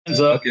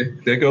up. Okay,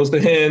 there goes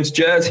the hands.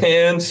 Jazz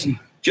hands.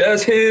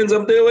 Jazz hands.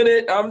 I'm doing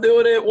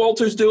it.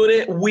 Walter's doing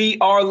it. We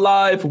are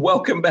live.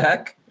 Welcome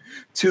back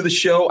to the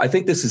show. I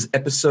think this is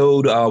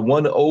episode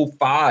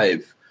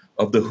 105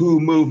 of the Who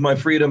Moved My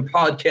Freedom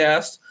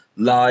podcast,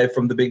 live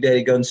from the Big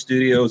Daddy Gun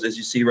Studios. As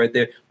you see right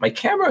there, my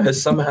camera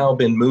has somehow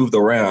been moved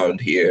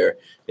around here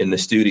in the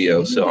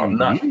studio, so I'm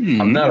not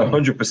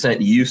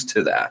 100% used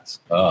to that.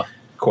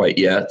 Quite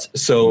yet.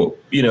 So,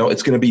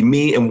 it's going to be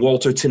me and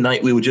Walter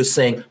tonight. We were just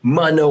saying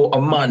mano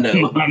a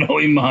mano. Mano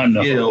a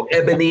mano.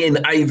 Ebony and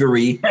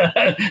Ivory.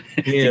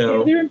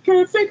 They're in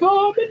perfect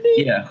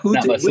harmony. Yeah.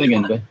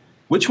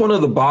 Which one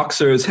of the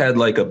boxers had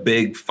like a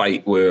big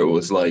fight where it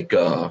was like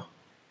a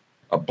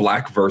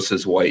black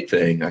versus white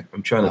thing?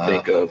 I'm trying to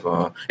think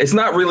of. It's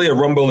not really a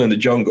Rumble in the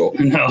Jungle.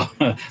 No.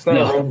 It's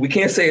not we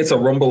can't say it's a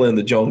Rumble in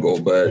the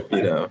Jungle, but,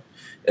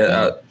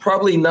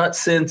 probably not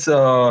since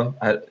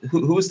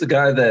who was the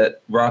guy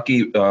that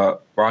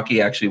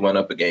Rocky actually went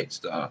up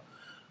against?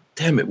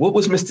 Damn it! What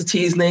was Mr.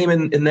 T's name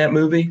in that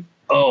movie?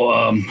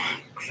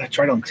 I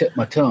tried on tip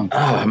my tongue.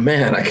 Oh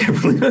man, I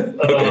can't believe it.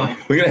 Okay,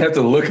 we're gonna have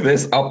to look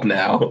this up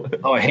now.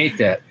 I hate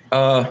that.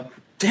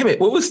 Damn it!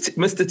 What was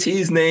Mr.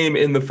 T's name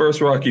in the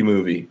first Rocky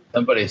movie?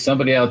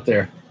 Somebody out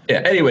there.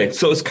 Yeah. Anyway,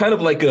 so it's kind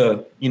of like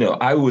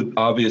I would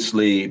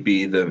obviously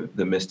be the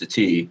Mr.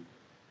 T.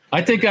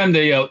 I think I'm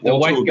the Walter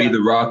white would guy. be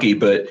the Rocky,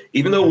 but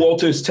even though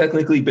Walter's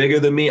technically bigger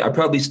than me, I'd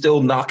probably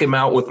still knock him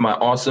out with my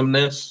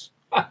awesomeness.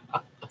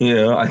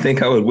 I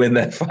think I would win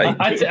that fight.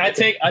 I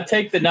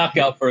take the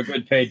knockout for a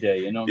good payday.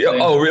 You know. What I'm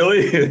saying? Oh,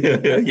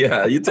 really?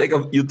 Yeah. You take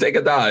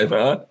a dive,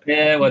 huh?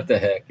 Yeah. What the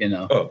heck?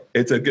 Oh,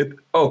 it's a good.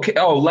 Oh,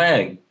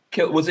 Lang.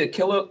 Was it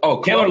Killer? Oh,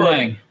 Killer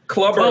Lang.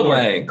 Clubber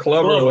Lang.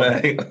 Clubber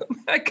Lang.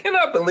 I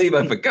cannot believe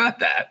I forgot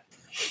that.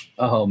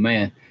 Oh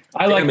man.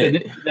 I like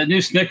the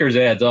new Snickers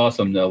ad's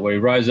awesome though, where he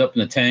rises up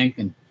in the tank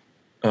and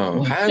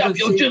I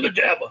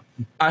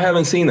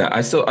haven't seen that.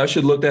 I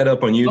should look that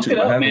up on YouTube. Look it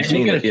up, I haven't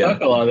seen it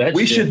yet.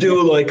 We should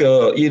do like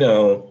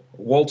a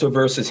Walter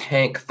versus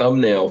Hank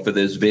thumbnail for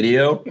this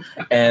video,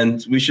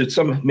 and we should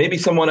maybe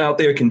someone out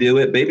there can do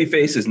it.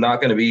 Babyface is not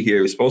going to be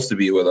here. He's supposed to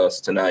be with us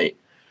tonight,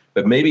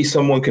 but maybe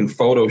someone can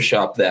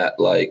Photoshop that,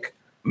 like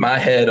my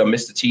head on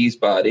Mr. T's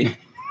body.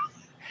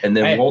 And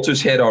then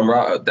Walter's head on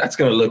that's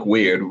going to look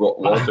weird.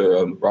 Walter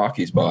on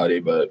Rocky's body,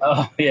 but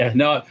yeah,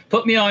 no.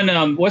 Put me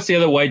on. What's the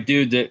other white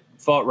dude that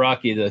fought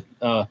Rocky?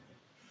 You're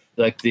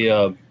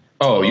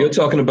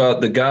talking about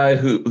the guy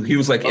who he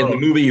was like in the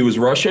movie. He was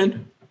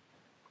Russian.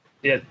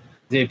 Yeah,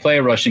 they play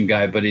a Russian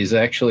guy, but he's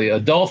actually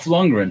Dolph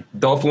Lundgren.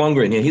 Dolph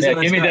Lundgren. Yeah,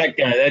 give me that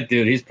guy. That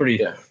dude. He's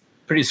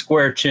pretty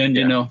square chinned.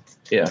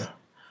 Yeah.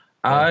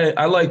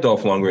 I like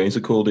Dolph Lundgren. He's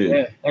a cool dude.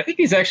 Yeah, I think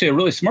he's actually a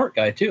really smart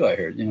guy too. I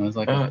heard. It's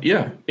like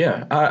yeah.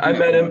 I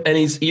met him, and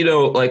he's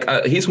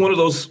he's one of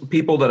those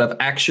people that I've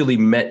actually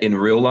met in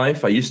real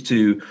life. I used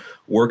to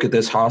work at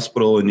this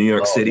hospital in New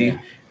York City,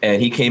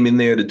 and he came in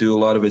there to do a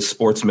lot of his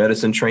sports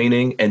medicine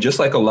training. And just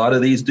like a lot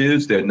of these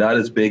dudes, they're not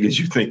as big as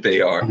you think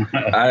they are.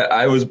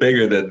 I was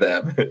bigger than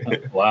them.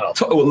 Wow.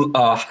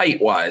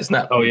 Height wise,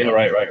 not. Oh yeah,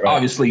 right.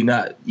 Obviously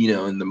not.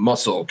 In the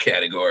muscle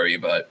category,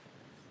 but.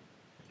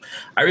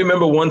 I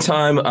remember one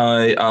time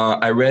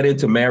I ran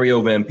into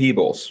Mario Van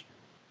Peebles.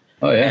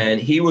 Oh, yeah. And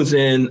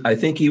I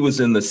think he was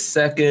in the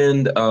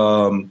second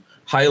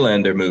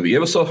Highlander movie. You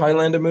ever saw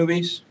Highlander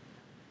movies?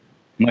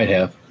 Might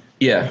have.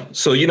 Yeah.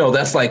 So,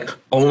 that's like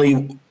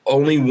only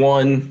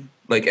one,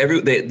 like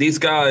these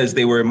guys,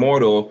 they were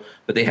immortal,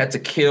 but they had to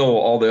kill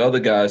all the other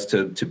guys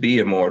to be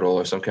immortal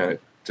or some kind of,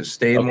 to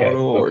stay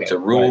immortal or to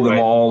rule them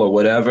all or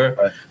whatever.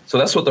 Right. So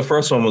that's what the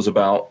first one was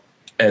about.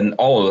 And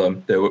all of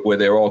them, where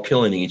they're all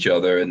killing each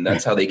other, and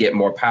that's how they get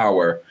more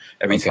power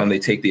every time they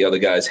take the other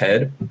guy's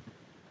head.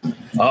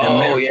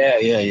 Oh, yeah.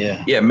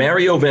 Yeah,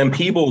 Mario Van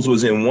Peebles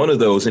was in one of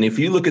those, and if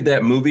you look at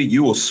that movie,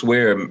 you will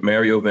swear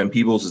Mario Van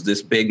Peebles is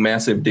this big,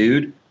 massive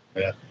dude.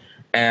 Yeah.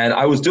 And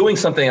I was doing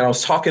something, and I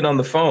was talking on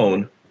the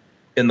phone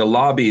in the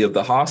lobby of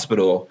the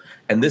hospital,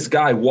 and this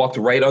guy walked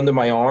right under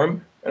my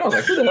arm, and I was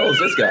like, who the hell is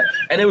this guy?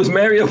 And it was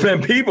Mario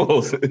Van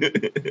Peebles.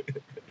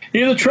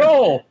 He's a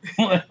troll.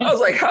 I was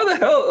like, how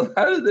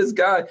did this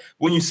guy,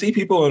 when you see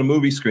people on a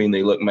movie screen,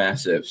 they look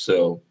massive.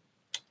 So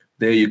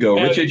there you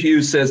go. Richard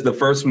Hughes says the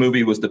first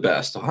movie was the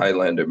best, the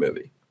Highlander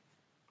movie.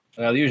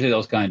 Well, usually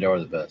those kind are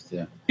the best,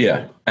 yeah.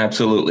 Yeah,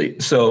 absolutely.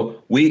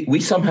 So we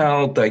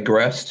somehow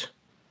digressed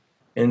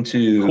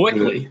into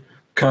the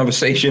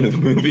conversation of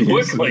movies.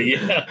 Quickly,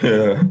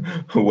 yeah.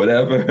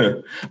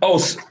 Whatever.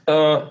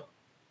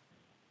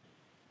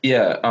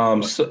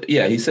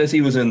 He says he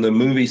was in the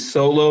movie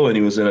Solo, and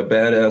he was in a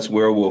badass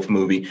werewolf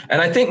movie.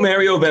 And I think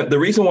the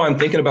reason why I'm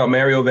thinking about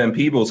Mario Van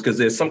Peebles, because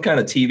there's some kind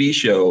of TV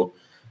show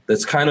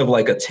that's kind of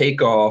like a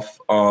takeoff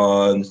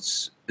on,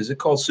 is it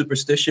called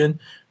Superstition?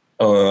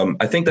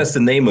 I think that's the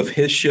name of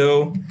his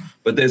show.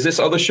 But there's this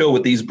other show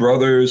with these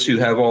brothers who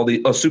have all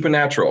the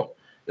Supernatural.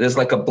 There's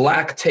like a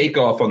black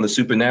takeoff on the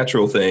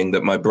Supernatural thing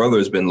that my brother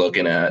has been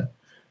looking at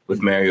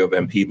with Mario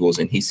Van Peebles,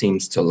 and he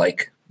seems to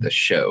like the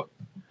show.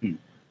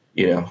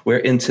 We're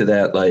into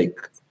that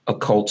like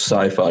occult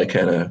sci-fi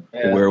kind of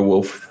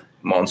werewolf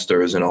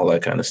monsters and all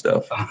that kind of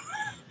stuff.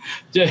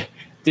 Did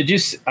you?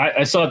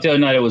 I saw it the other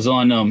night. It was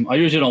on. I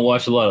usually don't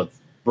watch a lot of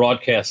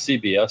broadcast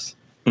CBS,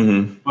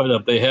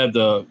 but they had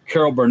the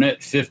Carol Burnett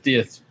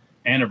 50th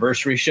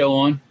anniversary show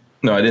on.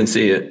 No, I didn't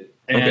see it.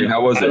 Okay,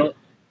 how was it?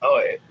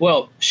 Oh,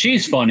 well,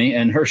 she's funny,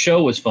 and her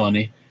show was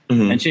funny,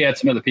 and she had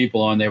some other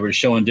people on. They were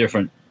showing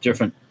different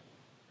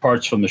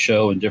parts from the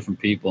show and different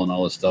people and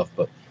all this stuff.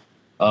 But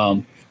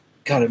God,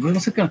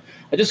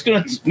 I just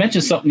gonna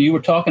mention something you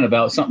were talking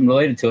about, something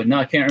related to it. No,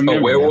 I can't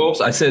remember. Oh,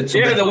 werewolves? I said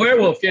something. Yeah, the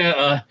werewolf.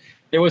 Yeah,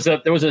 there was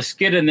a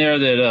skit in there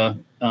that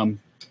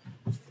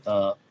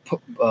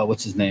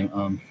what's his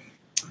name?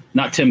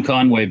 Not Tim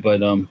Conway, but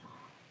the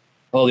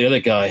other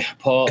guy,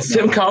 Paul. Is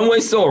Tim Conway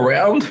still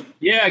around?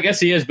 Yeah, I guess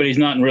he is, but he's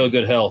not in real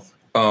good health.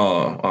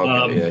 Oh,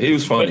 okay. Yeah, he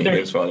was funny. He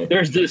was funny.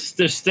 There's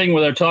this thing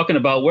where they're talking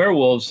about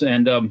werewolves,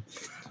 and her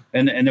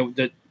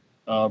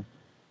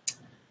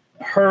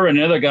and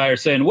the other guy are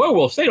saying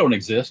werewolves, they don't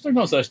exist. There's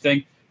no such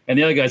thing. And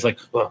the other guy's like,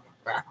 well,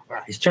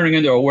 he's turning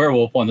into a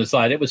werewolf on the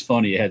side. It was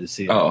funny. You had to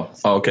see it. Oh,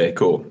 okay,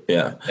 cool.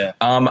 Yeah.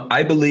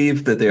 I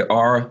believe that there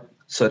are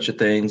such a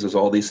things as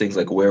all these things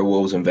like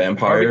werewolves and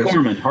vampires.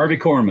 Harvey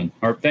Korman.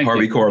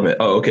 Harvey Korman.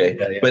 Oh, okay.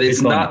 Yeah, but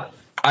it's not.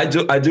 I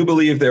do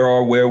believe there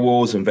are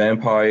werewolves and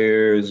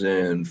vampires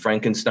and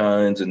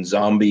Frankensteins and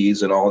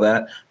zombies and all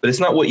that, but it's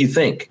not what you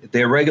think.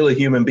 They're regular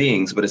human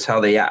beings, but it's how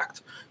they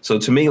act. So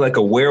to me, like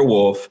a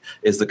werewolf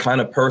is the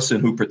kind of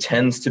person who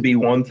pretends to be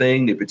one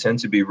thing. They pretend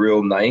to be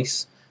real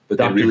nice, but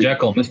Dr. Really,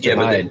 Jekyll, Mr.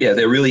 Hyde.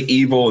 They're really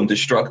evil and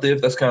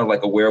destructive. That's kind of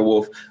like a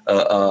werewolf.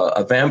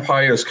 A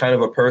vampire is kind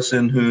of a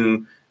person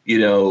who,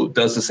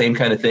 does the same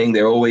kind of thing.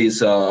 They're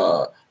always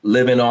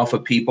living off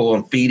of people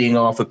and feeding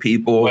off of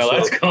people. Well,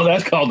 that's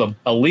called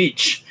a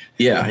leech.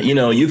 Yeah,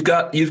 you've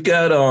got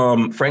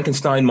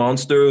Frankenstein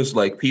monsters,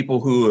 like people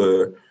who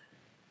are,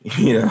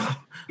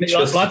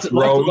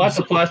 lots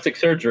of plastic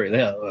surgery.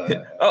 Yeah.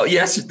 Oh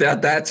yes,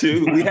 that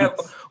too.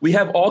 We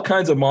have all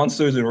kinds of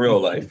monsters in real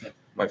life,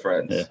 my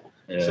friends.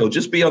 Yeah. So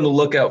just be on the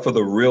lookout for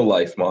the real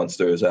life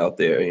monsters out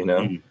there.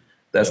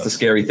 That's the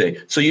scary thing.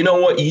 So you know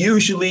what?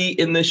 Usually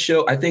in this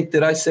show, I think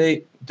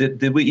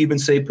did we even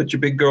say put your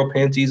big girl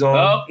panties on?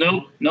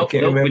 Oh no,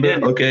 can't remember. We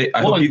didn't. Okay,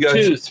 I hope you guys.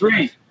 1, 2,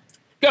 3,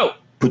 go.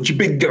 Put your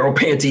big girl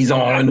panties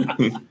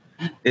on.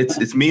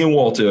 It's me and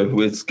Walter.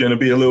 It's gonna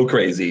be a little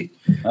crazy.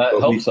 I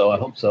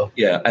hope so.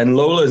 Yeah, and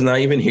Lola is not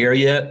even here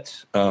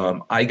yet.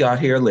 I got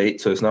here late,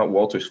 so it's not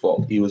Walter's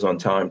fault. He was on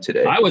time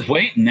today. I was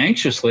waiting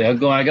anxiously. I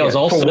was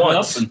all set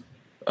up.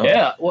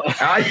 Yeah.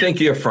 I think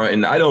you're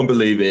fronting. I don't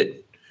believe it.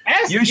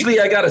 Usually,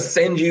 I gotta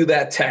send you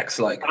that text,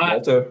 like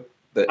Walter.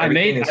 I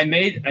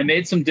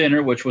made some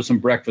dinner, which was some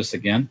breakfast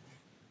again.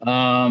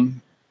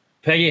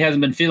 Peggy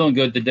hasn't been feeling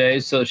good today,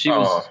 so she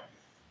was.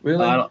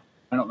 Really? I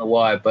don't know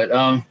why, but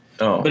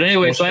but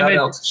anyway,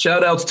 well,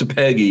 shout outs to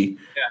Peggy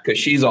because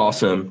she's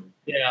awesome.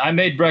 Yeah, I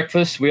made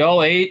breakfast. We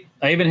all ate.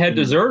 I even had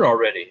dessert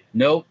already.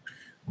 Nope.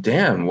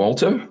 Damn,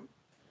 Walter.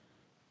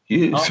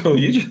 So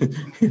you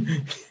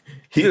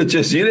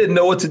didn't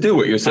know what to do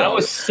with yourself. I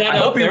was set I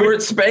hope you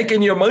weren't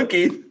spanking your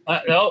monkey.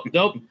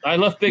 Nope. I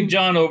left Big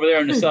John over there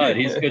on the side.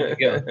 He's good to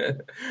go.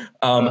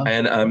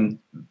 And I'm.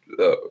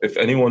 If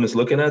anyone is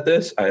looking at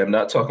this, I am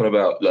not talking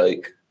about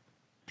like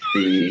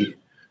the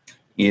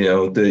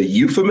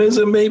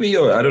euphemism maybe,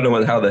 or I don't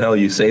know how the hell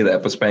you say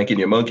that for spanking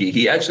your monkey.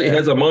 He actually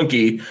has a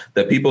monkey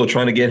that people are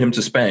trying to get him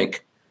to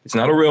spank. It's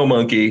not a real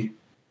monkey.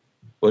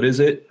 What is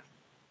it?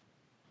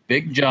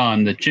 Big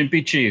John, the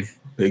Chimpy Chief.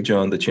 Big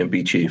John, the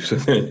Chimpy Chief.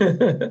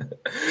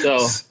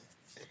 So,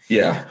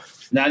 yeah.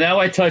 Now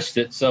I touched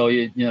it, so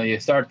you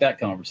start that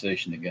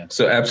conversation again.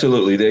 So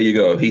absolutely, there you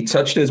go. He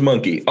touched his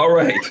monkey. All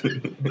right.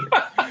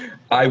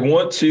 We're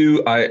going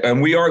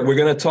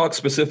to talk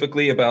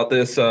specifically about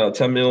this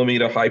 10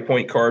 millimeter high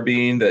point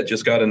carbine that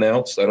just got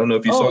announced. I don't know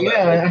if you saw that.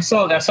 Yeah,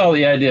 I saw.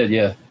 I did.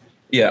 Yeah.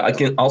 Yeah,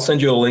 I'll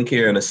send you a link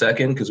here in a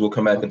second because we'll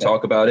come back and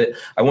talk about it.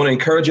 I want to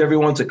encourage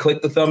everyone to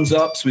click the thumbs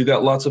ups. We've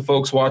got lots of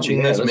folks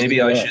watching this.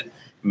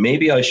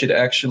 Maybe I should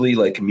actually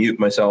like mute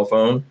my cell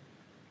phone.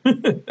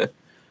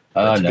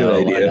 That's a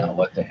good idea.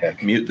 What the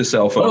heck? Mute the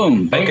cell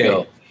phone. Boom,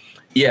 okay.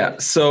 Yeah.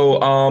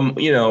 So,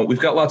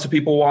 we've got lots of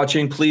people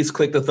watching. Please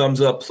click the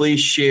thumbs up. Please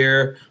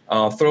share.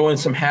 Throw in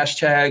some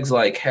hashtags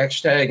like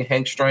hashtag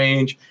Hank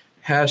Strange,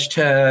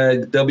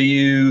 hashtag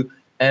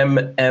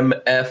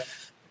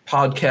WMMF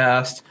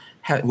podcast.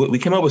 We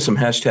came up with some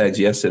hashtags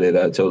yesterday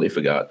that I totally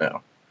forgot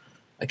now.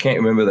 I can't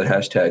remember the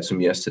hashtags from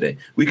yesterday.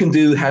 We can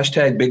do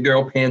hashtag Big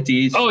Girl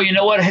Panties. Oh, you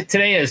know what?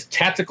 Today is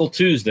Tactical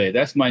Tuesday.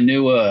 That's my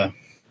new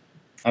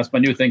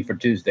thing for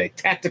Tuesday.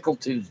 Tactical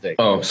Tuesday.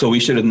 Oh, so we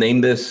should have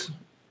named this.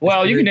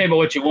 Well, you can name it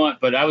what you want,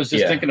 but I was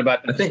just thinking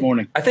about that this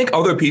morning. I think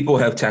other people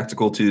have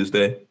Tactical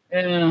Tuesday.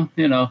 Yeah,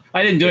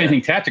 I didn't do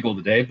anything tactical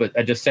today, but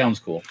that just sounds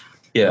cool.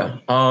 Yeah.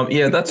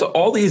 That's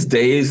all these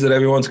days that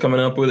everyone's coming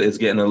up with is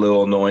getting a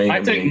little annoying.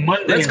 I think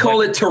Monday. Let's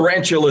call it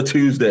Tarantula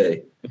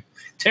Tuesday.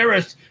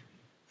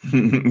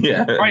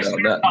 Yeah.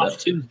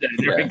 Triceratops Tuesday.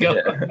 There we go.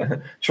 Yeah.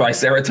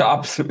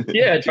 Triceratops.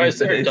 Yeah,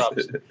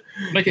 Triceratops.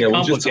 Make it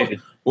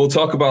complicated. We'll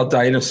talk about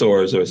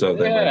dinosaurs or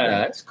something. Yeah, like that.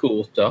 that's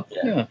cool stuff.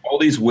 Yeah. All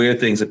these weird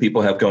things that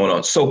people have going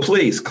on. So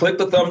please click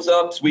the thumbs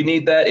ups. We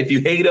need that. If you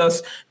hate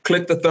us,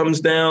 click the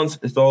thumbs downs.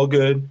 It's all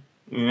good.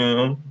 You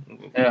know,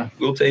 Yeah.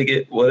 we'll take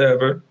it.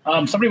 Whatever.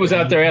 Somebody was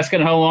out there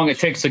asking how long it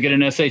takes to get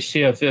an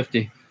SHTF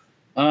 50.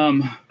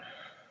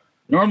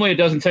 Normally it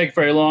doesn't take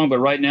very long, but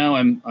right now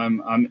I'm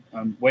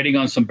waiting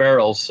on some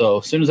barrels. So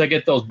as soon as I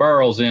get those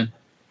barrels in,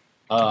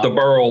 The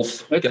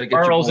burls. get the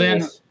barrels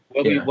in,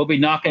 we'll be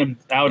knocking them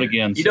out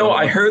again. You know,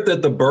 I heard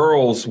that the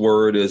burls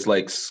word is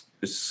like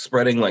is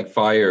spreading like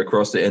fire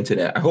across the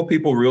internet. I hope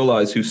people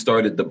realize who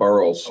started the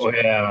burls. Oh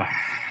yeah.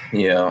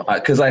 Yeah,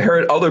 because I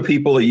heard other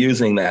people are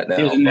using that now.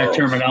 Using that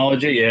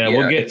terminology, yeah.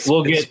 We'll get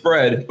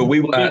spread, but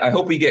I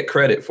hope we get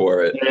credit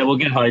for it. Yeah, we'll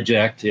get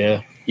hijacked.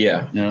 Yeah.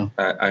 Yeah.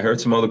 I heard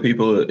some other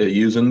people are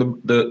using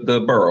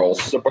the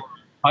burls.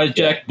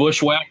 Hijack,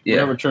 bushwhack,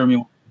 whatever term you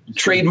want.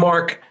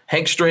 Trademark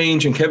Hank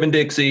Strange and Kevin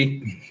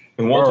Dixie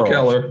and Walter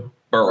Keller.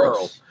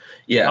 Burls.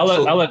 Yeah.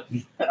 I'll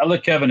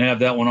let Kevin have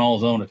that one all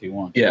his own if he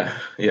wants. Yeah,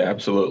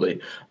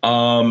 absolutely.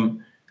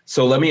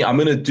 So I'm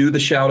going to do the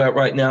shout out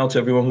right now to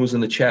everyone who's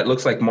in the chat.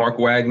 Looks like Mark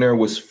Wagner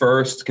was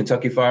first.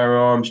 Kentucky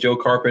Firearms, Joe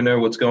Carpenter,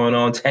 what's going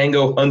on?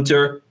 Tango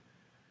Hunter.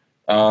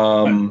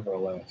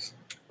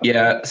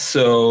 Yeah,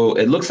 so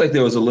it looks like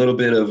there was a little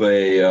bit of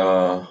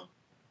a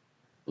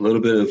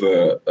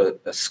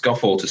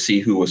scuffle to see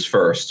who was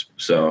first.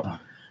 So,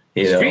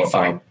 Street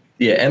fight.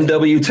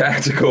 MW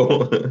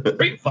Tactical.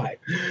 Street fight.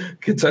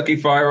 Kentucky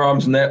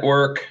Firearms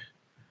Network.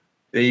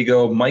 There you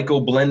go.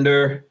 Michael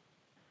Blender.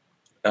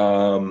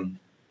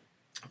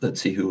 Let's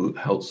see who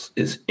else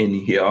is in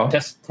here.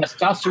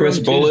 Testosterone Chris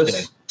Bullis.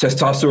 Tuesday.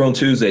 Testosterone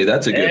Tuesday.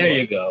 That's a good one. There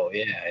you go.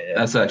 Yeah.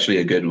 That's actually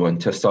a good one.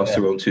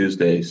 Testosterone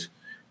Tuesdays.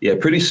 Yeah,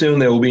 pretty soon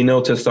there will be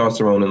no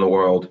testosterone in the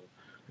world.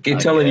 I keep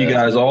telling you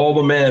guys, all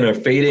the men are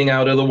fading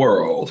out of the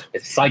world.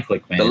 It's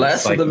cyclic, man. The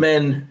last of the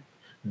men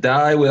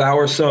die with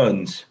our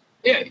sons.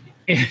 Yeah.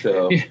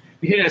 So. You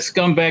hear that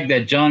scumbag,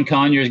 that John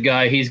Conyers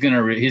guy? He's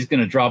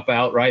gonna drop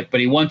out, right? But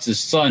he wants his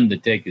son to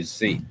take his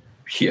seat.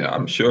 Yeah,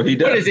 I'm sure he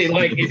does. What is he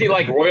like? Is he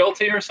like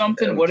royalty or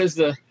something? What is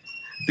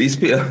these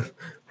people?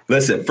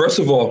 Listen, first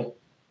of all,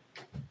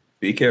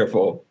 be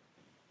careful.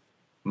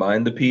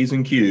 Mind the P's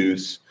and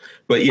Q's.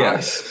 But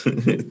yes,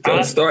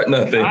 don't start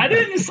nothing. I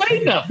didn't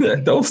say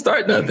nothing. Don't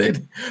start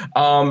nothing.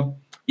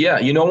 Yeah,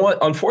 you know what?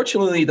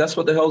 Unfortunately, that's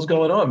what the hell's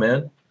going on,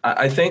 man.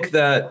 I think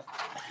that,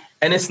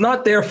 and it's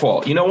not their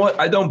fault. You know what?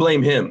 I don't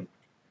blame him.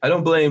 I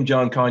don't blame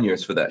John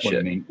Conyers for that shit. What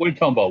do you mean? What are you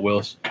talking about,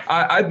 Willis?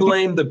 I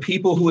blame the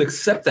people who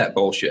accept that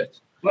bullshit.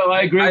 Well,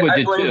 I agree with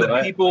you, too. I blame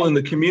the people in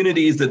the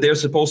communities that they're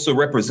supposed to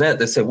represent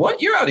that said, what?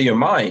 You're out of your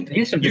mind.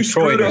 You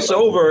screwed us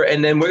over,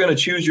 and then we're going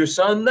to choose your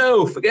son?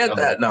 No, forget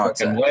that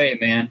nonsense. No way,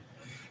 man.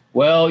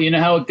 Well, you know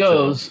how it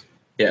goes. So,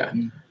 yeah.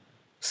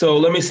 So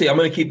let me see. I'm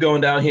going to keep going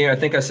down here. I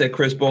think I said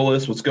Chris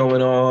Bullis. What's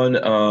going on?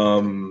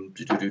 I'm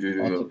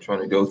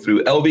trying to go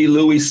through. LB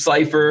Louis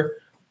Cypher.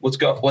 What's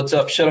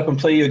up? Shut up and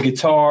play your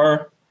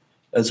guitar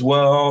as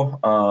well.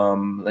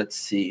 Let's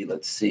see.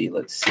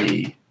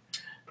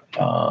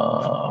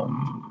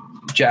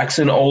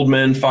 Jackson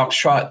Oldman,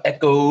 Foxtrot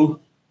Echo.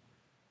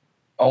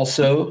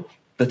 Also,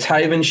 The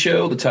Tyven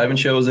Show. The Tyven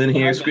Show is in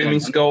here. Screaming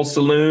Skull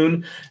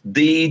Saloon.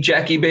 The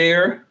Jackie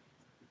Bear.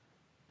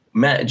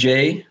 Matt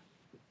J.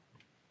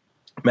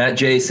 Matt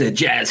J said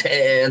jazz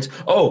hands.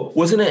 Oh,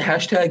 wasn't it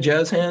hashtag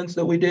jazz hands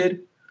that we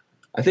did?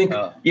 I think,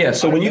 yeah.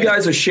 So when you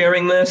guys are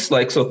sharing this,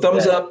 so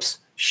thumbs ups,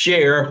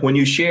 share. When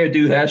you share,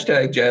 do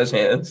hashtag jazz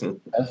hands.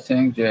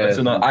 Hashtag jazz.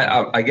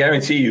 I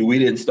guarantee you we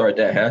didn't start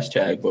that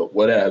hashtag, but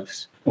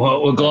whatevs.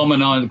 Well, we're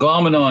glomming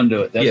on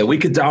to it. We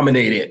could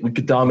dominate it. We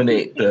could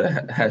dominate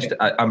the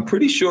hashtag. I'm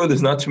pretty sure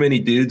there's not too many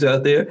dudes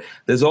out there.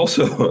 There's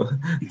also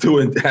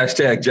doing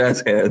hashtag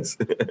jazz hands.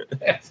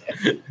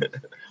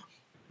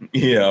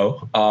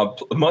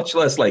 Much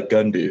less like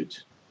gun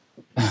dudes.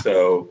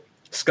 So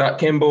Scott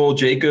Kimball,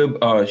 Jacob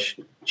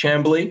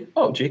Chambly.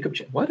 Oh, Jacob.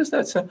 Why does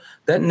that sound?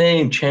 That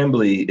name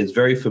Chambly is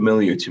very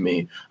familiar to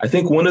me. I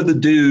think one of the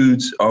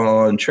dudes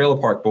on Trailer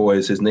Park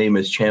Boys, his name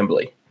is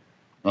Chambly.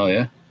 Oh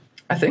yeah.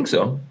 I think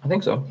so. I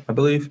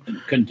believe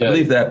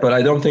you. that, but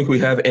I don't think we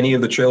have any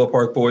of the Trailer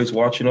Park Boys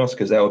watching us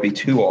because that would be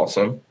too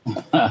awesome.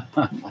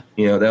 That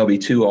would be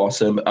too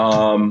awesome.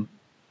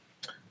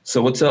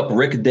 So what's up,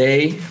 Rick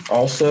Day?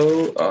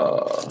 Also,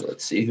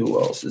 let's see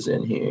who else is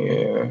in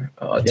here.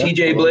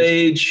 TJ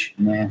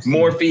Blage,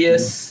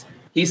 Morpheus.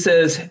 He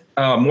says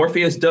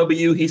Morpheus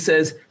W. He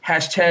says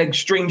hashtag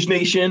Strange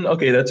Nation.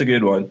 Okay, that's a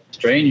good one.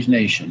 Strange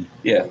Nation.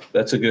 Yeah,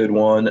 that's a good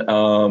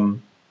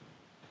one.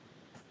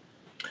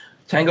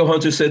 Tango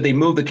Hunter said they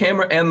moved the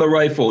camera and the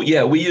rifle.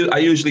 Yeah, I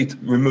usually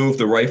remove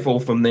the rifle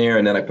from there,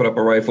 and then I put up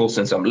a rifle.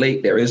 Since I'm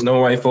late, there is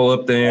no rifle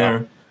up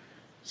there.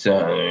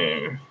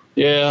 So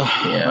yeah.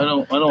 I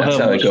don't. That's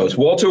how it goes.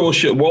 Walter will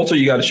show. Walter,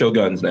 you got to show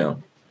guns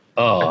now.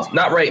 Oh, it's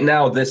not right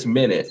now. This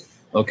minute.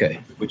 Okay.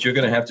 But you're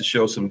gonna have to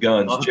show some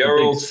guns.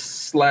 Gerald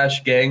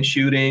 / gang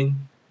shooting.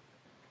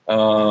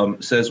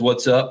 says,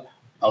 "What's up?"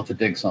 I'll have to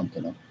dig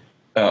something up.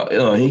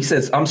 He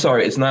says, "I'm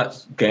sorry, it's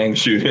not gang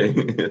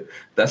shooting.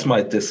 That's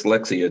my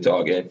dyslexia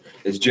talking.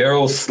 It's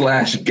Gerald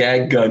 /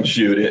 gag gun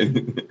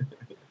shooting."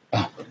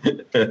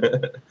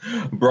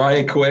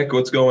 Brian Quick,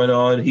 what's going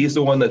on? He's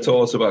the one that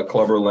told us about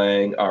Clubber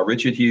Lang.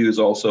 Richard Hughes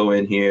also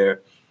in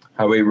here.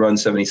 Highway Run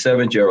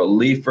 77. Gerald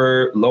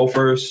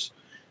Loafers.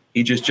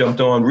 He just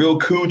jumped on. Real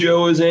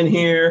Cujo is in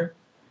here.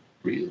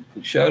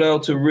 Shout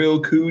out to Real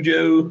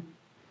Cujo.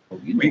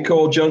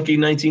 Recall Junkie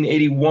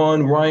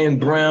 1981. Ryan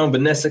Brown.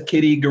 Vanessa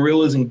Kitty.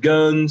 Gorillas and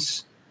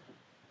Guns.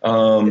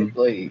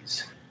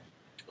 Blaze.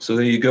 So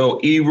there you go.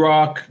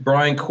 E-Rock.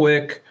 Brian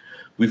Quick.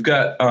 We've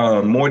got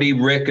Morty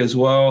Rick as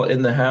well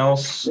in the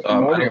house. I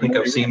don't think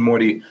I've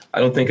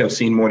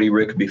seen Morty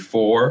Rick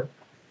before.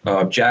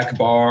 Jack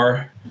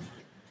Barr.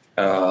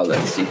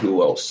 Let's see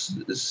who else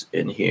is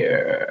in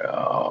here.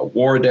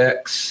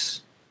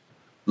 Wardex.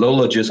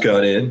 Lola just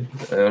got in.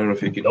 I don't know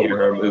if you can hear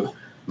her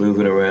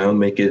moving around,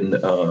 making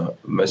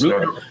messing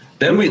around.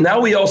 Then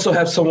we also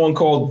have someone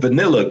called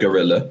Vanilla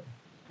Gorilla.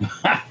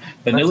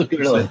 Vanilla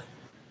Gorilla.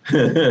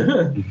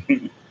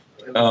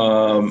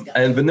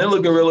 And Vanilla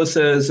Gorilla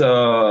says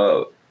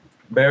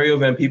Mario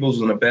Van Peebles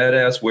was in a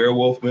badass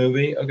werewolf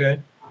movie. Okay.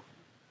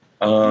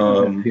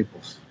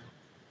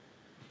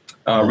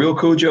 Real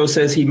Cujo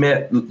says he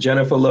met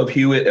Jennifer Love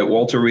Hewitt at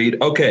Walter Reed.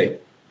 Okay.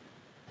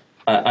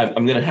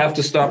 I'm going to have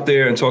to stop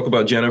there and talk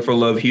about Jennifer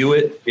Love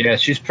Hewitt. Yeah,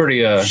 she's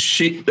pretty.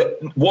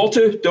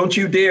 Walter, don't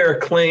you dare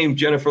claim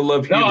Jennifer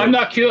Love Hewitt. No, I'm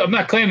not cute. I'm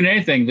not claiming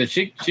anything. That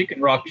she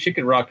can rock. She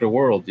can rock the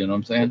world. You know what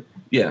I'm saying?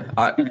 Yeah,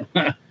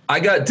 I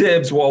got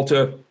dibs,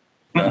 Walter.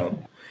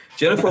 No.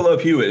 Jennifer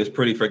Love Hewitt is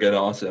pretty freaking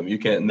awesome. You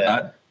can't.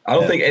 I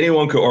don't think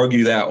anyone could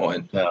argue that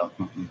one. No.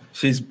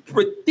 She's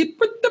pretty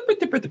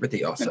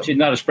awesome. She's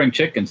not a spring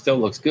chicken. Still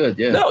looks good.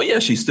 Yeah. No, yeah,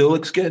 she still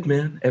looks good,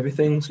 man.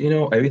 Everything's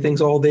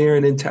all there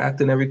and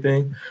intact and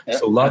everything. Yeah.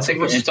 So lots of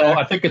respect.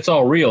 I think it's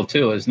all real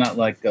too. It's not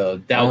like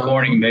Dow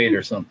Corning made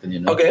or something.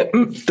 You know. Okay.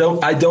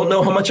 I don't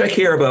know how much I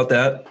care about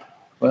that.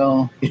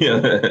 Well,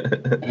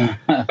 yeah.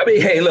 I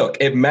mean, hey, look,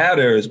 it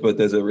matters, but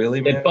does it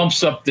really matter? It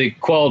bumps up the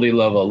quality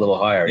level a little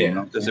higher. Yeah. You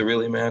know? Does it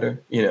really matter?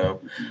 You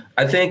know,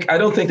 I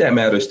don't think that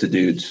matters to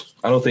dudes.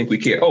 I don't think we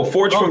care. Oh,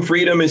 Forge from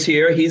Freedom is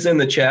here. He's in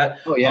the chat.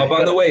 Oh, yeah.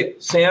 By the way,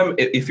 Sam,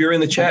 if you're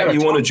in the chat and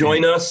you want to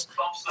join us,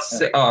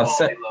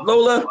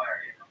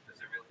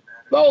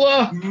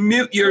 Lola,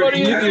 mute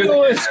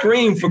your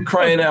screen for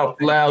crying out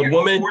loud,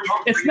 woman.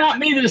 It's not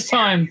me this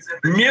time.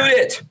 Mute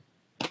it.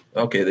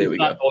 Okay, there we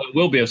go. Oh, it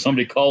will be if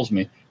somebody calls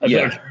me. I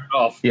better turn it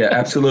off. Yeah,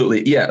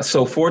 absolutely. Yeah,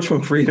 so Forge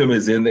from Freedom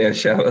is in there.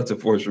 Shout out to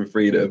Forge from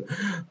Freedom.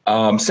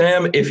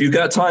 Sam, if you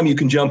got time, you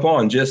can jump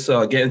on. Just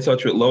get in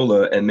touch with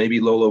Lola, and maybe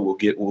Lola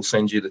will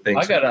send you the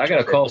things. I got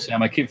to call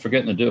Sam. I keep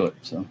forgetting to do it.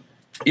 So.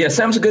 Yeah,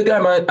 Sam's a good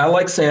guy, man. I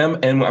like Sam,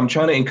 and I'm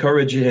trying to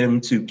encourage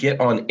him to get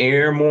on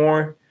air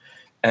more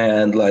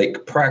and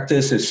like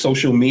practice his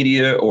social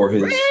media or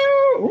his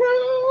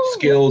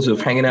skills of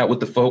hanging out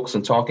with the folks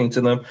and talking to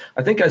them.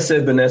 I think I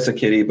said Vanessa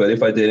Kitty, but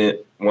if I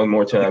didn't, one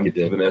more time,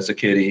 Vanessa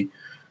Kitty.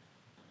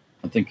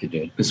 I think you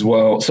did as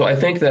well. So I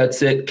think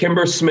that's it.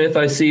 Kimber Smith,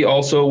 I see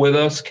also with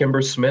us.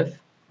 Kimber Smith.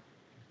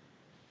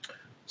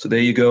 So there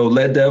you go.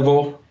 Lead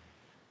Devil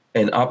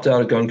and opt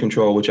out of gun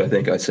control, which I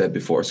think I said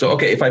before. So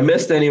okay, if I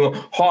missed anyone,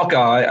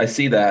 Hawkeye, I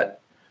see that.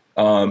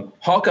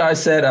 Hawkeye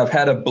said I've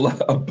had a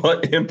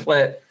butt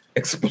implant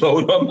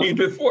explode on me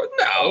before.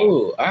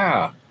 No.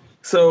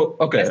 So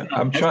okay,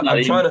 I'm trying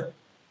to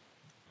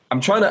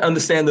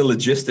understand the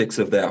logistics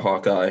of that,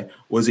 Hawkeye.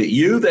 Was it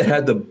you that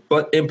had the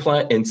butt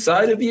implant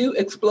inside of you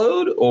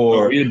explode,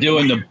 or you're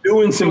doing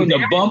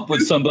the bump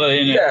with somebody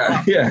in it?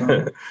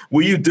 Yeah.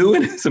 Were you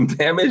doing some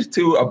damage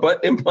to a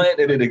butt implant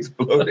and it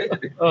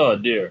exploded? Oh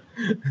dear.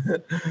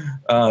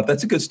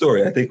 That's a good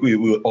story. I think we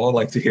would all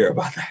like to hear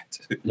about that.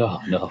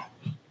 No.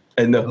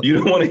 And no, you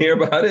don't want to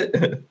hear about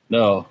it?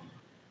 No.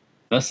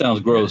 That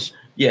sounds gross.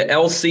 Yeah,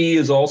 LC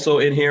is also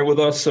in here with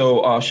us.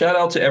 So shout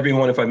out to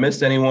everyone. If I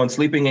missed anyone,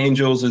 Sleeping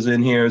Angels is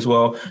in here as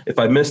well. If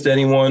I missed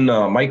anyone,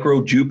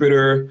 Micro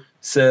Jupiter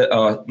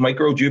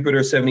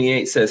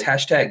 78 says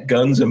hashtag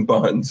guns and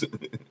buns.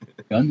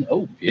 Gun?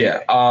 Oh,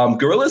 yeah.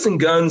 Gorillas and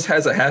Guns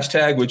has a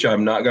hashtag, which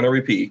I'm not going to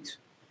repeat.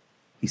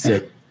 He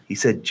said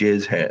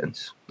jizz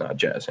hands, not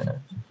jazz hands.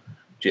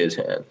 Jizz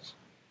hands.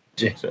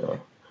 So.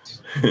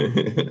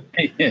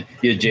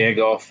 You jag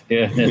off.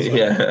 Yeah.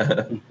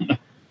 Yeah.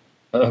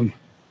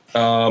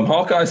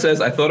 Hawkeye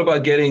says, I thought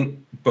about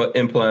getting butt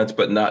implants,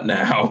 but not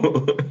now.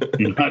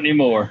 Not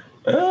anymore.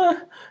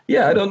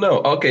 Yeah, I don't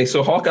know. Okay,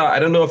 so Hawkeye, I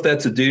don't know if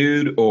that's a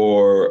dude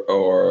or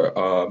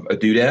a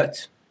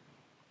dudette.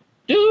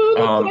 Dude,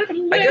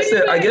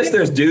 I guess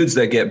there's dudes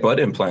that get butt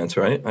implants,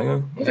 right?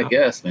 I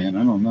guess, man.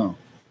 I don't know.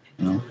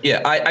 No.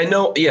 Yeah, I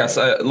know. Yes,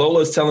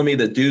 Lola's telling me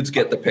that dudes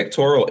get the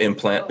pectoral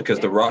implant because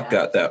The Rock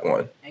got that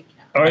one.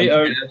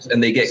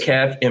 And they get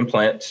calf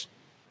implants.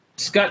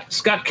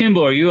 Scott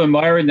Kimball, are you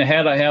admiring the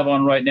hat I have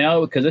on right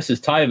now? Because this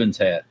is Tyven's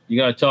hat. You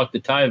got to talk to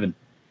Tyven.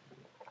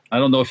 I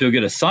don't know if you'll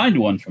get a signed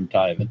one from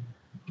Tyven.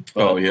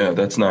 Oh yeah,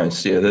 that's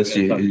nice. Yeah, that's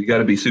you got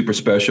to be super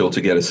special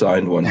to get a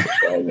signed one.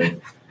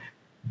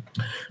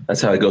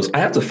 That's how it goes. I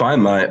have to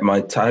find my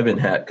Tyven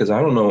hat because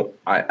I don't know.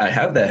 I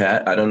have that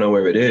hat. I don't know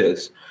where it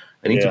is.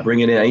 I need to bring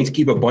it in. I need to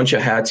keep a bunch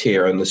of hats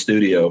here in the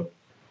studio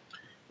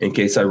in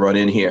case I run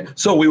in here.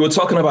 So we were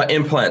talking about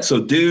implants. So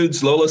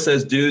dudes, Lola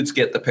says dudes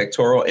get the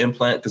pectoral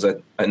implant because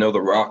I know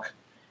The Rock.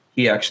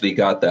 He actually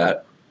got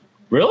that.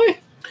 Really?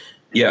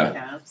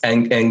 Yeah.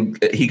 And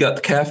he got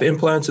the calf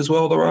implants as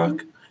well, The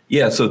Rock?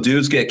 Yeah, so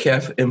dudes get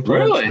calf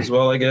implants as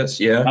well, I guess.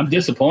 Yeah. I'm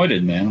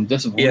disappointed, man. I'm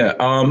disappointed. Yeah.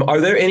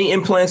 Are there any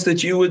implants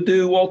that you would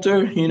do,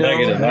 Walter? You know?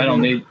 Negative. I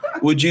don't need.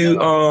 Would you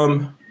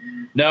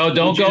No,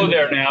 don't go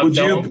there now. Would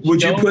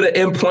you put an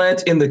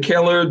implant in the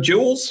Keller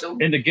Jewels?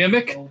 In the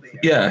gimmick?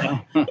 Yeah.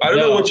 I don't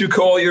know what you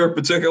call your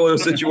particular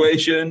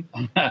situation.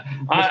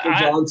 Mr.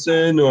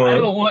 Johnson or I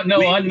don't want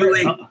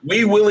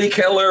Willie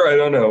Keller. I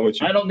don't know what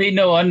you I don't need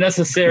no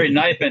unnecessary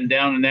knifing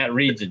down in that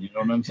region. You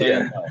know what I'm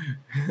saying?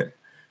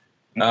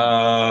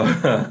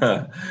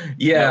 Yeah.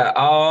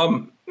 Yeah.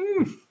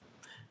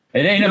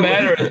 It ain't a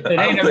matter. It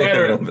ain't a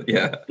matter.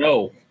 Yeah.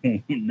 No.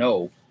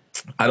 No.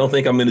 I don't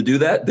think I'm going to do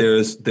that.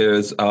 There's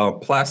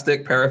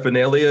plastic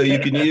paraphernalia you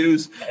can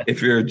use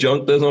if your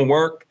junk doesn't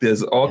work.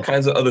 There's all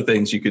kinds of other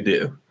things you could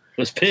do.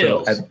 There's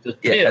pills.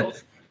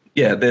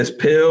 There's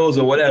pills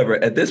or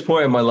whatever. At this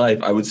point in my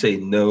life, I would say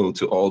no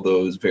to all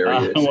those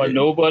various. I don't want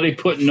nobody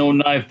putting no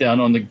knife down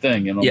on the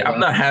thing. You know. Yeah, I'm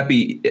not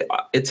happy.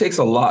 It takes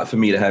a lot for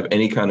me to have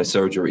any kind of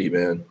surgery,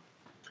 man.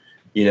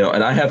 You know,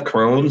 and I have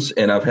Crohn's,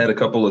 and I've had a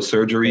couple of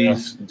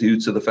surgeries due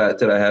to the fact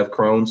that I have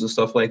Crohn's and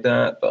stuff like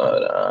that.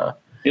 But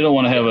you don't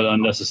want to have it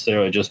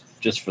unnecessarily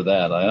just for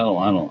that. I don't.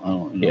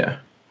 You know. Yeah.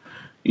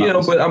 You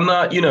know, but I'm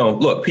not. You know,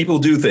 look, people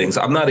do things.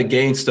 I'm not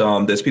against.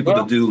 There's people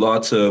that do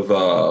lots of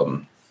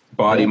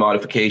body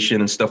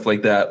modification and stuff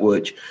like that,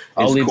 which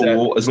is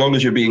cool as long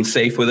as you're being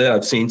safe with it.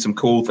 I've seen some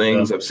cool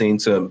things. Yeah. I've seen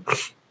some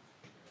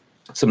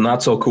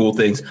not so cool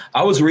things.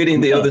 I was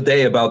reading the other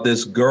day about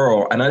this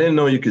girl, and I didn't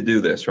know you could do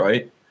this,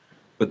 right?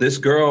 But this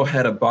girl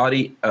had a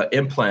body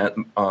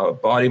implant,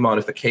 body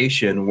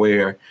modification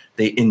where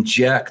they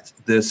inject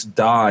this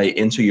dye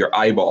into your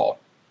eyeball.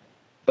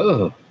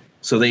 Oh.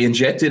 So they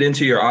inject it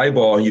into your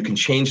eyeball, and you can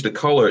change the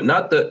color,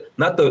 not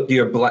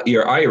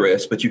your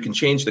iris, but you can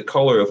change the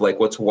color of like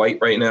what's white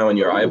right now in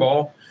your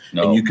eyeball,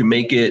 and you can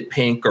make it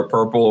pink or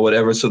purple or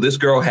whatever. So this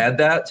girl had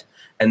that,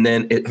 and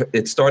then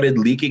it started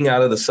leaking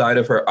out of the side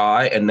of her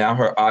eye, and now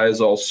her eye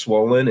is all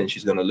swollen, and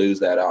she's going to lose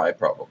that eye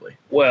probably.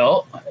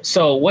 Well,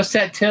 so what's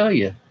that tell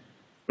you?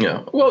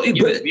 Yeah. Well,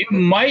 you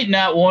might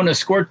not want to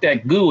squirt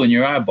that goo in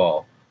your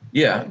eyeball.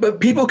 Yeah,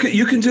 but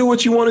you can do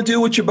what you want to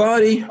do with your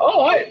body.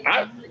 Oh,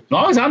 as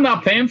long as I'm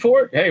not paying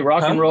for it, hey,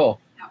 rock and roll.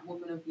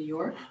 Catwoman of New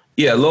York.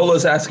 Yeah,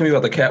 Lola's asking me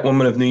about the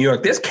Catwoman of New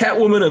York. There's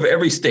Catwoman of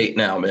every state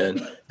now,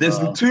 man. There's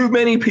too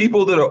many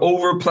people that are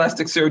over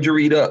plastic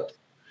surgery'd up.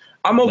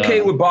 I'm okay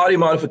with body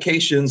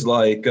modifications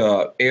like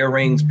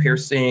earrings,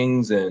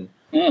 piercings, and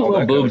a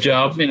little boob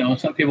job. You know,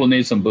 some people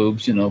need some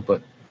boobs. You know,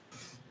 but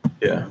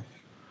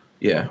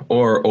yeah,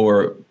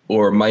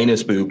 or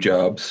minus boob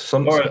jobs.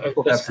 Some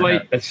people have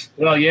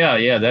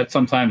that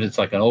sometimes it's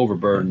like an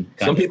overburden.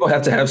 Some people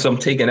have to have some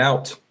taken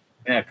out.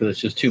 Yeah, because it's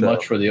just too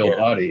much for the old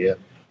body. Yeah.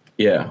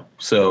 Yeah.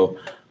 So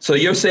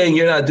you're saying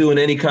you're not doing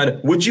any kind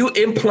of? Would you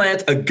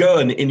implant a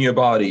gun in your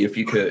body if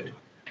you could?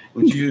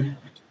 Would you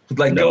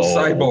go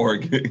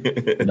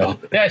cyborg? No.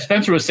 Yeah,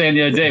 Spencer was saying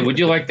the other day, would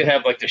you like to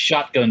have like the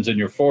shotguns in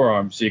your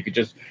forearms so you could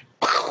just?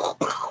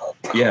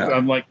 Yeah.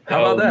 I'm like,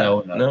 how about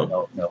that?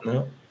 No,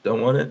 don't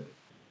want it.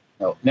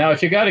 No. Now,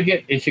 if you got to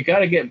get,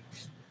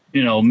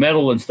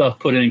 metal and stuff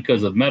put in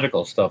because of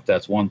medical stuff,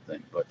 that's one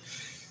thing. But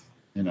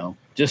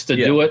just to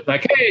do it,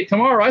 like, hey,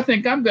 tomorrow I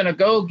think I'm gonna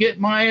go get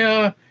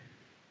my,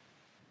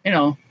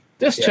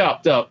 this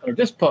chopped up or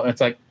this.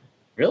 It's like,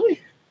 really?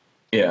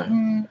 Yeah.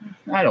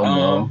 I don't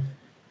know.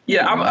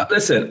 Yeah,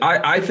 listen.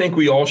 I think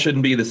we all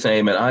shouldn't be the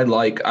same, and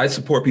I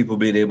support people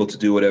being able to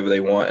do whatever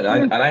they want,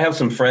 and I have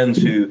some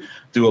friends who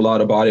do a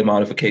lot of body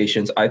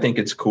modifications. I think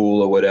it's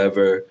cool or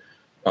whatever.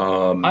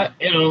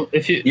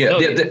 If you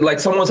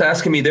like someone's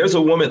asking me, there's a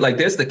woman like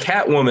there's the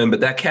Catwoman, but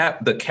the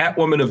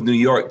Catwoman of New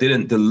York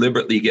didn't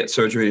deliberately get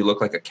surgery to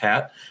look like a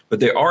cat, but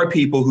there are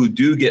people who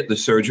do get the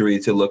surgery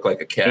to look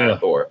like a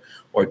cat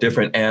or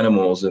different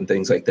animals and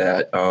things like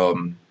that.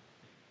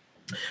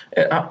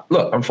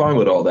 Look, I'm fine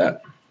with all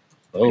that.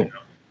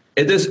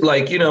 It is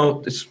like,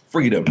 it's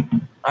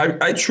freedom.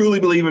 I truly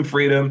believe in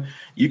freedom.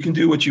 You can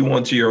do what you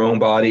want to your own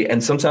body,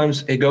 and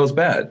sometimes it goes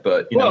bad.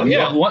 But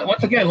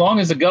once again, as long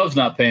as the gov's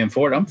not paying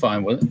for it, I'm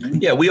fine with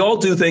it. Yeah, we all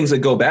do things that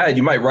go bad.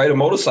 You might ride a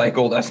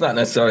motorcycle. That's not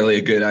necessarily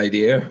a good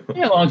idea.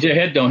 Yeah, as long as your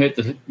head don't hit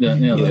the.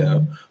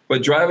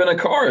 But driving a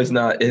car is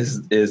not.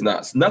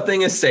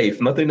 Nothing is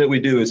safe. Nothing that we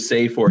do is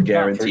safe or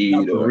guaranteed.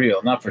 Not for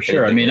real. Not for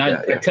sure. I mean,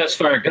 I test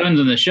fire guns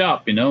in the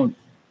shop.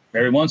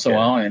 Every once in a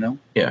while,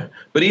 Yeah,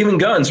 but even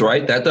guns,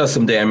 right? That does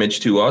some damage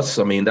to us.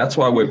 I mean, that's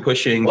why we're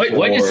pushing. Wait,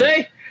 what'd you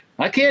say?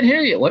 I can't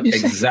hear you. What do you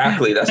say?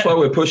 Exactly. That's why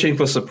we're pushing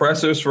for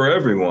suppressors for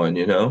everyone,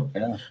 you know?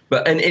 Yeah.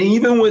 But and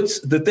even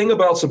with the thing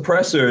about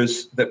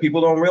suppressors that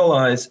people don't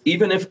realize,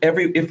 even if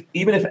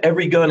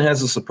every gun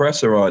has a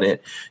suppressor on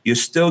it, you're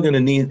still gonna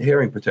need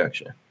hearing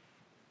protection.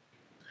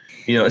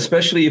 You know,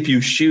 especially if you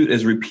shoot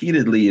as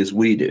repeatedly as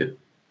we do.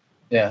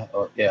 Yeah.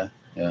 Oh, yeah.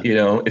 Yeah. You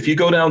know, if you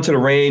go down to the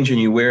range and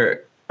you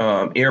wear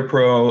Air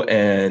Pro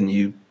and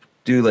you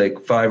do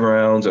like 5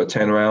 rounds or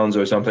 10 rounds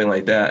or something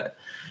like that,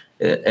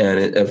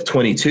 and of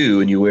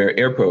 22 and you wear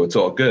Air Pro, it's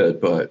all good.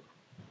 But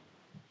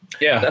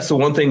yeah, that's the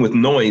one thing with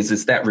noise,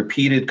 is that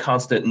repeated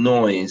constant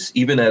noise,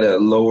 even at a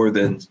lower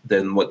than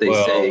what they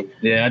say.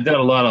 Yeah, I did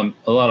a lot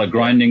of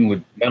grinding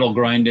with metal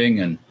grinding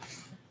and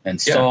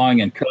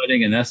sawing and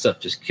cutting, and that stuff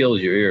just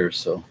kills your ears.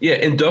 So yeah,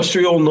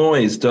 industrial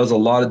noise does a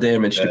lot of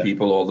damage to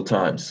people all the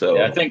time. So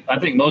yeah, I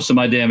think most of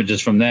my damage is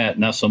from that,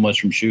 not so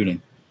much from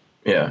shooting.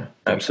 Yeah,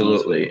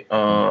 absolutely.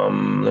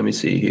 Let me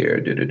see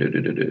here.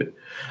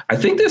 I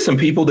think there's some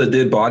people that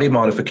did body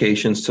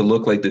modifications to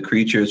look like the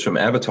creatures from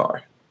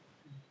Avatar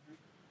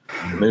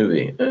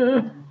movie.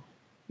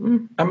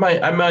 I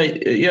might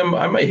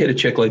hit a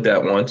chick like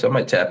that once. I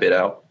might tap it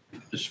out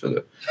just for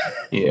the,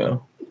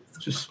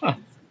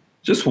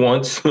 just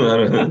once.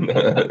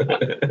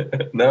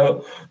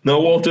 No,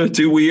 Walter,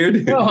 too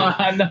weird. No,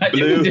 I'm not.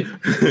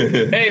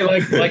 Hey,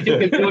 like you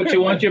can do what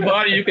you want your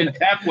body. You can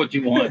tap what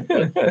you want.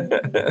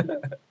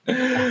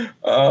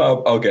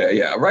 Okay,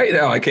 yeah. Right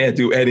now, I can't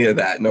do any of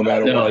that, no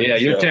matter what. No, yeah,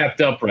 you're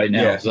tapped up right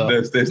now. Yeah, so.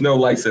 there's no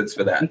license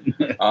for that.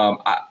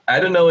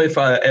 I don't know if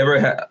I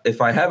ever if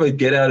I have a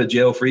get out of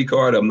jail free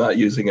card, I'm not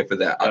using it for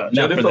that.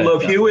 Jennifer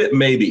Love Hewitt,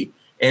 maybe.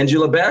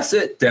 Angela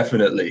Bassett,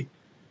 definitely,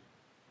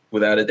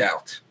 without a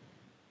doubt.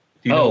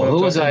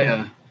 Who was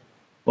I?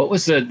 What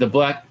was the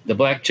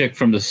black chick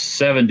from the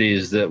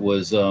 70s that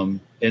was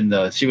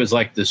she was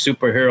like the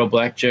superhero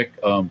black chick?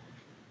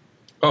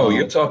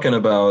 You're talking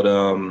about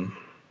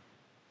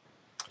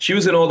she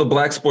was in all the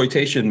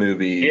blaxploitation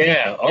movies.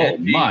 Yeah.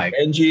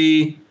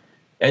 Angie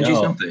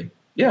something.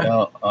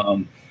 Yeah.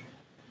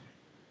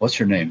 What's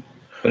her name?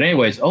 But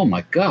anyways, oh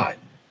my God,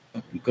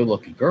 good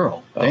looking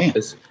girl. Damn.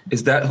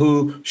 Is that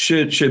who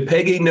should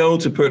Peggy know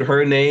to put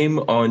her name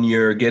on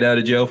your get out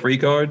of jail free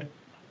card?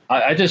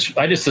 I just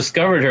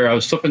discovered her. I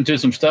was flipping through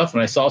some stuff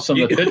and I saw some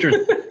of the pictures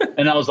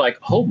and I was like,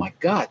 oh my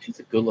God, she's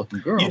a good looking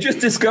girl. You just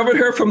discovered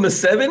her from the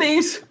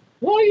 70s?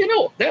 Well,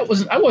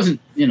 I wasn't.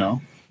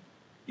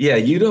 Yeah,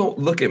 you don't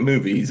look at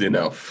movies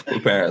enough,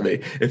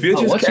 apparently. If you're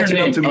just catching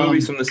up to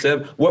movies from the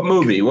 70s, what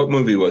movie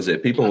was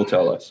it? People will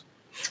tell us.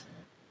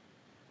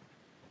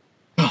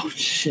 Oh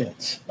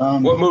shit!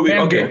 What movie?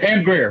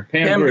 Pam Grier.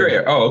 Pam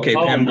Grier. Oh, okay,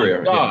 Pam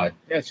Grier. God,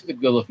 yeah, she's a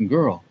good looking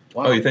girl.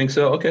 Wow. Oh, you think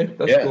so? Okay,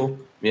 that's cool.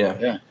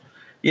 Yeah.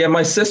 Yeah,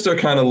 my sister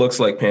kind of looks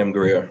like Pam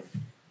Grier.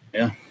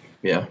 Yeah.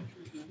 Yeah.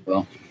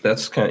 Well,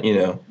 that's kind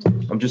of,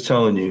 I'm just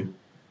telling you.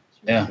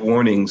 Yeah.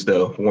 Warnings,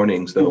 though,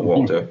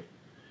 Walter.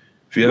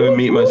 If you ever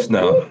meet my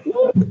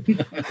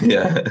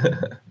yeah.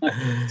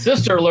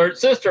 Sister alert.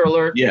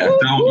 Yeah.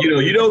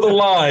 You know the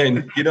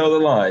line.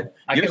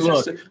 I can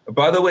look.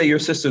 By the way, your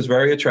sister's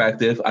very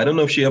attractive. I don't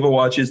know if she ever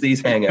watches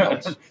these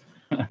hangouts.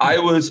 Yeah,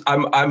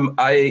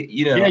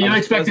 you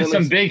expected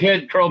some big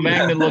head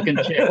Cro-Magnon looking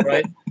chick,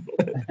 right?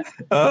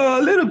 A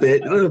little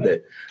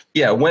bit.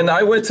 Yeah, when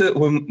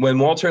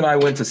Walter and I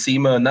went to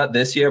SEMA, not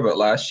this year, but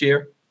last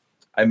year,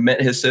 I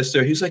met his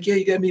sister. He's like, yeah,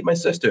 you got to meet my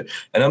sister.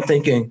 And I'm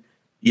thinking,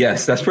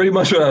 yes, that's pretty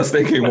much what I was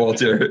thinking,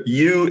 Walter.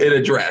 You in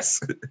a dress.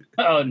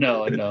 Oh,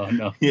 no.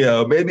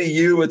 Yeah, maybe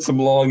you with some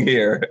long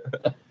hair.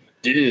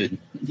 Dude,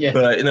 yeah.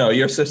 But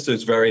your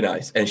sister's very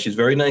nice, and she's a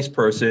very nice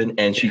person,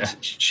 and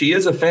she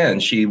is a fan.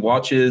 She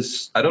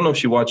watches, I don't know if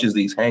she watches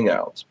these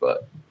hangouts,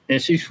 but... Yeah,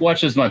 she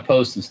watches my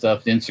posts and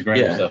stuff, the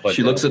Instagram stuff.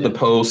 She looks at the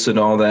posts and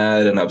all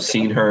that, and I've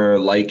seen her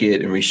like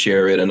it and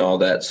reshare it and all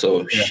that.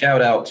 So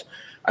shout out.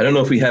 I don't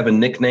know if we have a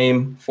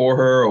nickname for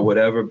her or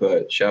whatever,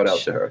 but shout out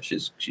to her.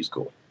 She's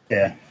cool.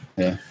 Yeah.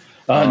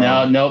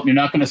 No, you're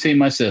not going to see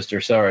my sister.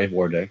 Sorry,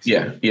 Vortex.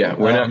 Yeah.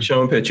 We're not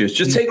showing pictures.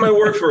 Just take my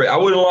word for it. I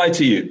wouldn't lie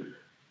to you.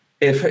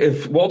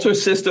 If Walter's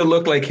sister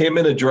looked like him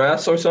in a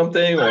dress or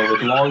something, or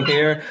with long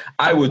hair,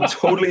 I would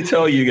totally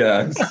tell you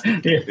guys.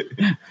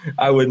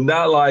 I would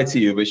not lie to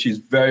you, but she's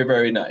very,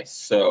 very nice.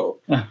 So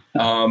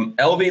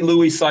LV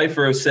Louis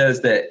Cypher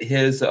says that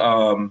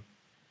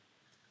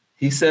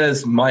he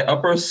says, my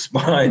upper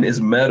spine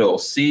is metal,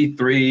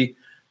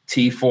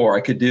 C3T4.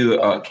 I could do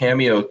a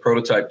cameo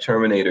prototype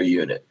Terminator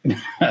unit.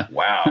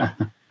 Wow.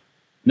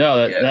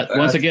 No,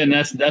 once again,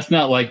 that's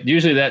not like,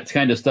 usually that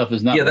kind of stuff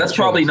is not. Yeah, that's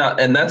probably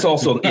not, and that's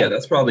also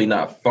that's probably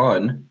not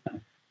fun.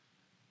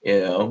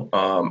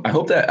 I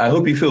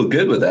hope you feel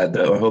good with that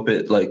though. I hope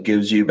it like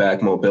gives you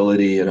back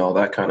mobility and all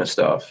that kind of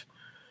stuff.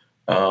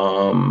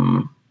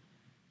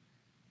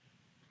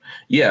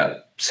 Yeah,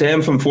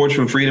 Sam from Forge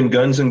from Freedom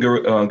Guns and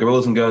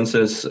Gorillas and Guns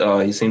says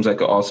he seems like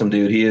an awesome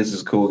dude. He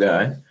is a cool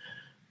guy.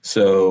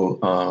 So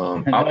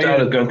Opt Out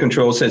of Gun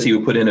Control says he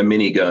would put in a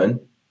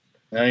minigun.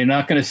 No, you're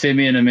not going to see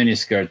me in a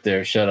miniskirt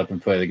there. Shut up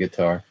and play the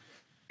guitar.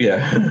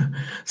 Yeah.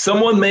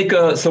 Someone make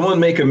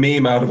a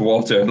meme out of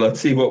Walter. Let's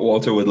see what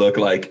Walter would look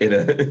like in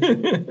a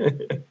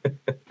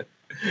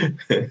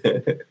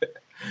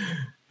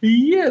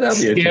Yeah,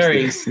 that'd be scary,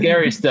 interesting.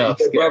 scary stuff.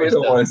 You probably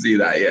don't want to see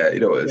that. Yeah, you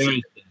don't want to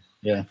see.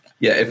 Yeah.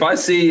 Yeah, if I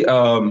see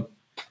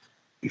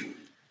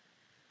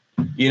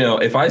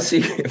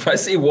if I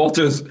see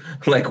Walter's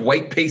like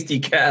white pasty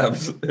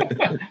calves,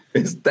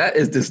 that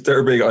is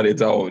disturbing on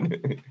its own.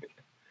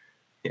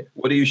 Yeah.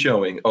 What are you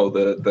showing? Oh,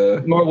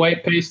 the more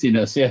white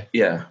pastiness. Yeah.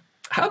 Yeah.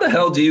 How the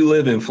hell do you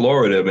live in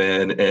Florida,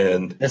 man?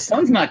 And the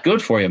sun's not good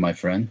for you, my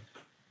friend.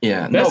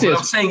 Yeah, no, but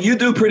I'm saying you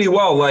do pretty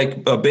well.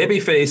 Like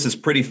Babyface is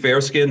pretty fair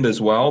skinned as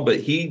well,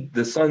 but he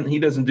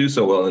doesn't do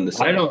so well in the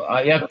sun. I don't.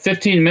 I have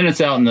 15 minutes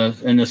out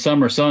in the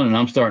summer sun, and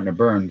I'm starting to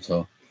burn.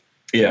 So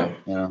yeah.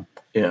 No,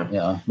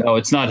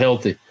 it's not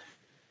healthy.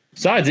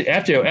 Besides,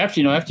 after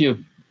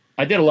you,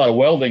 I did a lot of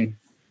welding,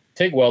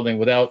 TIG welding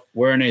without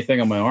wearing anything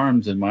on my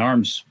arms, and my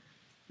arms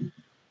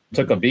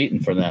took a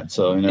beating for that.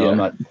 So I'm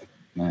not.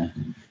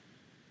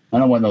 I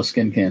don't want no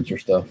skin cancer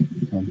stuff.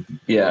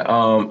 Yeah.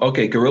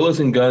 Okay. Gorillas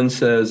and Guns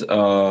says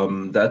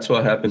that's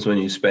what happens when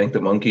you spank the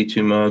monkey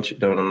too much.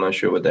 I'm not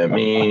sure what that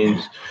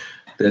means.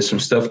 There's some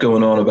stuff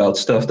going on about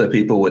stuff that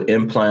people would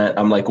implant.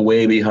 I'm like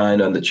way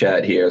behind on the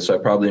chat here, so I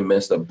probably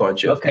missed a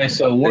bunch of. Okay.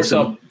 So what's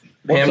up?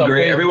 Pam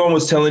Grier. Everyone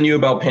was telling you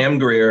about Pam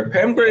Grier.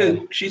 Pam Grier,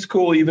 she's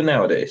cool even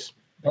nowadays.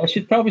 Well,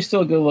 she's probably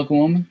still a good-looking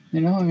woman.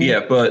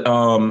 Yeah, but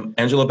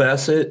Angela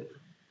Bassett,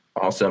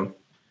 awesome.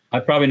 I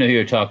probably know who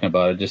you're talking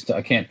about.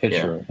 I can't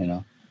picture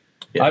her.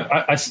 Yeah.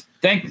 I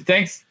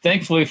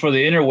thankfully for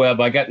the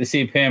interweb, I got to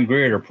see Pam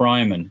Grier at her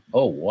prime, and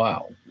oh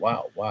wow.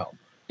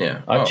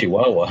 Yeah,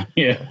 Chihuahua.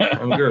 Yeah,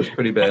 Pam Grier is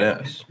pretty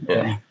badass.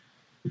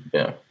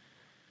 Yeah.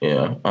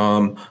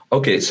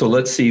 Okay, so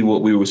let's see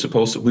what we were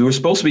supposed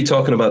to be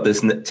talking about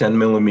this 10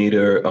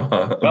 millimeter.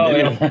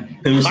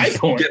 High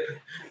point.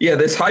 Yeah,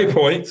 this high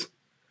point.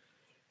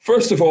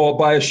 First of all,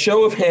 by a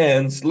show of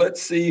hands,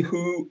 let's see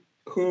who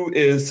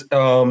is.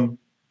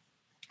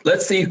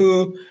 Let's see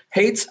who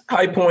hates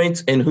high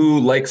points and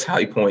who likes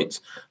high points.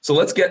 So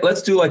let's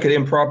do like an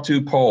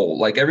impromptu poll.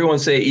 Like everyone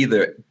say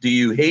either do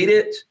you hate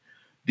it,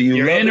 do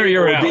you love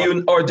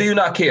it, or do you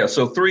not care?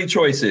 So 3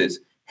 choices: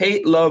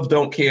 hate, love,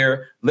 don't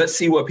care. Let's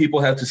see what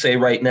people have to say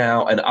right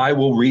now, and I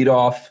will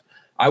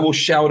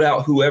shout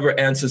out whoever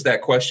answers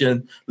that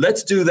question.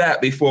 Let's do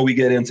that before we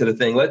get into the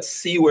thing. Let's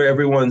see where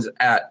everyone's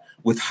at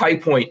with high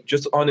point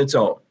just on its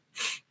own.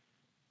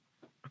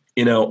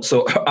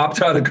 So opt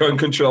out of gun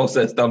control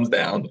says thumbs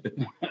down.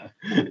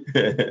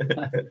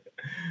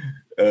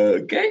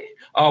 Okay.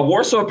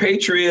 Warsaw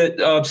Patriot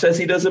says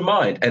he doesn't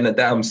mind, and that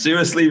I'm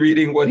seriously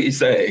reading what he's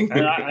saying.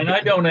 And I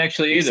don't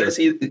actually either. He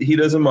says he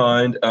doesn't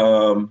mind.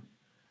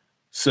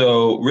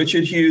 So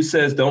Richard Hughes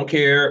says don't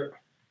care.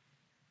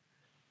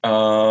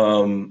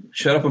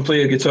 Shut up and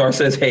play a guitar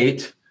says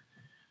hate.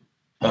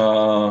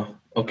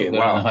 Okay,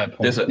 wow.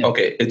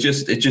 It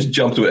just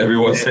jumped with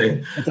everyone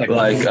saying.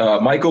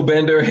 Like Michael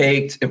Bender,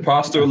 hate,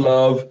 Imposter,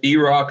 love,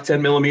 E-Rock, 10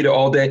 millimeter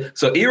all day.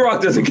 So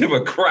E-Rock doesn't give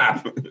a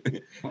crap.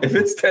 If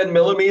it's 10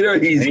 millimeter,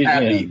 he's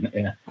happy.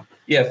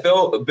 Yeah,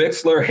 Phil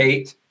Bixler,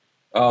 hate.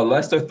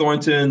 Lester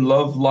Thornton,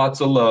 love, lots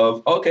of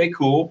love. Okay,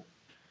 cool.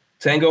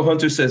 Tango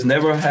Hunter says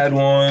never had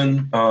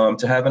one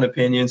to have an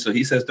opinion. So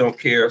he says don't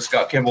care.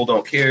 Scott Kimball,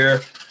 don't care.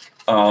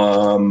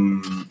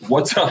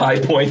 What's a high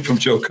point from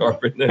Joe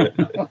Carpenter?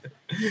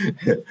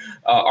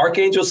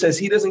 Archangel says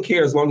he doesn't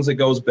care as long as it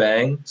goes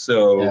bang.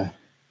 So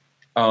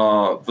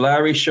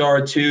Valerie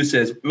Shard 2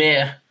 says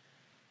meh.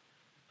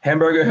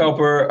 Hamburger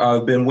Helper,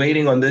 I've been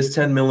waiting on this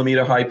 10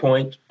 millimeter high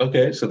point.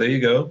 Okay, so there you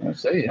go. I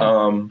see.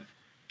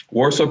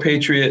 Warsaw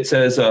Patriot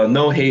says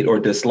no hate or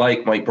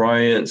dislike. Mike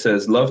Bryant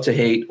says love to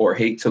hate or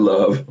hate to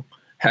love.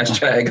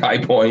 Hashtag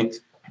high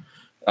point.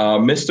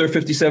 Mr.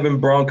 57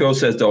 Bronco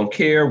says don't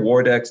care.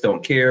 Wardex,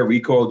 don't care.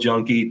 Recoil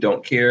Junkie,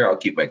 don't care. I'll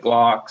keep my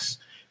Glocks.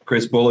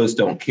 Chris Bullis,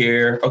 don't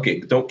care. Okay,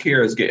 don't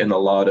care is getting a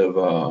lot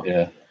of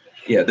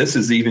this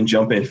is even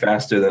jumping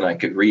faster than I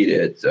could read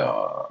it.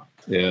 So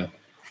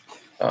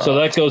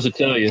that goes to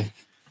tell you.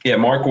 Yeah,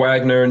 Mark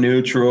Wagner,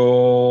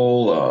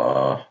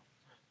 neutral.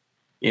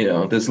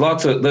 There's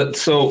lots of that.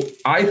 So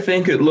I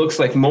think it looks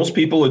like most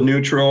people are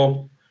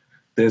neutral.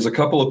 There's a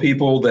couple of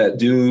people that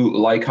do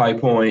like high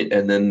point,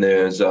 and then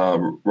there's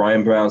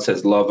Ryan Brown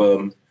says love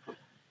him.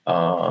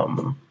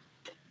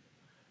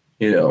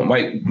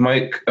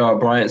 Mike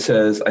Bryant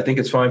says I think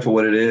it's fine for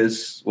what it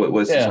is. What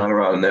was the song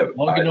around?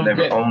 I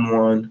never owned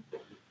one.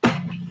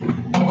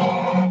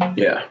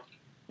 Yeah.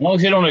 As long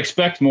as you don't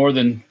expect more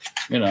than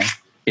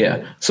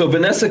Yeah. So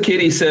Vanessa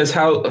Kitty says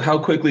how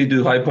quickly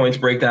do high points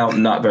break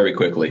down? Not very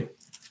quickly.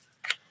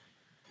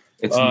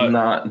 It's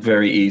not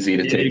very easy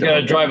to take. You got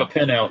to drive a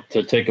pin out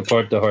to take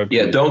apart the hard.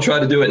 Yeah, don't try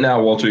to do it now,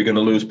 Walter. You're going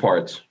to lose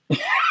parts.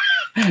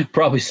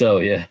 Probably so.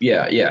 Yeah.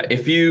 Yeah.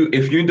 If you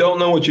don't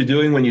know what you're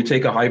doing when you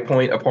take a high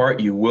point apart,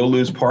 you will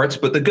lose parts.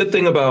 But the good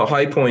thing about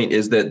high point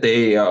is that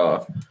they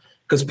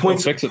because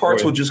parts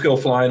will just go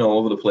flying all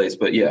over the place.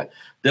 But yeah,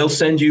 they'll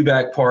send you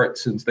back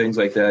parts and things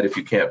like that if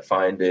you can't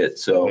find it.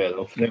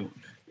 So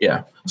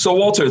Yeah. So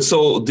Walter,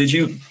 did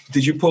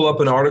you pull up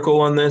an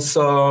article on this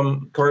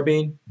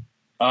carbine?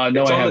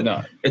 No, I have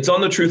not. It's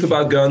on The Truth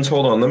About Guns.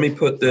 Hold on, let me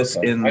put this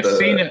in I've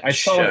seen it. I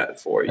saw chat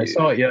for you. I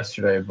saw it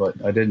yesterday,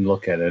 but I didn't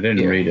look at it. I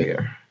didn't read it.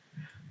 Here.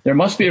 There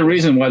must be a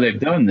reason why they've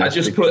done this. I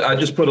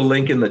just put a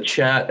link in the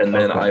chat, and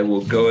then I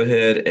will go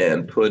ahead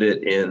and put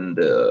it in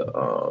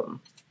the.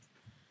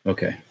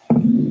 Okay.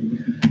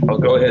 I'll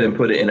go ahead and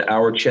put it in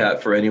our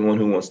chat for anyone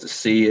who wants to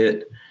see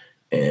it,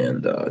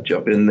 and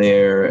jump in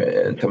there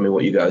and tell me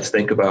what you guys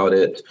think about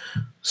it.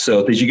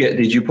 So did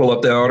you pull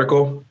up that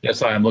article?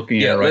 Yes, I am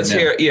looking at it right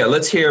now.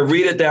 Let's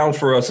read it down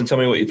for us and tell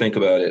me what you think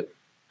about it.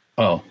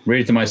 Oh,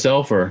 read it to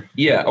myself or?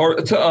 Yeah, or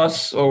to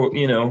us, or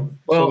Well,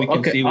 so we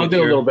can see I'll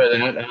do a little bit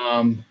of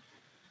that.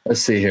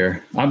 Let's see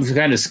here. I'm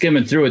kind of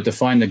skimming through it to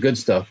find the good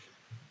stuff.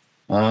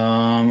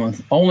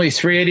 Only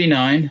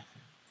 $389.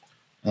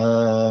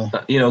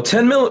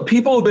 10 mil.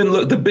 People have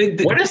been the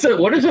big. What is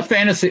the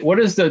fantasy?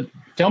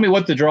 Tell me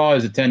what the draw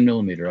is at 10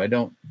 millimeter.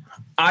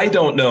 I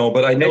don't know,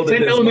 but I know that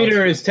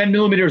 10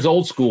 millimeter is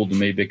old school to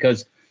me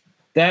because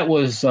that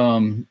was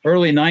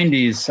early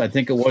 90s, I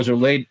think it was, or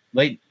late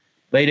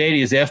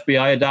 80s. The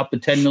FBI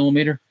adopted 10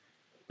 millimeter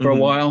for a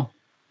while,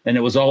 and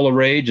it was all the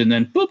rage, and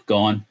then boop,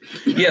 gone.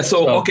 Yeah.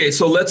 So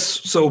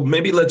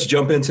maybe let's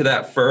jump into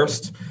that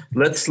first.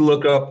 Let's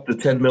look up the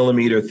 10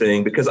 millimeter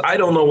thing because I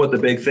don't know what the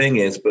big thing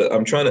is, but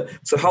I'm trying to.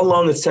 So how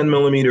long has 10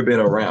 millimeter been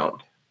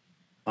around?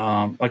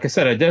 Like I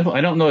said, I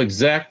don't know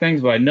exact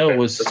things, but I know it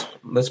was.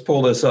 Let's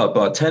pull this up.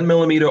 10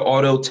 millimeter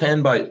auto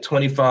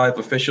 10x25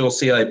 official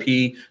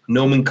CIP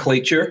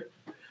nomenclature.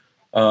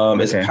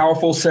 It's a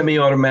powerful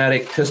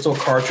semi-automatic pistol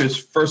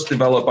cartridge first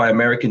developed by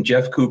American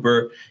Jeff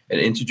Cooper and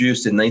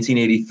introduced in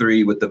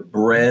 1983 with the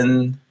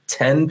Bren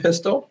 10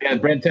 pistol. Yeah,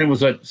 Bren 10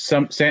 was what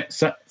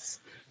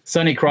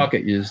Sonny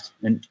Crockett used.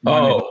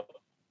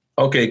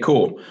 Okay,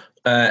 cool.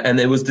 And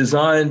it was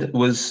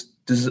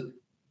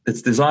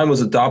its design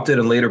was adopted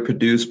and later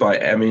produced by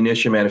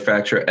ammunition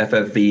manufacturer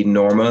FFV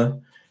Norma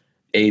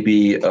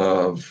AB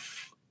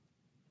of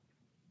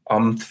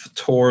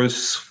Amthors,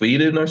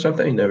 Sweden or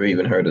something. Never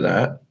even heard of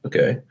that.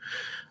 Okay.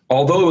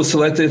 Although it was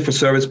selected for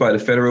service by the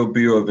Federal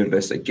Bureau of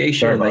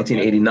Investigation in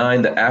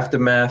 1989, the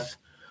aftermath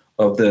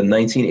of the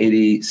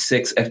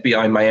 1986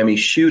 FBI Miami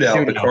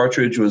shootout, the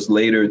cartridge was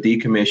later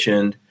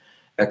decommissioned,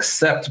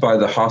 except by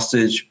the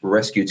hostage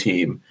rescue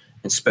team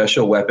and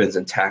special weapons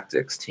and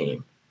tactics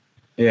team.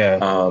 Yeah.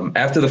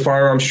 After the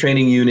firearms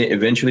training unit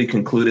eventually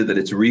concluded that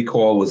its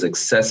recall was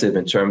excessive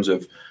in terms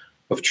of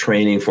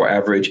training for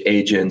average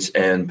agents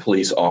and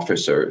police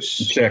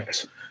officers.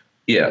 Checks.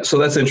 Yeah, so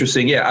that's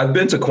interesting. Yeah, I've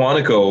been to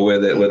Quantico where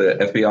the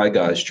FBI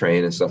guys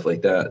train and stuff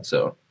like that.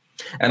 So,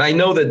 and I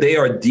know that they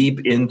are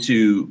deep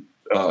into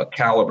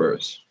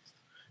calibers.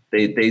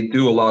 They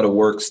do a lot of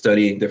work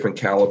studying different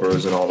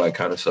calibers and all that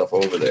kind of stuff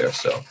over there.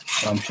 So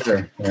I'm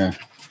sure. Yeah,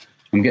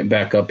 I'm getting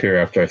back up here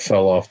after I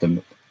fell off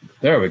the.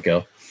 There we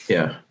go.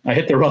 Yeah, I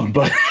hit the wrong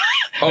button.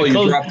 Oh, you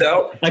dropped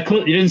out?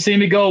 You didn't see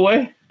me go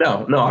away?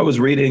 No, I was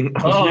reading.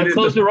 I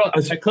closed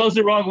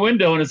the wrong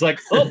window, and it's like,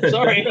 oh,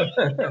 sorry.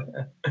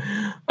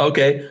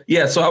 Okay,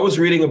 yeah. So I was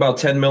reading about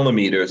 10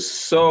 millimeters.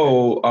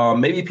 So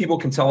maybe people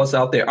can tell us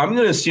out there. I'm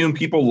going to assume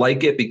people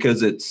like it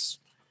because it's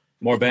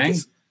more bang.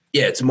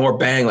 It's more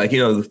bang. Like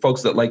the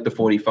folks that like the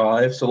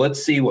 45. So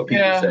let's see what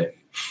people say.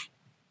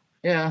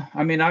 Yeah,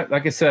 I mean,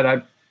 like I said,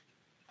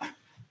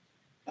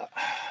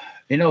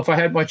 if I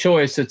had my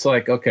choice, it's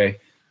like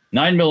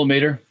 9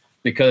 millimeter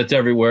because it's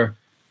everywhere.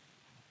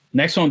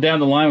 Next one down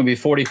the line would be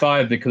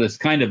 45 because it's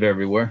kind of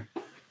everywhere.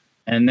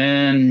 And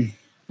then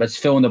let's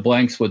fill in the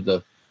blanks with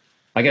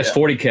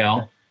 40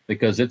 cal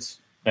because it's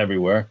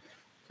everywhere.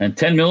 And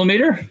 10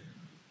 millimeter,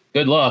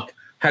 good luck.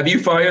 Have you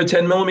fired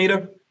 10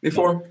 millimeter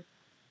before?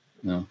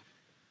 No.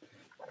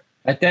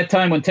 At that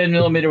time when 10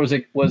 millimeter was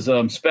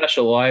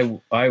special, I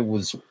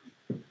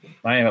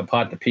have a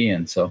pot to pee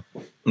in. So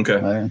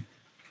okay.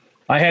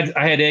 I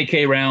had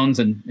AK rounds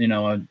and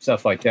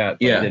stuff like that.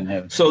 But I didn't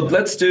have. So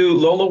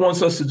Lola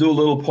wants us to do a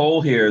little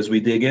poll here as we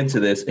dig into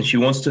this, and she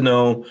wants to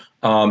know.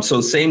 So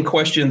same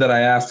question that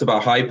I asked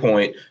about High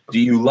Point: do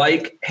you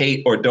like,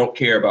 hate, or don't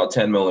care about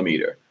 10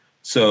 millimeter?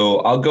 So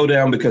I'll go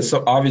down because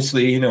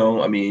obviously,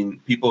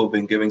 people have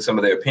been giving some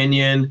of their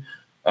opinion.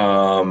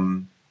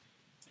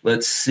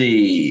 Let's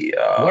see.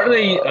 What are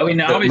they? I mean,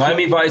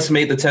 Miami Vice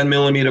made the 10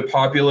 millimeter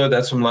popular.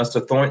 That's from Lester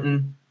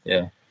Thornton.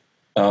 Yeah.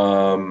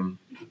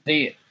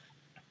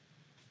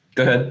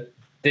 Go ahead.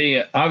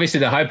 Obviously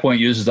the High Point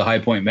uses the High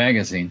Point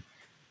magazine,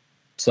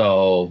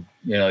 so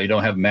you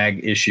don't have mag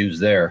issues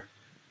there.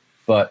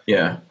 But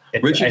yeah,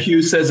 Richard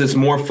Hughes says it's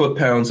more foot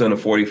pounds than a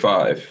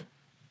 45.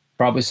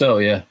 Probably so.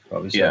 Yeah.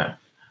 Probably so. Yeah.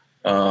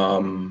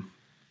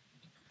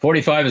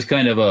 45 is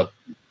kind of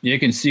you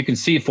can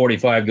see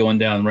 45 going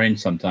down range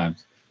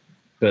sometimes,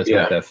 but it's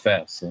not that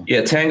fast. So.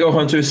 Yeah, Tango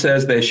Hunter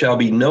says there shall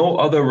be no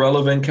other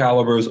relevant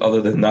calibers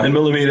other than 9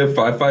 millimeter,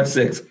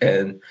 5.56,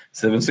 and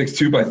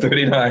 7.62 by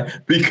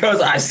 39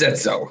 because I said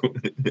so.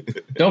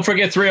 Don't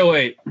forget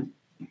 308.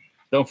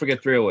 Don't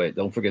forget 308.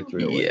 Don't forget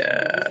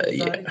 308.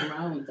 Yeah.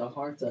 Rounds are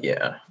hard to.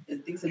 Yeah.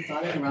 These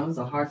exotic rounds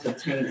are hard to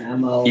obtain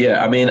ammo.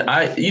 Yeah, I mean,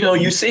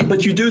 you see,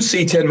 but you do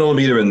see 10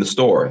 millimeter in the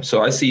store.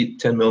 So I see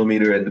 10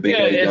 millimeter in the Big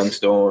Daddy gun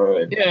store.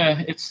 And,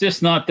 yeah, it's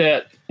just not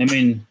that. I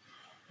mean,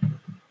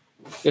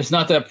 it's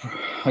not that.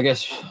 I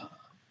guess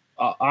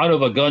out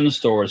of a gun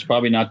store, it's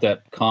probably not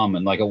that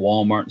common, like at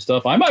Walmart and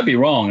stuff. I might be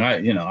wrong.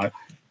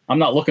 I'm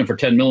not looking for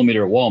 10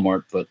 millimeter at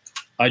Walmart, but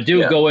I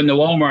do go into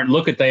Walmart and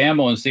look at the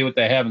ammo and see what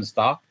they have in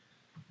stock.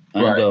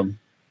 And,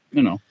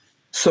 right.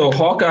 So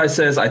Hawkeye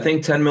says, I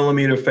think 10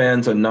 millimeter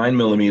fans are 9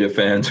 millimeter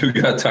fans who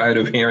got tired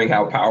of hearing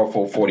how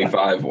powerful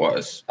 45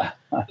 was.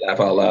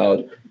 Laugh out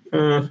loud.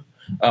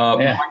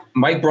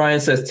 Mike Bryan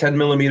says 10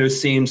 millimeter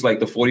seems like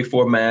the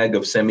 44 mag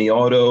of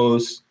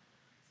semi-autos.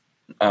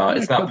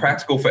 It's not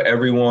practical for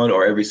everyone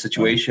or every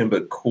situation,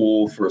 but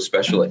cool for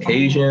special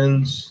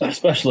occasions.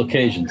 Special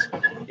occasions.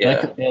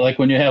 Yeah. Like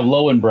when you have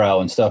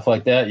Lowenbrow and stuff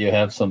like that, you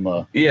have some.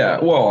 Or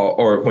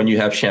when you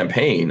have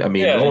champagne. I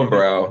mean,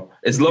 Lowenbrow.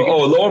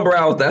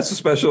 Lowenbrow, that's a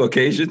special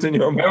occasions in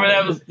your mind.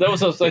 Remember that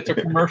was like their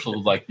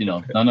commercials, like,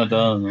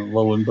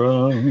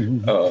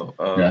 Lowenbrow.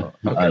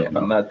 Okay.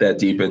 I'm not that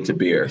deep into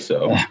beer,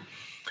 so.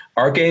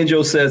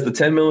 Archangel says the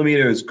 10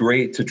 millimeter is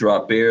great to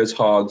drop bears,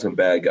 hogs, and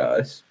bad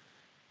guys.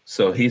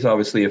 So he's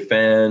obviously a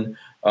fan.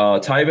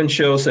 Tyven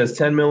Show says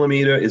 10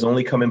 millimeter is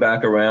only coming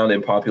back around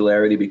in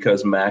popularity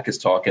because Mac is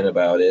talking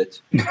about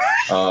it.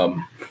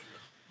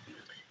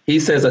 He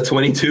says a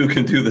 22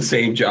 can do the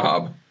same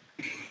job.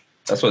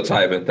 That's what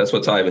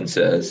Tyven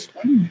says.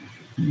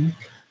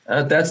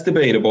 That's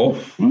debatable.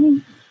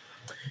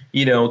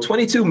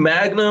 22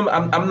 Magnum.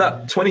 I'm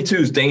not. 22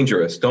 is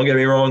dangerous. Don't get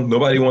me wrong.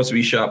 Nobody wants to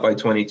be shot by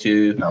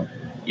 22. No.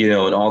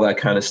 And all that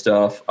kind of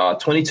stuff.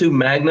 22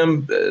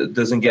 Magnum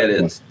doesn't get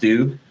its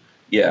due.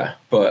 Yeah,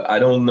 but I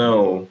don't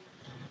know.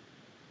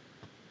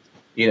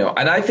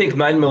 And I think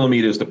 9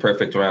 millimeter is the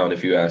perfect round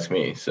if you ask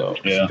me. So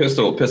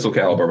pistol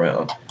caliber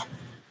round.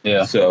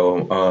 Yeah.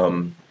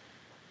 So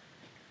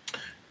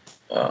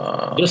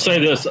just say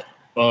this: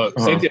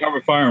 Safety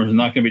Harbor Firearms is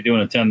not going to be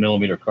doing a 10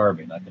 millimeter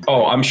carbine.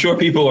 I'm sure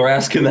people are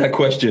asking that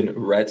question.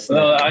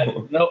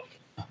 No.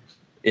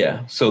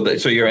 Yeah. So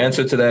your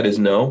answer to that is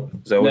no.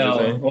 Is that what you're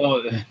saying?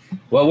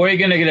 Well, where are you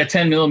going to get a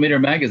 10 millimeter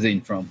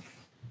magazine from?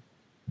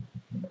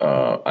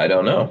 I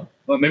don't know.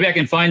 Well, maybe I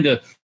can find the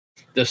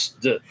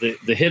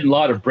hidden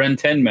lot of Bren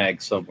 10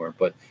 mags somewhere,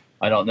 but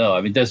I don't know.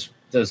 I mean, does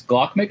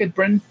Glock make a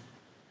Bren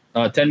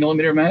 10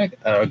 millimeter mag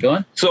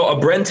gun? So a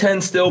Bren 10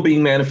 still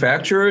being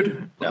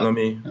manufactured? No. Let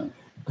me. No.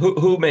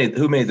 Who made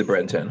the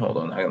Bren 10? Hold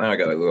on, I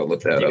gotta go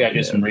look that up. You gotta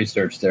do some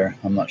research there.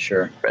 I'm not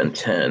sure. Bren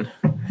 10.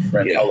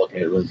 I'll look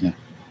at it with you.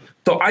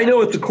 So I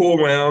know it's a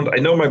cool round. I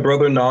know my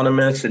brother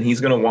Anonymous, and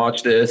he's gonna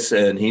watch this,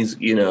 and he's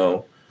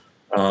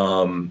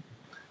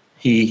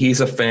he's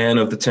a fan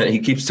of the 10. He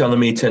keeps telling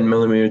me 10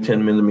 millimeter,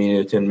 10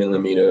 millimeter, 10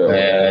 millimeter.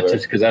 Yeah,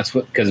 just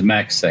because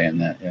Mac's saying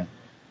that. Yeah.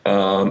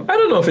 I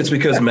don't know if it's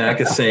because Mac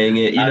is saying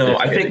it.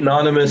 I think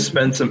Anonymous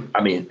spent some.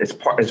 I mean,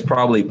 it's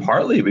probably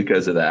partly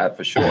because of that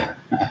for sure.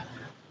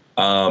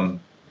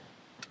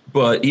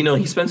 But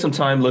he spent some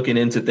time looking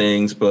into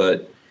things.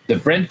 But the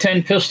Bren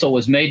 10 pistol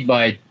was made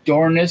by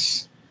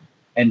Dornis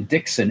and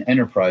Dixon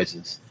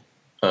Enterprises.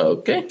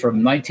 Okay.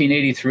 From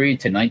 1983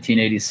 to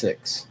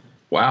 1986.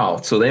 Wow.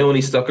 So they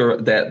only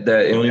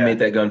they only made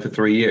that gun for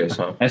 3 years,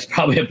 huh? That's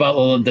probably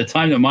about the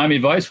time that Miami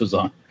Vice was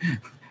on.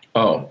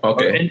 Oh,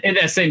 okay. In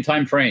that same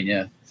time frame,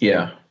 yeah.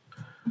 Yeah.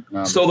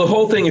 So the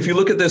whole thing, if you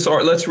look at this,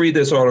 let's read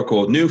this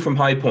article. New from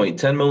High Point,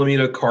 10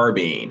 millimeter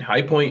carbine.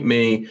 High Point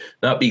may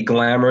not be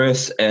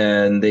glamorous,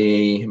 and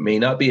they may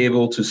not be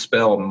able to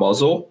spell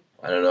muzzle.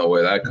 I don't know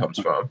where that comes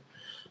from.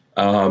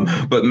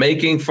 But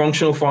making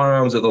functional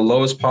firearms at the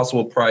lowest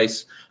possible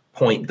price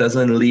point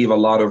doesn't leave a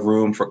lot of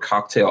room for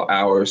cocktail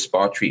hours,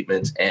 spa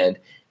treatments, and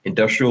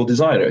industrial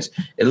designers.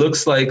 It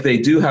looks like they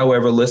do,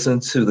 however, listen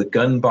to the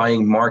gun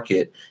buying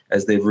market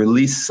as they've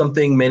released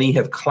something many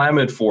have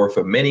clamored for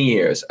many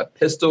years, a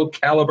pistol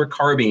caliber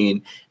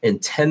carbine in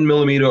 10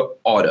 millimeter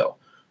auto.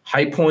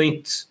 High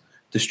Point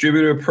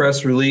distributor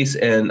press release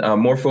and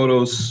more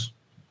photos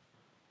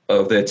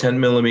of their 10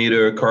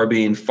 millimeter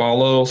carbine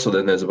follow. So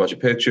then there's a bunch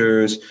of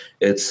pictures.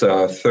 It's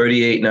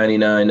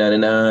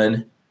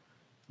 $38.99.99.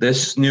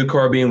 This new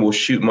carbine will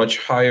shoot much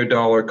higher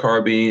dollar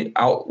carbine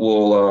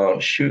will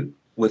shoot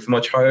with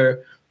much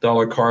higher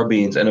dollar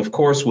carbines, and of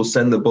course will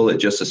send the bullet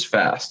just as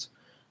fast.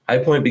 High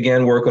Point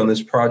began work on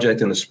this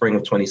project in the spring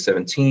of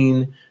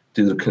 2017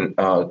 due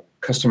to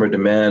customer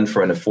demand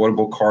for an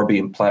affordable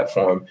carbine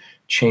platform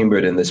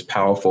chambered in this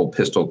powerful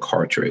pistol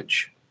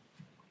cartridge.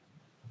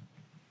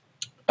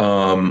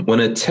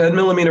 When a 10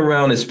 millimeter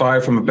round is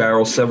fired from a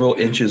barrel several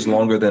inches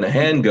longer than a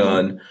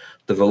handgun,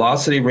 the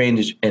velocity,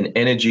 range, and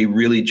energy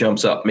really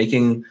jumps up,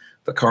 making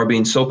the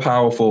carbine so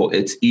powerful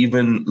it's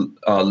even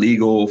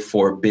legal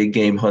for big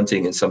game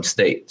hunting in some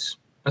states.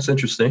 That's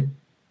interesting.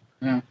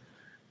 Yeah.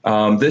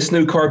 This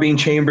new carbine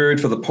chambered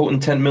for the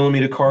potent 10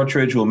 millimeter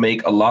cartridge will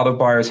make a lot of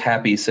buyers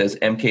happy, says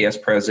MKS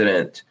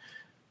president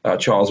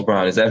Charles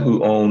Brown. Is that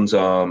who owns?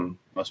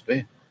 Must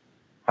be.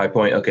 High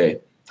Point. Okay.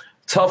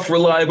 Tough,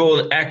 reliable,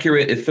 and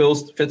accurate. It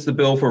fits the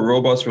bill for a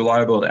robust,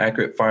 reliable, and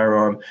accurate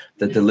firearm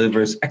that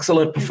delivers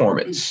excellent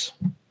performance.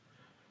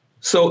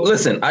 So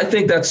listen, I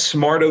think that's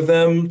smart of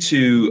them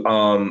to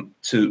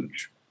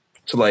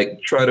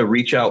like try to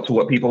reach out to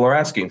what people are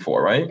asking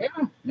for, right?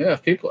 Yeah.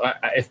 If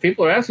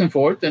people are asking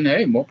for it, then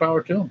hey, more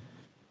power to them.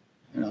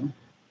 You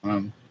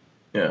know,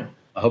 yeah.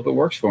 I hope it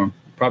works for them.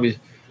 Probably,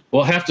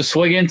 we'll have to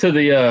swing into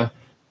the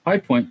high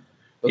point.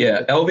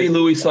 Yeah, LV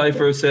Louis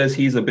Cypher says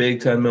he's a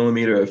big 10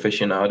 millimeter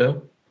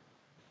aficionado.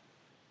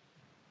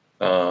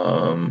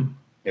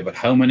 Yeah, but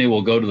how many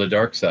will go to the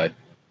dark side?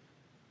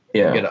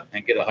 Yeah,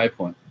 and get a high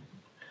point.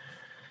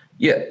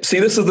 Yeah, see,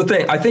 this is the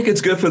thing. I think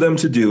it's good for them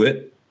to do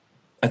it.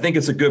 I think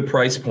it's a good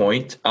price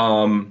point.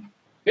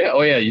 Yeah,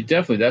 oh yeah, you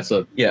definitely. That's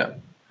a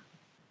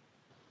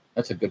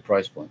good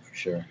price point for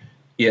sure.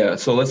 Yeah,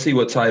 so let's see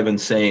what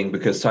Tyven's saying,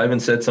 because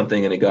Tyven said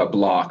something and it got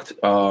blocked.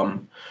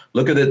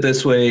 Look at it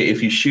this way.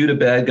 If you shoot a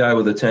bad guy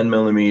with a 10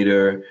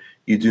 millimeter,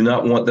 you do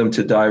not want them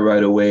to die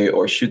right away,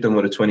 or shoot them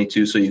with a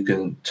 22 so you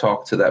can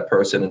talk to that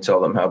person and tell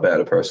them how bad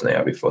a person they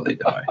are before they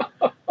die.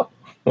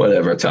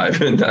 Whatever,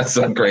 Tyven. That's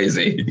so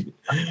crazy.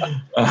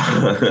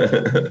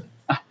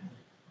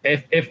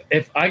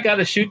 If I got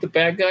to shoot the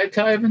bad guy,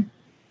 Tyven,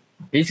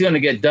 he's going to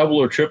get double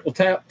or triple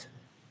tapped.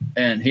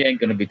 And he ain't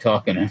going to be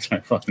talking after I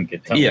fucking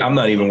get tapped. Yeah, I'm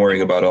not even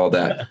worrying about all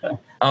that.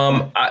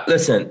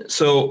 Listen,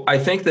 so I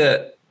think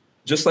that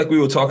just like we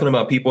were talking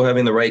about people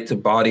having the right to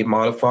body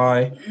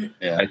modify,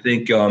 I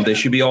think there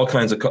should be all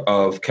kinds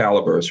of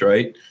calibers,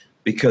 right?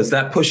 Because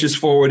that pushes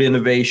forward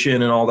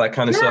innovation and all that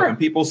kind of stuff. And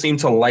people seem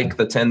to like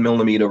the 10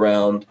 millimeter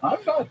round.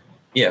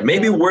 Yeah,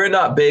 maybe we're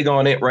not big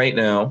on it right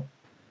now.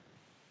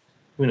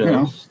 Who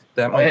knows?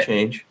 That might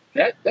change.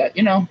 That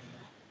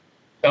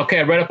Okay,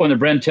 I read up on the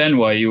Bren 10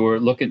 while you were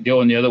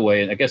going the other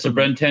way. And I guess the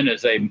Bren 10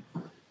 is a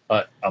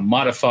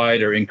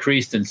modified or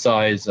increased in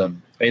size,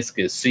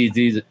 basically a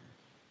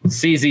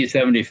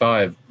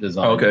CZ75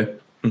 design. Okay.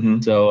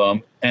 Mm-hmm.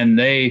 So,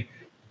 and I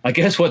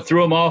guess what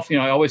threw them off,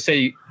 I always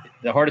say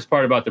the hardest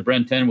part about the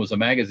Bren 10 was the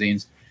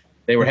magazines.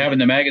 They were having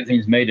the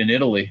magazines made in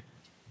Italy,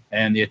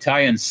 and the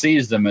Italians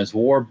seized them as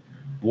war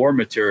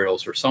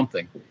materials or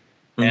something.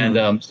 Mm-hmm.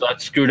 And so that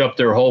screwed up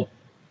their whole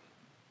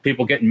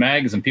people getting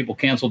mags, and people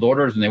canceled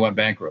orders and they went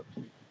bankrupt.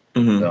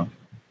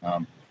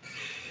 Mm-hmm.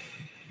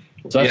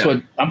 So that's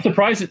what I'm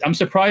surprised. I'm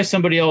surprised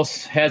somebody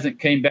else hasn't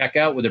came back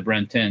out with a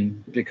Bren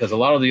 10, because a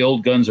lot of the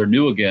old guns are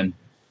new again.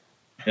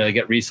 They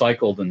get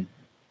recycled, and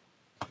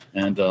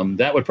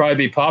that would probably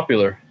be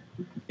popular.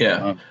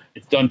 Yeah,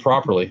 it's done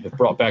properly. It's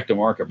brought back to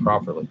market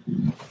properly.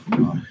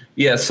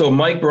 Yeah. So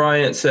Mike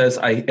Bryant says,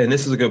 and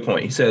this is a good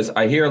point. He says,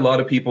 I hear a lot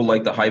of people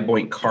like the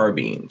Hi-Point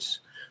carbines.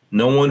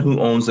 No one who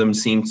owns them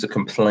seems to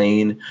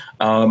complain.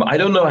 I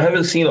don't know.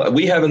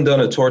 We haven't done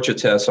a torture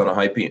test on a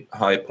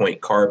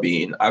Hi-Point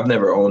carbine. I've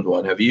never owned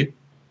one. Have you?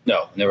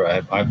 No, never.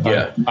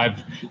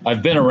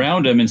 I've been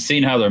around them and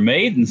seen how they're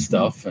made and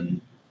stuff.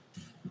 And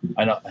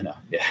I know.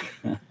 Yeah.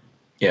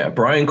 Yeah.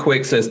 Brian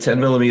Quick says 10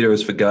 millimeter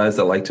is for guys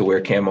that like to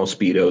wear camo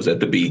Speedos at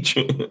the beach.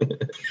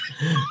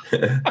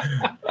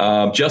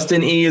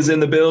 Justin E is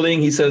in the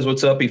building. He says,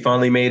 what's up? He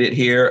finally made it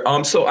here.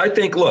 So I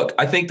think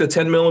the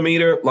 10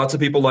 millimeter, lots of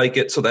people like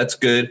it. So that's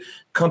good.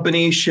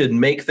 Companies should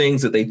make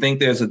things that they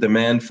think there's a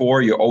demand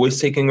for. You're always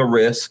taking a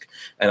risk.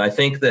 And I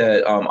think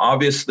that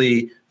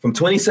obviously from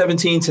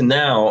 2017 to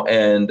now,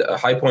 and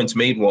Hi-Point's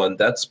made one,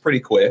 that's pretty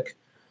quick.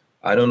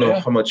 I don't know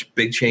how much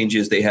big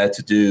changes they had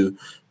to do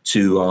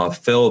to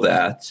fill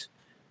that.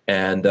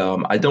 And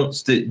do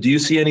you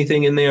see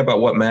anything in there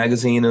about what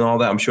magazine and all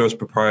that? I'm sure it's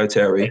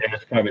proprietary. Yeah,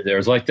 it's probably there.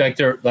 It's like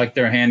their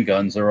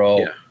handguns are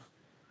all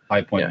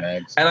Hi-Point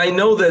mags. And I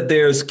know that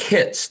there's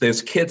kits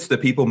that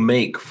people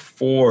make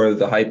for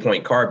the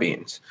Hi-Point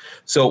carbines.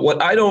 So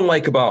what I don't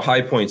like about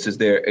Hi-Points is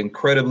they're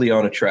incredibly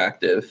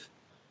unattractive.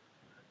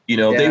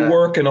 They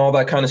work and all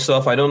that kind of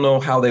stuff. I don't know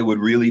how they would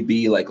really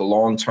be like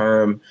long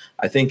term.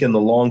 I think in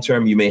the long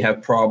term, you may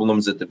have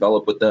problems that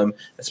develop with them,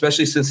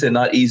 especially since they're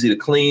not easy to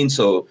clean.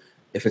 So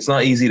if it's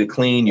not easy to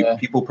clean,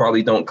 people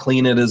probably don't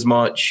clean it as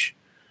much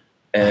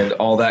and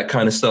all that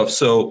kind of stuff.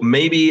 So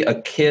maybe a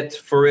kit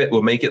for it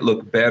will make it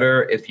look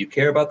better if you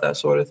care about that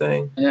sort of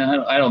thing.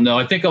 Yeah, I don't know.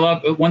 I think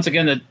once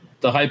again,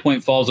 the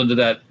Hi-Point falls into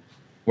that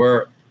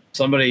where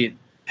somebody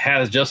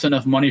has just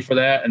enough money for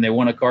that and they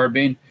want a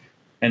carbine.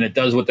 And it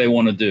does what they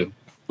want to do.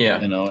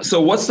 Yeah.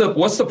 So what's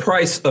the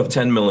price of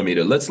 10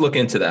 millimeter? Let's look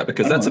into that,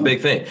 because that's a big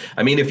thing.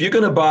 I mean, if you're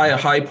going to buy a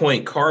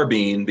Hi-Point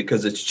carbine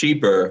because it's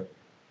cheaper,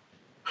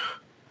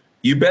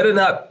 you better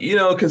not,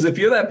 because if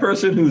you're that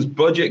person who's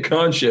budget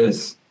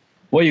conscious.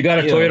 Well, you got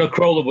a Toyota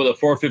Corolla with a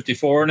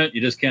 454 in it.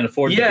 You just can't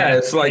afford. Yeah,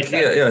 it's like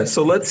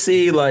So let's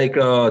see, like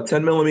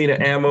 10 millimeter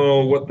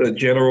ammo. What the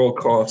general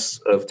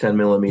cost of 10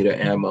 millimeter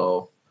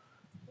ammo?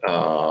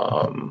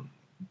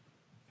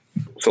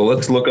 So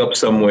let's look up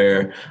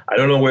somewhere. I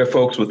don't know where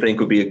folks would think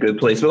would be a good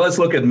place, but let's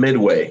look at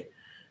Midway.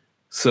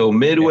 So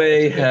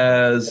Midway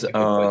has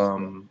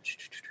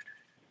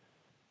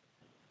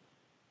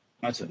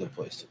that's a good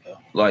place to go.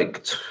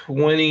 Like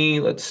 20.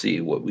 Let's see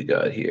what we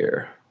got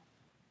here.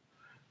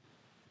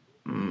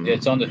 Yeah,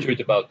 it's on the Truth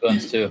About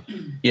Guns too.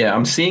 Yeah,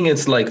 I'm seeing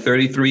it's like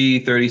 33,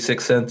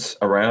 36 cents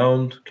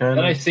around, kind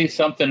Then I of. see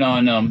something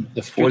on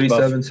the Truth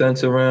 47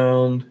 cents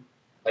around.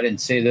 I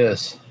didn't see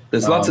this.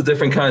 There's lots of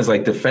different kinds,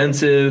 like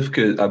defensive.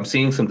 Because I'm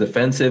seeing some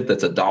defensive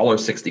that's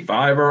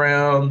 $1.65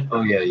 around.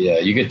 Oh yeah, yeah.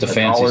 You get the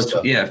fancy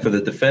stuff. Yeah, for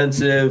the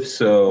defensive.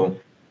 So,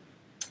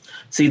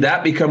 see,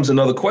 that becomes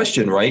another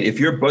question, right? If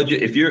your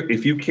budget, if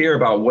you care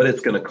about what it's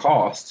going to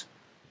cost,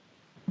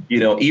 you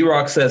know,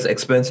 E-Rock says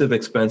expensive,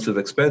 expensive,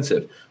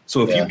 expensive.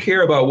 So if you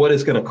care about what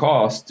it's going to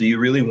cost, do you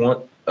really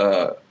want?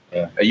 Are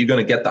you going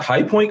to get the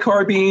High Point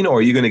carbine, or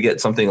are you going to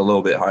get something a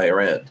little bit higher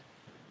end,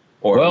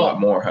 or a lot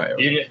more higher?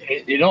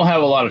 You don't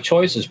have a lot of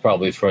choices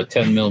probably for a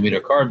 10 millimeter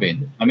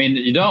carbine. I mean,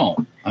 you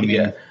don't. I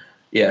mean,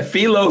 yeah.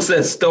 Philo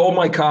says, "Stole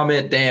my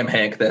comment." Damn,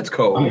 Hank, that's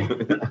cold.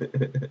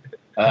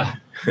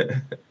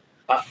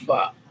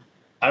 But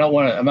I don't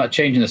want to. I'm not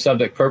changing the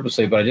subject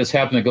purposely, but I just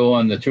happened to go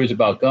on the Truth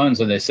About Guns,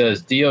 and it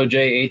says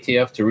DOJ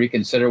ATF to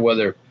reconsider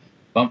whether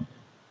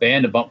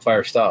ban the bump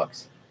fire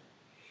stocks.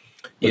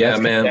 So yeah,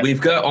 man,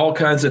 we've got all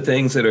kinds of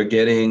things that are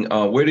getting.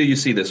 Where do you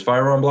see this?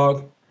 Firearm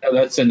blog? No,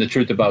 that's in the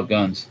Truth About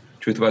Guns.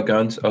 Truth About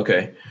Guns.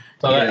 Okay.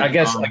 So I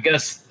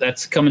guess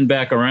that's coming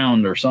back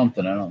around or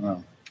something. I don't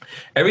know.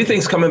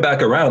 Everything's coming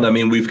back around. I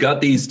mean, we've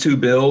got these two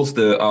bills: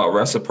 the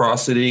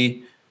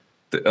reciprocity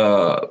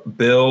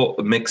bill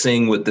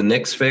mixing with the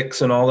Nix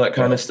fix and all that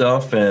kind of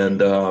stuff. And,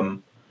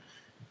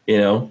 you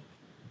know,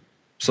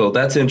 so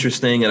that's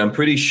interesting. And I'm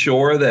pretty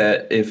sure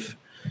that if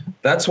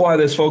that's why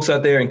there's folks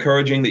out there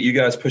encouraging that you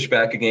guys push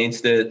back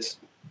against it.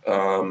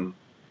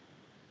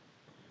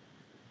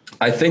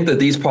 I think that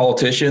these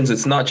politicians,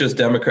 it's not just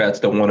Democrats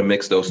that want to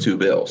mix those two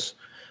bills.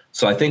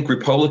 So I think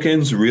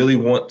Republicans really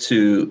want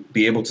to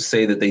be able to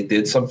say that they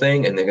did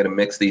something, and they're going to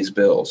mix these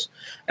bills.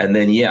 And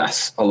then,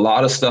 yes, a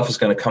lot of stuff is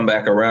going to come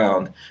back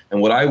around.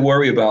 And what I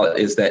worry about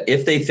is that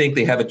if they think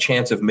they have a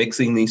chance of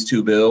mixing these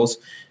two bills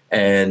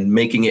and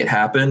making it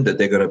happen, that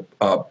they're going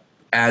to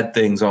add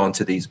things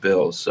onto these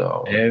bills.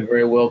 So they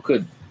very well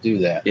could do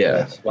that.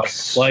 Yeah.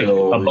 Like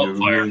a bump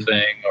fire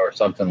thing or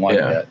something like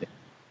that.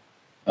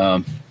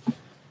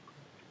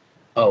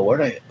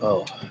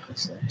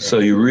 So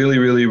you really,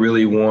 really,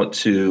 really want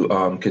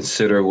to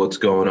consider what's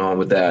going on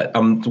with that.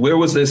 Where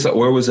was this?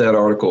 Where was that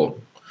article?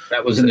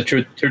 That was in the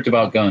Truth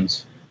About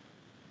Guns.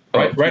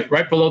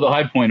 Right below the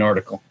High Point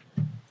article.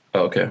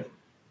 Okay.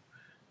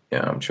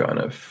 Yeah, I'm trying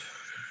to.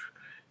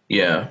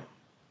 Yeah.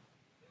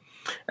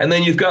 And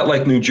then you've got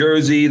like New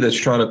Jersey that's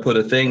trying to put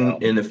a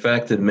thing in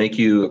effect and make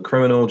you a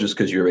criminal just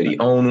because you already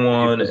own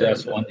one.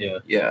 Possess one, yeah.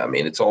 Yeah, I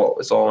mean, it's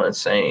all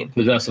insane.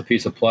 Possess a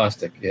piece of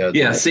plastic. Yeah.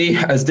 Yeah, see,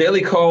 as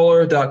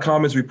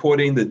dailycaller.com is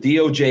reporting, the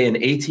DOJ and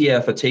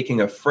ATF are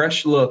taking a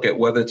fresh look at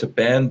whether to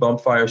ban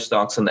bump fire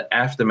stocks in the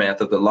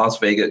aftermath of the Las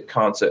Vegas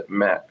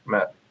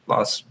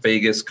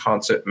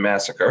concert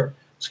massacre.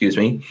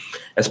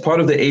 As part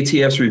of the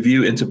ATF's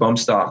review into bump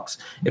stocks,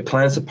 it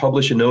plans to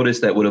publish a notice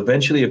that would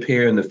eventually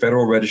appear in the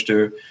Federal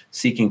Register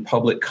seeking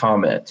public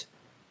comment.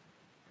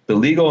 The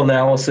legal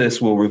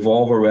analysis will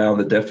revolve around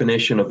the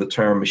definition of the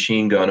term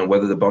machine gun and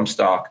whether the bump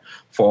stock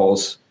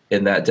falls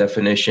in that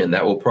definition.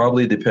 That will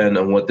probably depend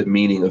on what the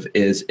meaning of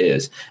is.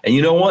 And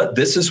you know what?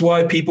 This is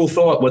why people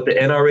thought what the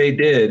NRA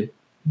did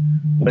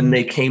when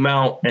they came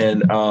out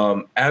and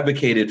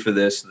advocated for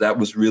this, that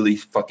was really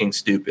fucking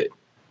stupid.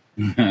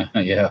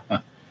 Yeah.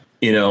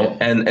 You know,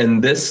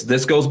 and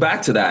this goes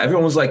back to that.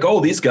 Everyone was like,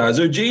 oh, these guys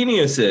are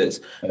geniuses.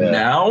 Yeah.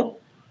 Now,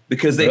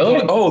 because they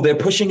thought, oh, they're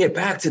pushing it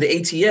back to the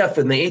ATF,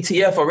 and the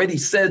ATF already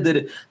said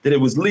that it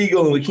was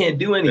legal and we can't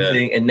do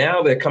anything. Yeah. And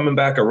now they're coming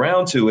back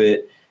around to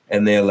it,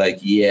 and they're like,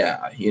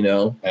 yeah, you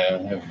know,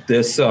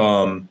 this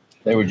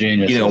they were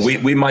geniuses. You know,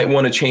 we might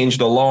want to change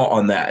the law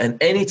on that. And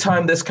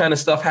anytime this kind of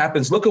stuff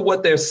happens, look at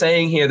what they're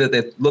saying here that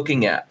they're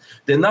looking at.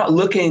 They're not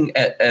looking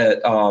at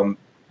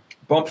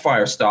bump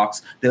fire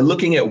stocks. They're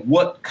looking at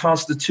what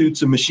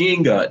constitutes a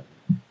machine gun.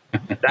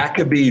 That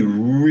could be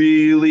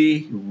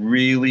really,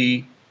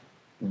 really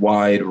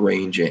wide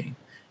ranging.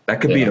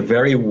 That could be a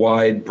very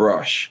wide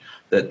brush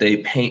that they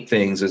paint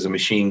things as a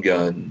machine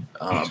gun.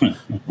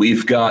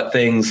 We've got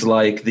things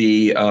like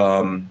the,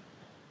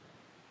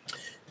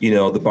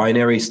 the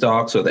binary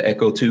stocks or the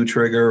Echo 2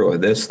 trigger or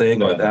this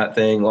thing or that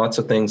thing. Lots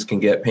of things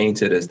can get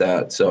painted as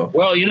that. So,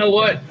 well, you know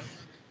what?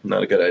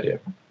 Not a good idea.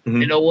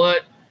 Mm-hmm. You know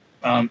what?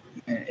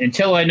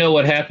 Until I know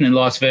what happened in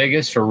Las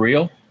Vegas for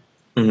real,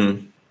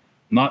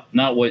 not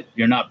what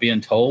you're not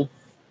being told.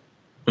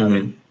 I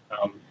mean,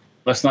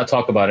 let's not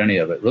talk about any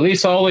of it.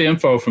 Release all the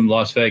info from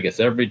Las Vegas,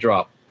 every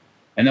drop,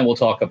 and then we'll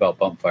talk about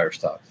bump fire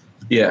stocks.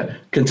 Yeah,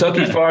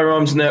 Kentucky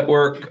Firearms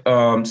Network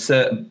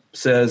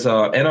says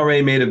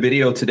NRA made a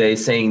video today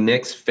saying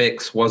Nix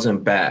fix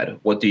wasn't bad.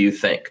 What do you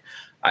think?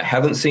 I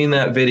haven't seen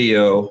that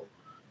video,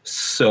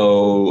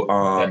 so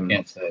I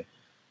can't say.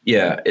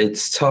 Yeah,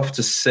 it's tough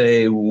to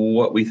say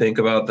what we think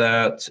about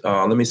that.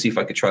 Let me see if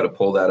I could try to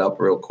pull that up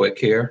real quick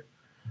here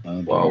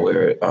while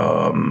we're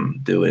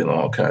doing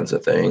all kinds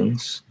of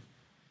things.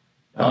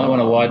 I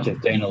want to watch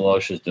if Dana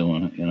Loesch is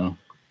doing it, you know.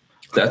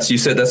 You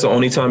said that's the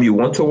only time you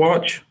want to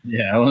watch?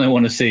 Yeah, I only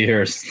want to see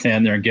her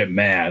stand there and get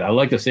mad. I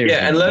like to see her.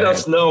 Yeah, and let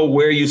us know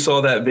where you saw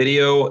that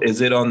video.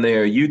 Is it on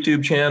their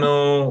YouTube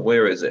channel?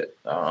 Where is it?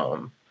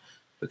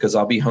 Because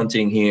I'll be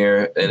hunting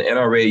here, and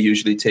NRA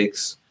usually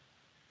takes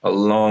a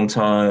long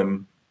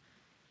time.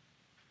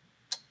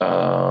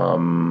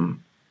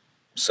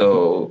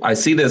 So I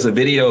see there's a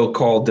video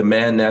called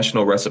Demand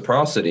National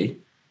Reciprocity.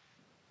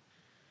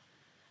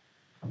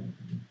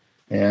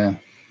 Yeah.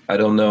 I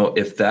don't know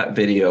if that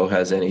video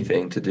has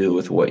anything to do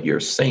with what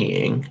you're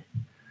saying.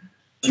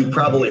 You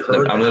probably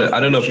heard. I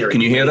don't know.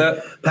 Can you hear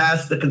that?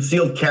 Passed the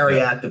Concealed Carry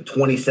Act of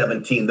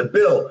 2017. The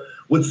bill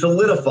would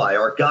solidify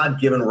our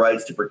God-given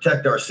rights to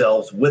protect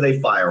ourselves with a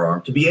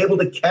firearm, to be able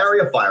to carry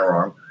a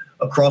firearm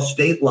across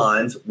state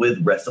lines with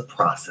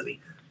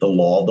reciprocity, the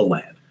law of the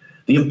land.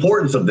 The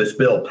importance of this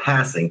bill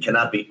passing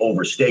cannot be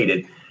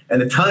overstated,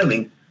 and the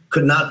timing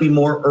could not be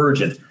more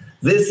urgent.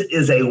 This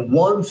is a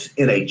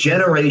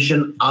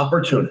once-in-a-generation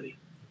opportunity,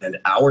 and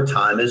our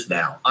time is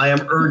now. I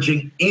am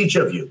urging each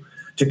of you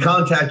to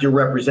contact your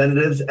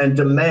representatives and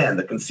demand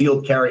the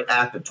Concealed Carry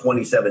Act of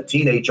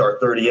 2017, H.R.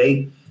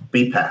 38,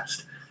 be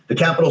passed. The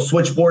Capitol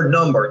switchboard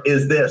number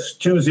is this,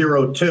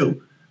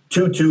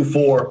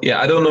 202-224. Yeah,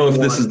 I don't know if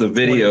this is the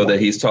video that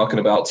he's talking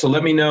about. So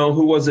let me know,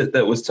 who was it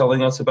that was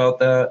telling us about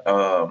that?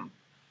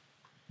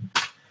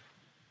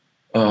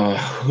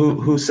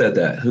 Who said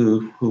that?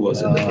 Who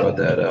was it that brought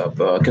that up?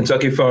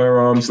 Kentucky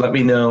Firearms. Let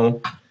me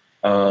know.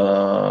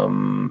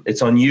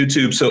 It's on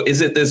YouTube. So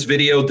is it this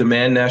video,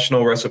 Demand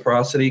National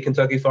Reciprocity,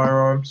 Kentucky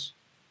Firearms?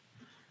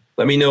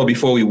 Let me know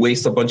before we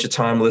waste a bunch of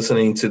time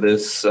listening to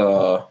this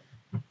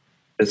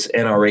this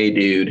NRA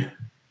dude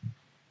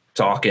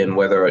talking,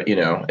 whether,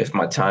 if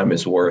my time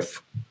is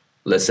worth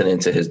listening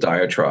to his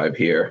diatribe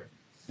here.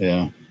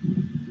 Yeah.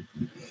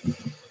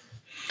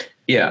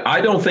 Yeah, I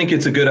don't think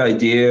it's a good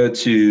idea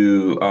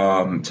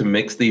to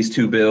mix these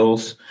two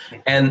bills.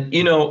 And,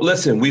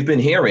 listen, we've been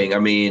hearing,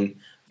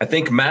 I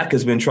think Mac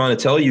has been trying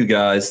to tell you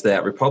guys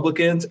that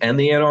Republicans and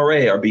the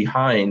NRA are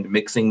behind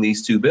mixing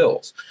these two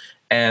bills.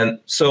 And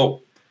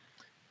so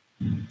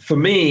for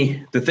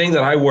me, the thing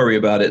that I worry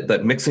about it,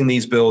 that mixing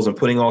these bills and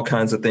putting all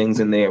kinds of things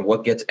in there and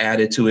what gets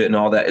added to it and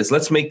all that, is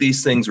let's make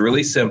these things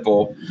really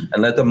simple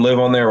and let them live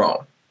on their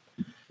own.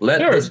 Let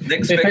this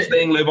Nix Fix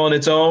thing live on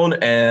its own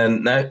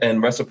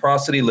and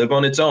reciprocity live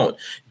on its own.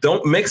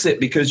 Don't mix it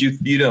because if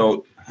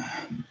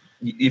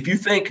you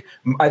think,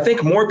 I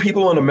think more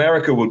people in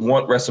America would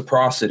want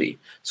reciprocity.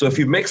 So if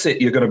you mix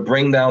it, you're going to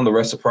bring down the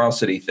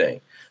reciprocity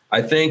thing.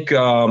 I think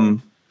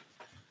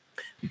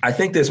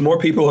there's more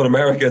people in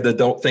America that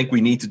don't think we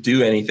need to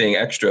do anything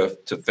extra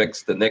to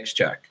fix the Nix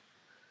check.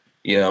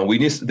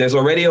 There's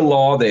already a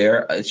law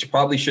there. It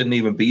probably shouldn't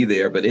even be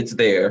there, but it's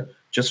there.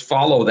 Just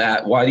follow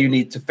that. Why do you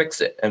need to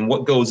fix it? And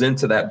what goes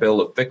into that bill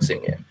of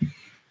fixing it?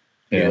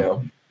 Yeah.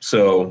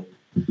 So,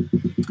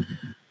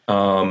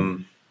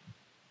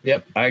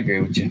 yep, I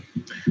agree with you.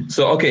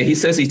 So, okay, he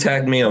says he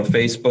tagged me on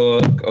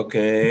Facebook.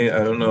 Okay,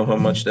 I don't know how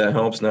much that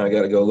helps. Now I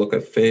got to go look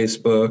at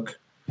Facebook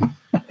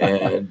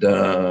and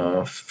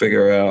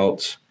figure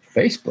out.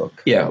 Facebook?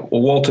 Yeah,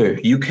 well, Walter,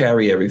 you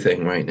carry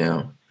everything right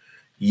now.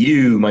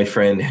 You, my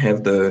friend,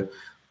 have the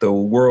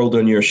world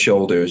on your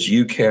shoulders.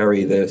 You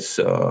carry this,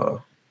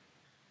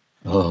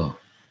 Oh.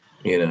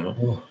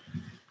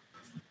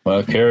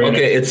 Well, carry.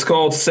 Okay, it's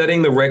called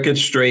Setting the Record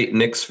Straight,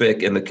 Nix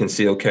Fick, and the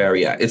Concealed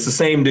Carry Act. It's the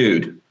same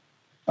dude.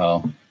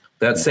 Oh.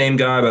 That same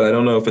guy, but I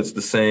don't know if it's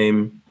the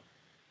same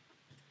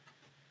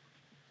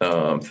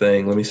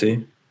thing. Let me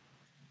see.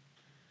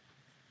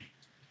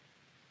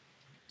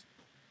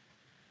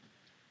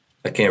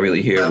 I can't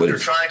really hear what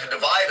it's trying to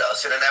divide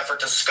us in an effort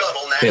to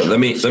scuttle. Yeah,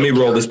 let me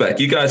roll this back.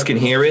 You guys can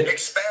hear it.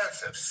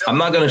 I'm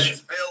not going to.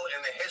 Bill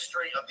in the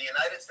history of the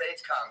United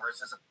States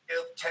Congress is a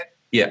bill 10.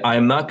 Yeah,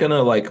 I'm not going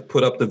to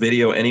put up the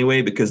video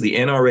anyway because the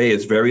NRA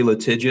is very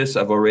litigious.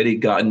 I've already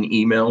gotten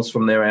emails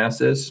from their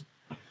asses,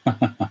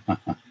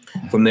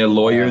 from their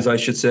lawyers, I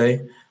should say.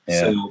 Yeah.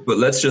 So, but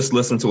let's just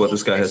listen to what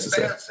this guy has to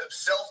say.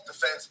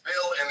 Self-defense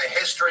bill in the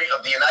history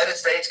of the United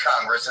States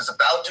Congress is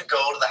about to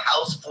go to the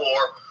House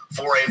floor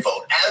for a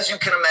vote. As you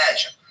can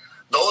imagine,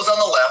 those on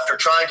the left are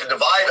trying to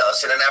divide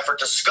us in an effort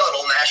to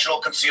scuttle national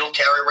concealed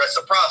carry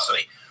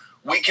reciprocity.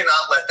 We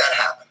cannot let that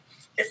happen.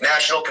 If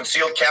national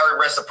concealed carry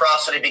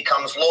reciprocity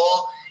becomes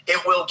law, it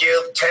will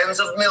give tens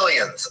of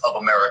millions of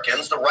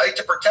Americans the right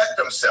to protect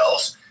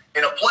themselves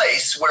in a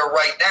place where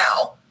right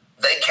now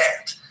they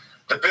can't.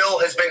 The bill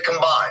has been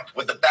combined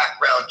with the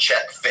background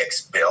check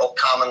fix bill,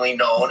 commonly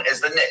known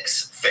as the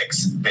Nix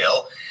Fix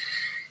bill.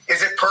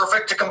 Is it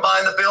perfect to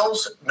combine the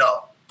bills?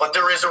 No, but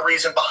there is a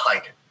reason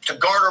behind it. To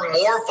garner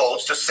more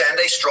votes to send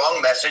a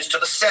strong message to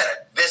the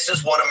Senate. This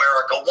is what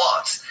America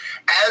wants.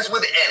 As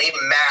with any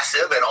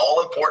massive and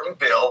all-important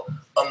bill,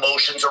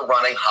 emotions are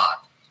running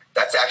hot.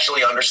 That's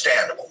actually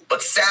understandable.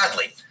 But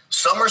sadly,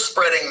 some are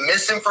spreading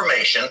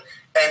misinformation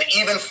and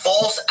even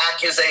false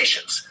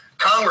accusations.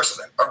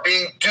 Congressmen are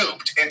being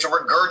duped into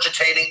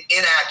regurgitating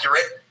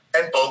inaccurate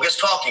and bogus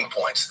talking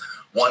points.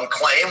 One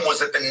claim was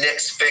that the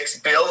Nix Fix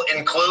bill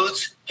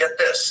includes, get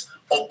this,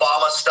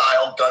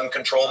 Obama-style gun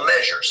control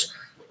measures.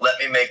 Let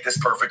me make this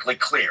perfectly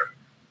clear.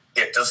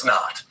 It does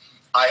not.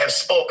 I have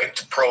spoken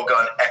to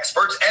pro-gun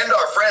experts and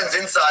our friends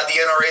inside the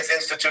NRA's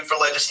Institute for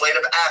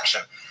Legislative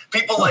Action.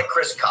 People like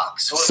Chris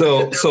Cox.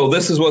 So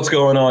this is what's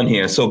going on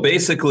here. So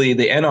basically,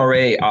 the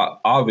NRA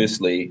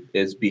obviously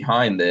is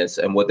behind this,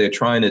 and what they're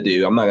trying to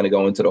do. I'm not going to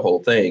go into the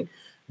whole thing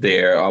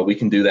there. We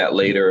can do that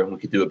later, and we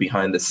could do it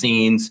behind the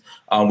scenes.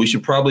 We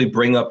should probably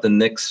bring up the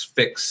Nix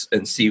fix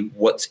and see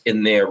what's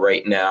in there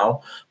right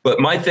now. But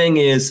my thing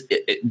is,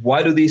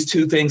 why do these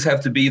two things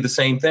have to be the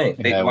same thing?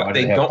 They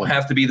don't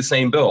have to be the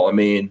same bill. I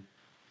mean,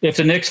 if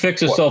the Nix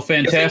fix is so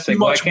fantastic, too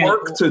much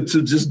work to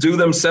just do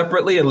them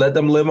separately and let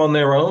them live on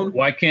their own?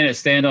 Why can't it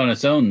stand on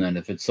its own then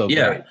if it's so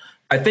great?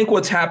 I think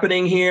what's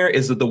happening here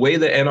is that the way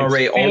the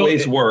NRA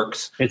always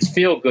works. It's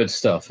feel-good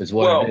stuff is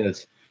what it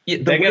is. Yeah,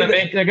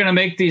 they're gonna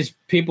make these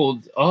people,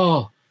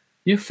 oh,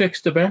 you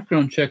fixed the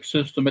background check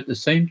system at the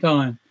same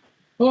time.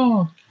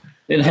 Oh,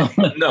 you know.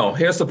 No,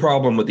 here's the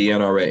problem with the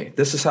NRA.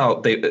 This is how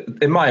they,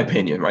 in my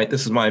opinion, right?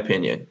 This is my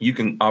opinion. You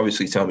can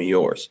obviously tell me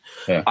yours.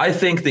 Yeah. I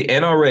think the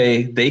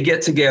NRA, they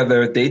get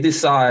together, they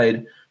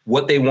decide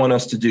what they want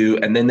us to do,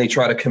 and then they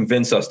try to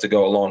convince us to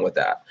go along with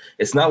that.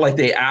 It's not like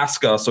they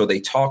ask us or they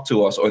talk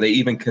to us or they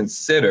even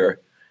consider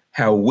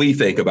how we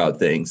think about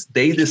things.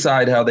 They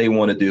decide how they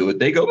want to do it.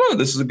 They go, oh,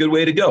 this is a good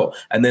way to go.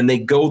 And then they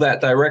go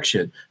that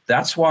direction.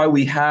 That's why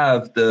we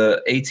have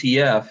the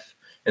ATF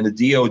and the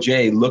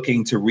DOJ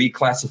looking to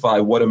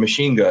reclassify what a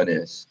machine gun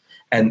is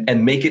and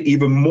make it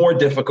even more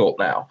difficult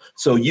now.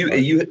 So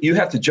you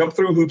have to jump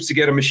through hoops to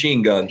get a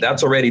machine gun.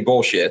 That's already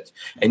bullshit.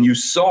 And you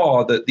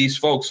saw that these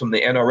folks from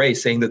the NRA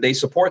saying that they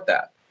support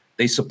that.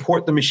 They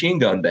support the machine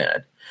gun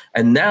ban.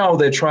 And now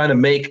they're trying to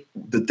make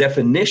the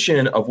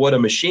definition of what a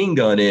machine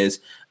gun is,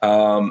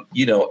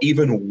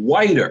 even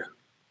wider,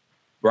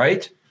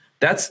 right?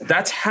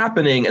 That's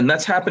happening, and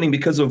that's happening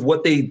because of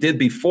what they did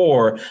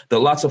before. That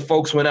lots of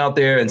folks went out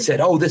there and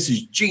said, "Oh, this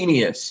is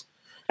genius,"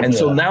 and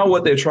so now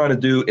what they're trying to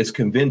do is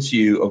convince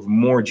you of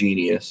more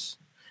genius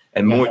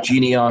and more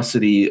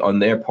geniosity on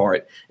their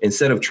part,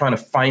 instead of trying to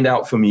find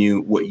out from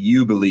you what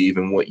you believe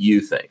and what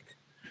you think.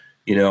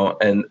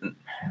 And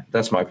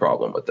that's my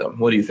problem with them.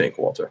 What do you think,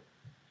 Walter?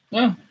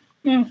 Yeah.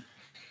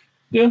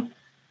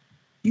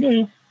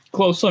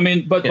 Close. I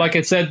mean, but like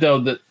I said,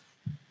 though, that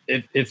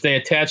if they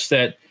attach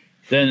that,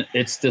 then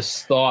it's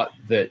this thought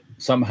that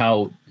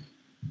somehow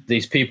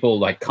these people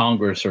like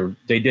Congress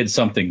they did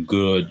something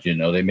good,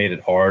 they made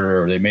it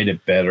harder or they made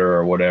it better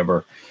or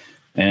whatever.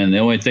 And the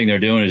only thing they're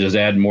doing is just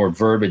adding more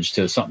verbiage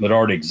to something that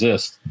already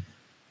exists.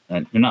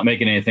 And you're not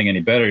making anything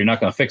any better. You're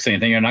not going to fix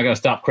anything. You're not going to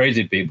stop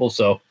crazy people.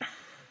 So,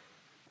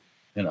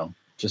 you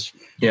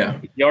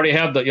already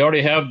have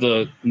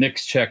the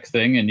Nix check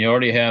thing, and you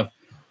already have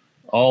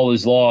all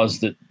these laws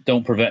that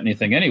don't prevent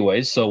anything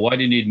anyways. So why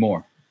do you need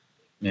more?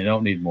 You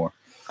don't need more.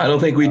 I don't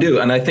think we do.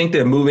 And I think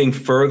they're moving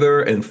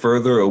further and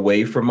further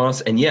away from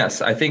us. And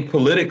yes, I think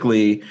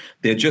politically,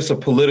 they're just a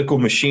political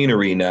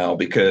machinery now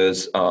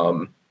because,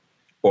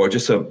 or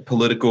just a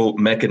political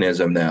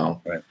mechanism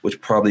now, right, which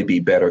probably be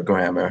better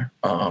grammar.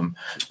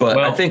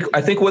 I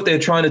think what they're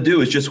trying to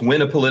do is just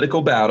win a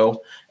political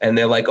battle. And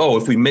they're like, oh,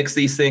 if we mix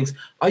these things,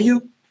 are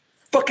you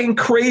fucking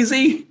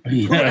crazy?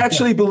 Who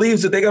actually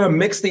believes that they're going to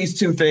mix these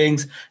two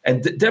things?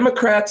 And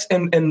Democrats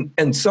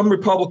and some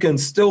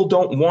Republicans still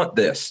don't want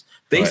this.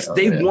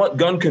 They want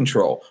gun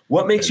control.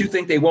 What makes you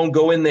think they won't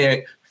go in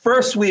there?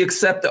 First, we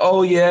accept,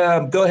 go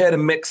ahead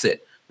and mix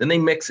it. Then they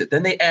mix it.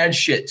 Then they add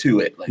shit to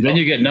it. Like, then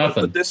you get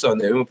nothing. Put this on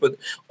there.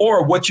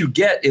 Or what you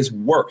get is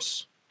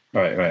worse.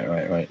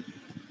 Right.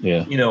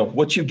 Yeah.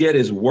 What you get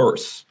is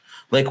worse.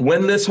 Like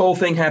when this whole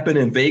thing happened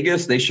in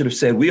Vegas, they should have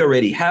said, we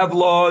already have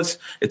laws.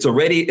 It's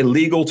already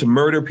illegal to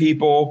murder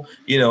people.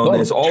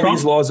 There's all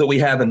these laws that we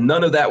have, and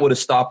none of that would have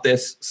stopped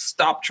this.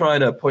 Stop trying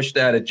to push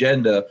that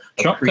agenda.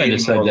 Trump kind of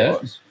said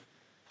that.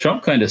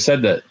 Trump kind of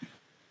said that.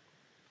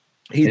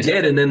 He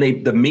did, and then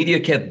the media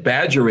kept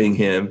badgering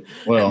him.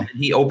 Well,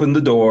 he opened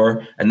the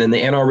door, and then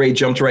the NRA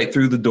jumped right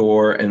through the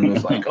door and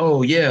was like,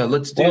 "Oh yeah,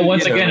 let's do." Well,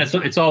 once again,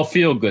 it's all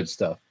feel good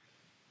stuff,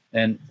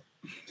 and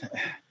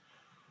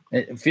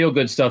feel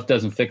good stuff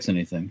doesn't fix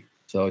anything.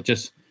 So it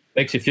just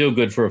makes you feel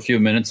good for a few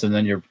minutes, and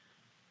then you're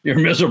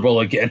miserable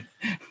again.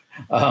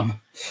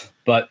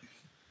 But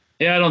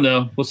yeah, I don't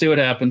know. We'll see what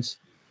happens.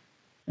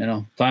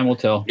 Time will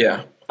tell.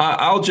 Yeah.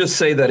 I'll just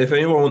say that if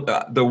anyone,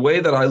 the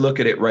way that I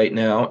look at it right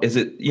now is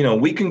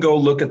we can go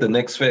look at the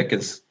Nix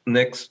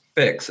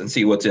fix and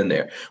see what's in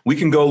there. We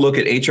can go look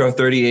at HR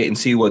 38 and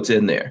see what's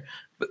in there.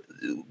 But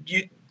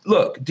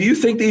do you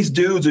think these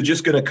dudes are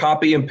just going to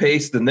copy and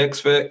paste the Nix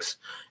fix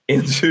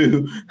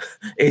into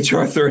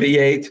HR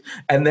 38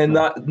 and then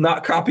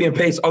not copy and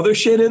paste other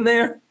shit in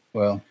there?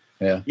 Well,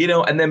 yeah.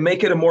 And then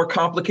make it a more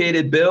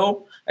complicated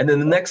bill? And then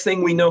the next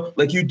thing we know,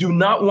 you do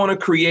not want to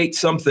create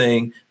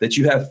something that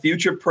you have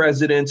future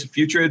presidents,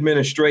 future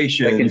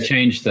administration that can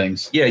change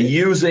things. Yeah,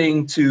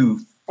 using to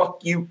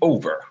fuck you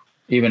over.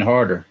 Even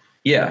harder.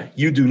 Yeah,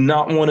 you do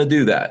not want to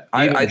do that.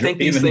 I think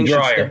these things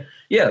should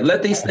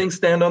let these things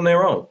stand on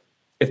their own.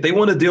 If they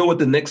want to deal with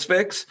the Knicks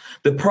fix,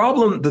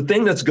 the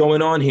thing that's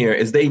going on here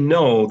is they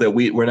know that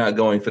we're not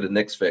going for the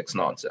Knicks fix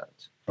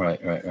nonsense.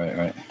 Right.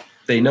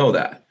 They know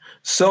that.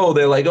 So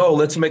they're like, oh,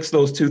 let's mix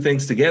those two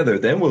things together.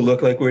 Then we'll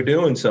look like we're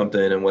doing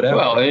something and whatever.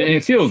 Well,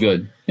 it feel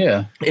good.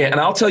 Yeah. Yeah, and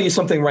I'll tell you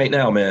something right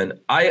now, man.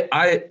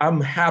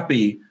 I'm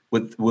happy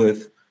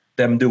with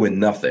them doing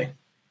nothing.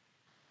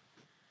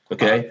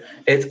 Okay?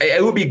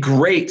 It would be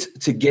great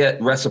to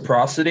get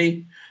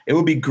reciprocity. It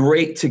would be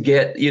great to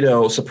get,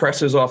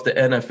 suppressors off the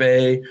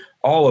NFA,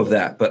 all of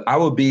that. But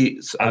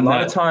a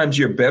lot of times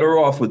you're better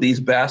off with these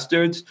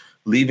bastards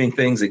leaving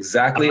things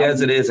exactly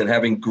as it is and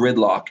having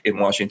gridlock in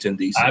Washington,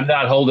 D.C. I'm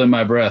not holding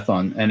my breath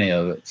on any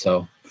of it.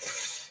 So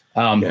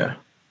I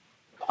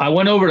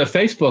went over to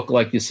Facebook,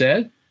 like you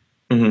said.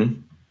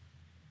 Mm-hmm.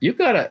 You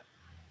got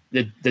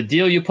the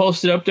deal you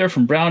posted up there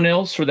from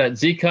Brownells for that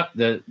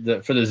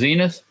for the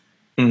Zenith,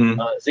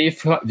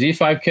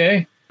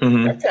 Z5K.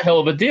 Mm-hmm. That's a hell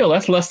of a deal.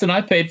 That's less than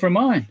I paid for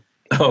mine.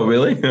 Oh,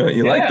 really?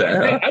 You like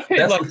that?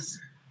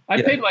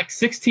 I paid like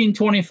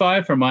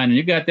 $16.25 for mine, and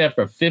you got that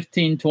for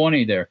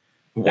 $15.20 there.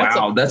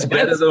 Wow, that's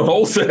better than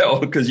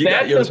wholesale because you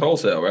got yours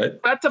wholesale, right?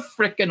 That's a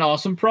freaking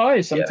awesome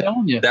price. I'm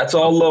telling you. That's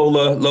all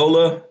Lola.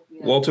 Lola,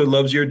 Walter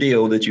loves your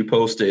deal that you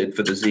posted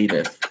for the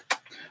Zenith.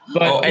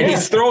 But,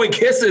 he's throwing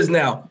kisses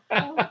now.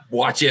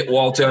 Watch it,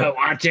 Walter.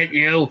 Watch it,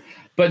 you.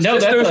 But no,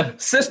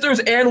 sisters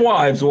and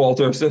wives,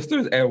 Walter.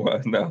 Sisters and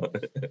wives. No.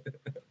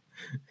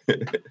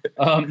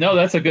 No,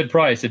 that's a good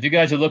price. If you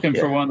guys are looking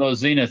for one of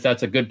those Zeniths,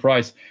 that's a good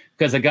price.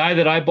 Because the guy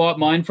that I bought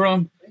mine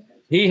from,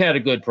 he had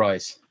a good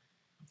price.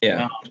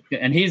 Yeah,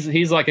 and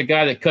he's like a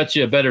guy that cuts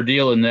you a better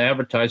deal than the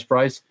advertised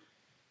price.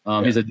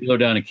 He's a dealer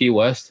down in Key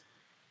West.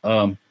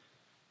 But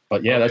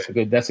yeah, that's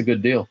a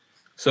good deal.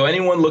 So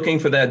anyone looking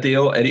for that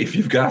deal, and if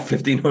you've got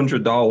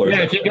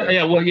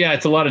 $1,500,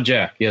 it's a lot of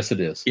jack. Yes,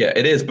 it is. Yeah,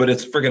 it is, but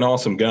it's a freaking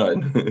awesome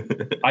gun.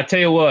 I tell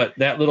you what,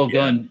 that little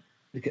gun,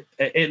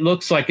 it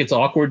looks like it's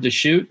awkward to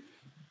shoot,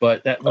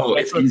 but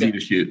it's easy to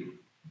shoot.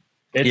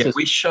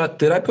 We shot.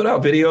 Did I put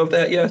out video of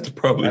that yet?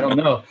 Probably. I don't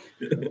know.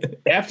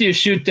 After you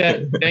shoot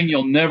that thing,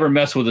 you'll never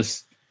mess with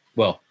this.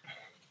 Well,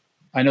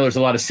 I know there's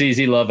a lot of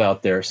CZ love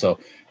out there, so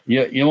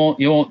you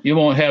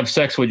won't have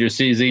sex with your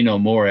CZ no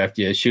more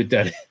after you shoot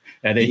that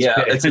at HP.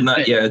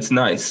 It's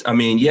nice. I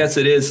mean, yes,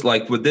 it is.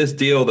 Like with this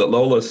deal that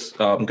Lola's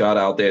got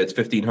out there, it's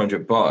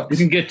 $1,500. You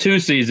can get 2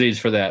 CZs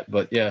for that,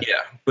 but yeah.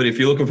 But if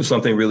you're looking for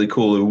something really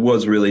cool, it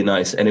was really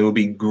nice, and it would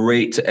be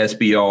great to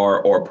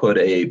SBR or put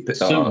a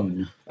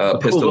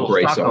pistol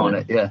brace on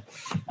it.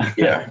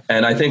 Yeah.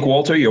 And I think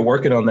Walter, you're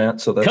working on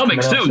that. So that's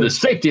coming soon. The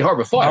Safety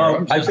Harbor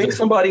Firearms. I think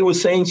somebody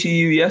was saying to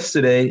you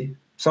yesterday.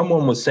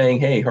 Someone was saying,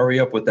 "Hey, hurry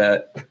up with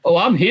that." Oh,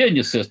 I'm hearing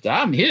you, sister.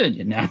 I'm hearing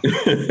you now.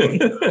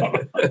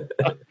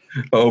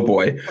 Oh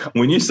boy,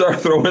 when you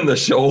start throwing the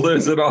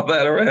shoulders and all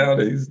that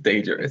around, it's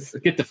dangerous.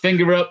 Get the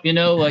finger up,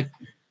 like.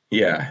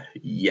 Yeah.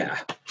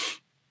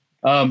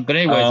 But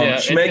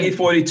anyways,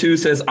 Schmeggy42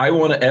 says, "I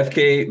want an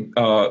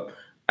FK."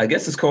 I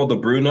guess it's called the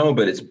Bruno,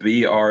 but it's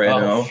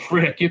BRNO. Oh,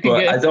 frick.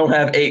 I don't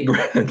have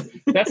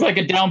 $8,000. That's like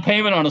a down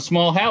payment on a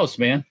small house,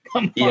 man.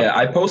 Come on. Yeah,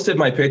 I posted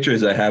my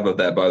pictures I have of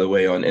that, by the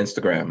way, on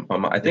Instagram.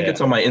 I think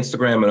it's on my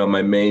Instagram and on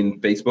my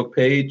main Facebook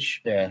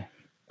page. Yeah.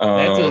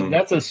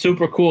 That's a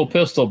super cool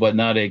pistol, but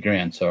not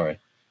 $8,000. Sorry.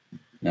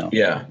 No.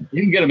 Yeah.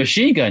 You can get a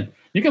machine gun.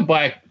 You can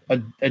buy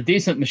a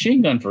decent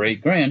machine gun for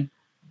 $8,000.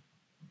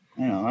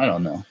 I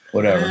don't know.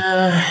 Whatever.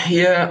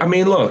 I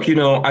mean, look,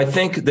 I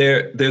think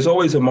there's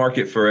always a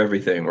market for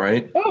everything,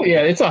 right? Oh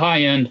yeah, it's a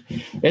high end.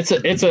 It's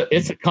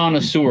a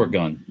connoisseur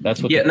gun.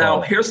 That's what. Yeah. Now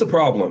here's the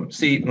problem.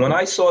 See, when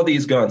I saw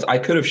these guns, I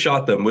could have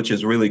shot them, which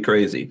is really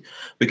crazy,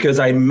 because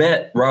I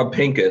met Rob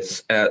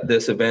Pincus at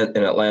this event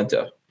in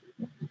Atlanta,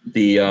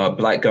 the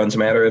Black Guns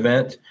Matter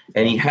event,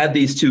 and he had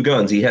these 2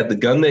 guns. He had the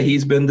gun that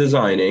he's been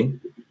designing,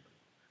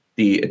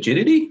 the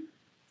Agility,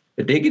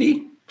 the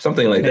Diggity.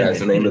 Something like that is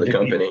the name of the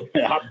company.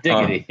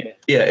 Diggity.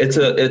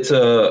 It's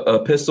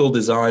a pistol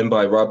designed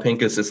by Rob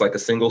Pincus. It's like a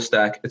single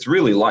stack. It's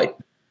really light.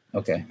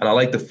 Okay. And I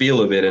like the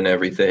feel of it and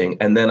everything.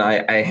 And then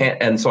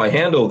so I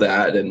handled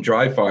that and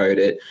dry fired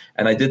it.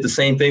 And I did the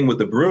same thing with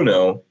the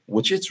Bruno,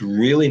 which it's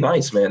really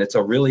nice, man. It's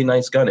a really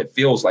nice gun. It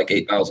feels like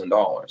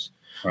 $8,000.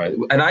 Right.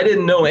 And I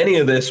didn't know any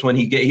of this when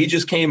he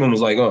just came and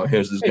was like, "Oh,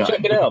 here's this gun.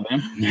 Check it out,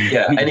 man."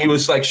 Yeah, and he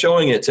was like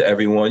showing it to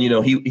everyone.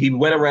 He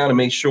went around to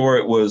make sure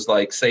it was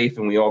like safe,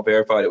 and we all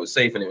verified it was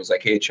safe. And he was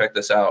like, "Hey, check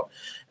this out."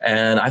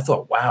 And I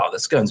thought, "Wow,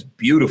 this gun's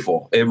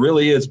beautiful. It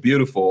really is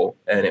beautiful,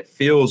 and it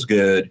feels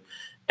good."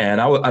 And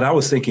I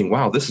was thinking,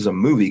 "Wow, this is a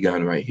movie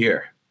gun right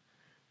here."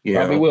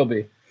 Probably will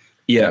be.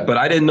 Yeah, but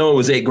I didn't know it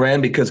was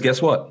 $8,000 because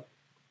guess what?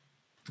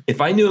 If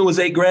I knew it was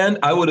 $8,000,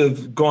 I would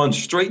have gone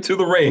straight to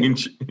the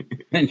range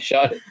and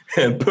shot it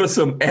and put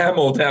some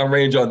ammo down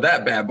range on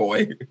that bad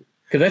boy.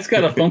 Because that's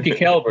got a funky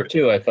caliber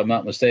too, if I'm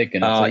not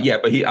mistaken. But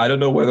I don't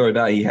know whether or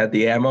not he had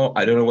the ammo.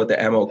 I don't know what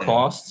the ammo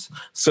costs.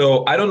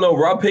 So I don't know.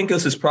 Rob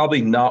Pincus is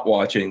probably not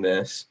watching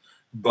this,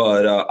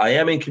 but I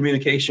am in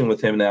communication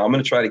with him now. I'm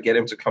going to try to get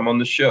him to come on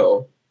the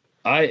show.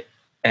 I'm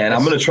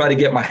going to try to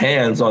get my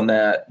hands on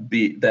that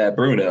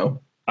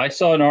Bruno. I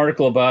saw an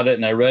article about it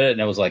and I read it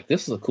and I was like,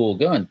 this is a cool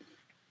gun.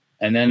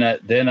 And then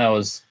I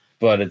was,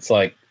 but it's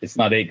like, it's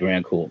not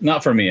 $8,000 cool.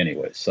 Not for me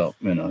anyway. So,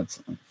 it's.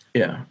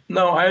 Yeah.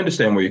 No, I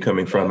understand where you're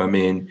coming from. I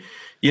mean,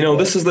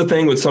 this is the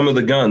thing with some of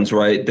the guns,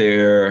 right?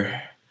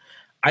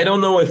 I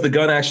don't know if the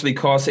gun actually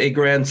costs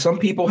 $8,000. Some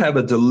people have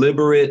a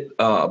deliberate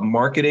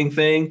marketing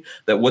thing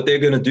that what they're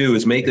going to do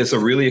is make this a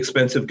really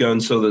expensive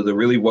gun so that the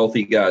really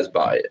wealthy guys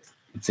buy it.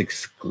 It's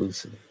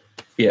exclusive.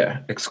 Yeah,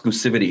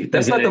 exclusivity.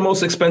 That's not the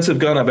most expensive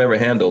gun I've ever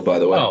handled, by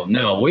the way. Oh,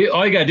 no.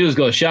 All you got to do is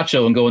go to SHOT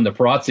Show and go in the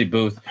Perazzi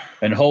booth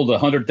and hold a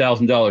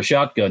 $100,000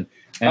 shotgun.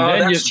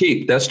 And then that's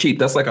cheap. That's cheap.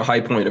 That's like a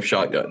high point of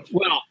shotgun.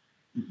 Well,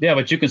 yeah,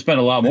 but you can spend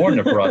a lot more in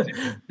the Perazzi.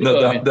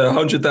 The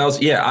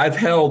 100,000. Yeah, I've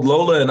held,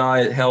 Lola and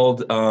I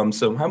held,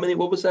 so how many,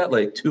 what was that?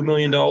 Like $2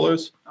 million?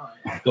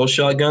 Those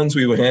shotguns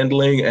we were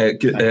handling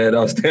at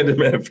Standard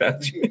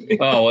Manufacturing.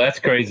 Oh, that's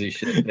crazy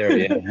shit there,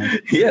 yeah.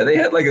 Yeah, they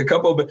had like a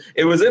couple,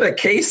 it was in a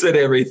case and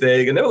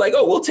everything. And they were like,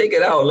 oh, we'll take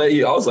it out and let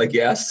you. I was like,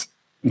 yes,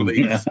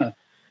 please. Yeah.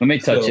 Let me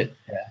touch it.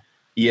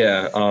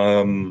 Yeah.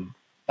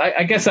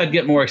 I guess I'd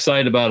get more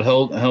excited about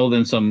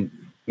holding some,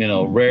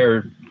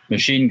 rare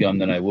machine gun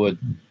than I would.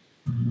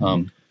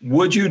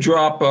 Would you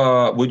drop,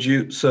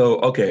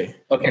 okay.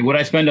 Okay, would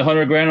I spend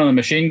 $100,000 on a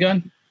machine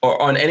gun?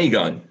 Or on any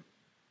gun?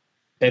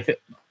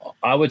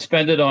 I would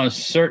spend it on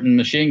certain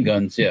machine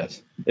guns,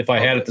 yes. If I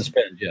had it to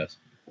spend, yes.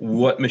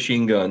 What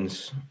machine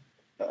guns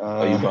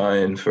are you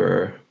buying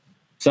for?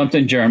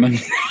 Something German.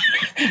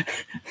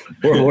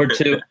 World War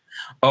II.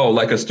 Oh,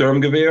 like a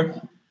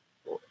Sturmgewehr?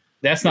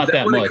 That's not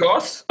that what much. It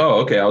costs?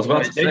 Oh, okay. I was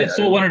about to say. They just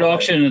sold one at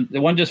auction.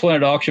 The one just went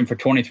at auction for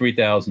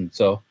 $23,000.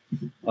 So,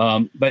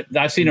 but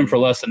I've seen them for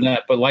less than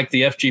that. But like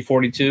the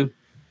FG42,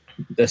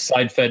 the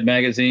side-fed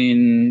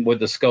magazine with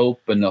the scope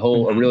and the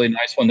whole, a really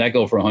nice one that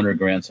go for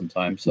 $100,000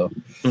 sometimes. So,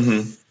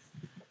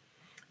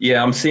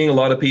 yeah, I'm seeing a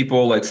lot of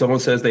people. Like someone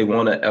says they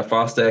want a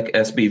Fostech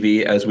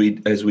SBV, as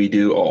we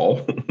do all.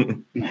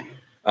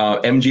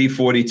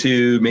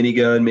 MG42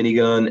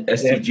 minigun,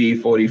 STG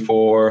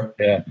 44.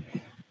 Yeah.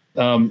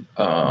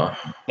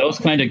 Those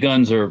kind of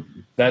guns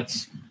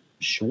that's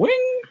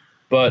swing,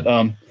 but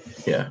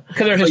yeah.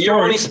 So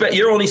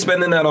you're only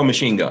spending that on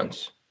machine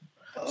guns.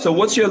 So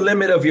what's your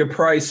limit of your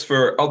price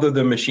for other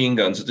than machine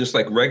guns? Just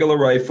like regular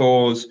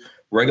rifles,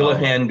 regular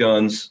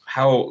handguns.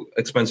 How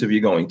expensive are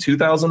you going?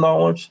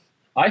 $2,000?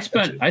 I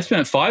spent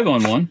 $5,000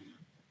 on one.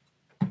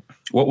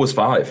 What was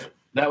 $5,000?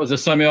 That was a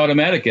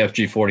semi-automatic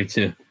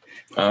FG42.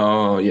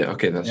 Oh yeah,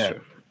 okay, that's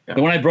true. Yeah.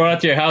 The one I brought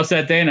out to your house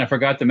that day and I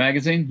forgot the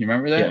magazine. You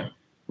remember that? Yeah.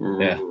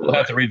 Yeah, we'll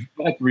have to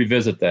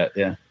revisit that.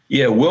 Yeah.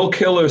 Yeah. Will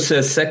Killer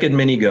says second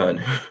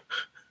minigun.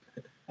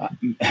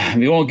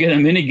 We won't get a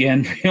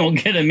minigun. We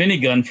won't get a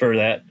minigun for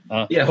that.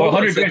 Yeah. Hold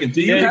on a second.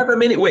 Do you have a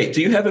mini? Wait.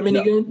 Do you have a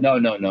minigun? No.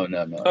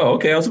 Oh,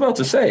 okay. I was about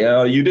to say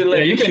you didn't let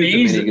me shoot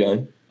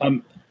the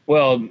minigun.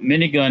 Well,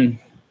 minigun.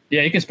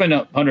 Yeah, you can spend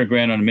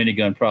 $100,000 on a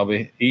minigun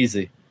probably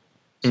easy.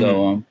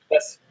 So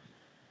that's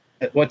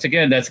once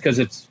again that's because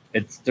it's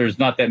there's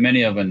not that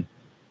many of them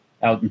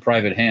out in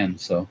private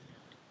hands. So.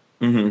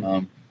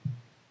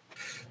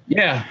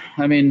 Yeah,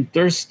 I mean,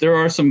 there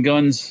are some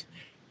guns,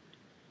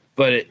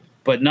 but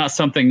not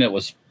something that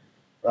was,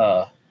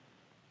 I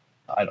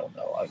don't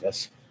know. I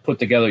guess put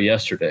together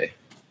yesterday.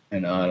 I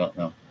don't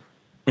know.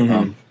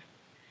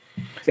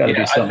 Gotta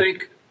be something. I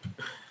think.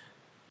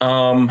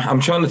 I'm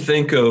trying to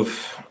think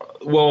of.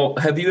 Well,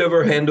 have you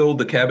ever handled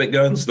the Cabot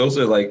guns? Those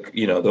are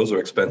those are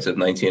expensive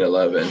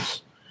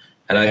 1911s,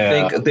 and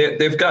I think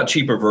they've got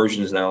cheaper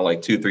versions now,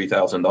 like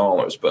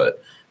 $2,000-$3,000,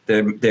 but.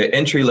 Their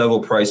entry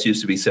level price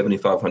used to be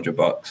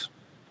 $7,500.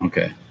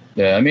 Okay.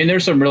 Yeah, I mean,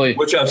 there's some really,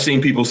 which I've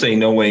seen people say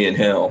no way in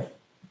hell.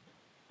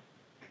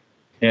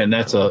 And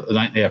that's for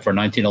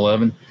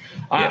 1911.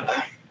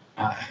 Yeah.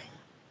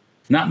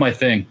 Not my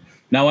thing.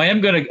 Now I am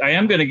gonna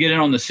get in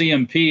on the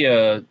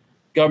CMP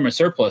government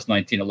surplus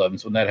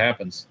 1911s when that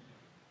happens.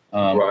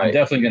 Right. I'm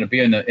definitely going to be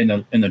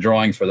in the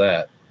drawing for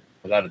that,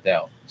 without a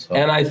doubt. So.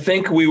 And I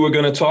think we were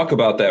going to talk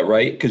about that,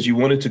 right? Because you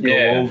wanted to go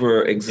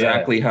over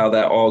exactly how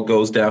that all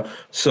goes down.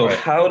 So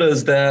how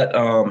does that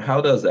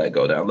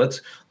go down?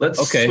 Let's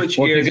switch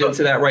gears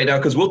into that right now,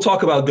 because we'll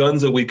talk about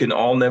guns that we can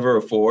all never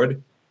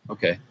afford.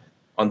 Okay.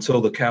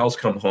 Until the cows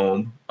come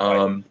home.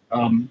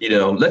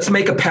 Let's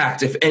make a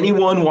pact. If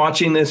anyone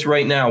watching this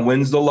right now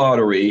wins the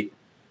lottery,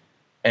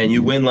 and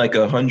you win like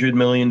 $100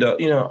 million,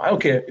 I don't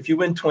care if you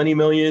win 20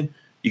 million.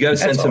 You got to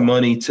send some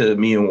money to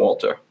me and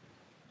Walter.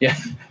 Yeah.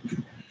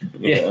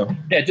 Yeah.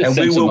 Just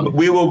and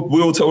we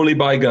will totally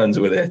buy guns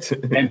with it.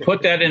 And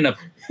put that in a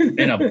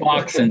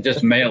box and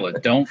just mail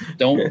it. Don't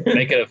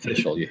make it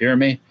official. You hear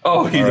me?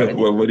 Oh,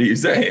 what are you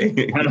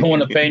saying? I don't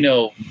want to pay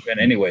no. And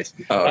anyways,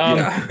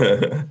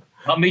 yeah.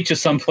 I'll meet you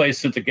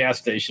someplace at the gas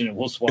station and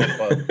we'll swap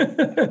up.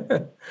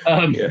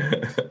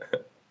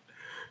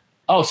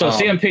 So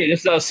CMP. This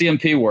is how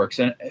CMP works.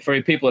 And for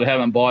you people that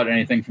haven't bought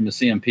anything from the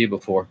CMP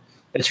before,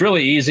 it's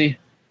really easy.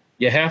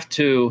 You have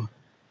to.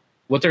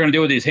 What they're going to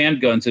do with these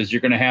handguns is they're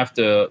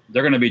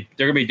going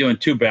to be doing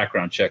 2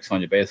 background checks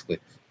on you basically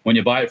when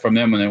you buy it from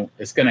them, and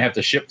it's going to have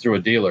to ship through a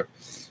dealer.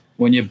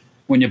 When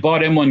when you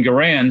bought M1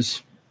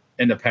 Garands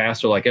in the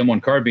past, or like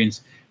M1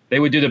 carbines, they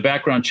would do the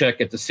background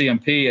check at the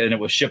CMP, and it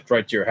was shipped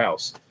right to your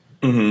house.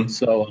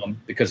 So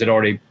because it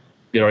already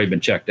been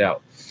checked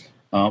out.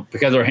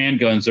 Because they're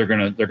handguns, they're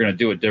gonna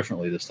do it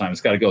differently this time.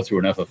 It's got to go through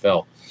an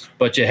FFL,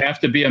 but you have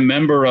to be a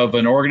member of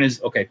an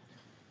organization. Okay,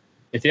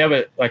 if you have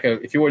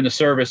if you were in the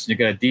service and you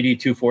got a DD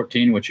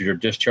 214, which is your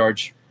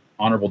discharge,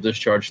 honorable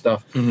discharge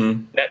stuff,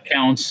 that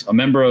counts. A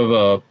member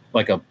of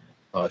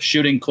a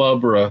shooting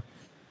club or a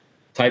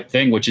type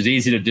thing, which is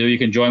easy to do. You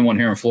can join one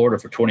here in Florida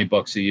for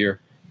 $20 a year.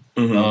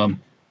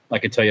 I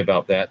can tell you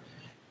about that.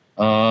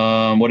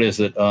 What is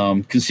it?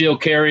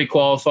 Concealed carry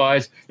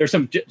qualifies. There's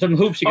some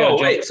hoops you got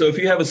to jump. So if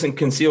you have a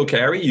concealed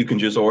carry, you can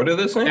just order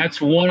this thing?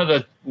 That's one of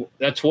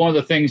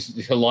the things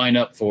to line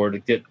up for to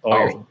get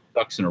all your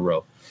ducks in a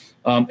row.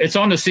 It's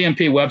on the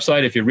CMP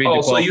website if you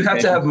read so you have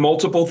to have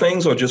multiple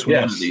things or just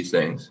one of these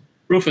things?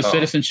 Proof of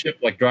citizenship,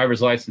 like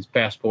driver's license,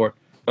 passport.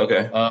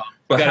 Okay.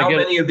 But how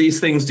many of these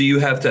things do you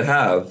have to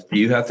have? Do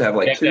you have to have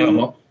like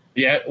two?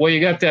 Well,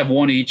 you have to have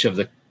one each of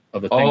the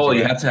things. Oh,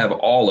 you have to have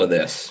all of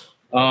this.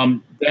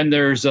 Then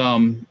there's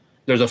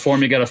a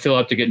form you got to fill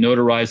out to get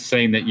notarized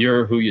saying that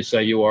you're who you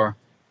say you are.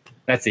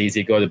 That's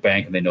easy. Go to the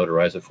bank and they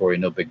notarize it for you.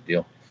 No big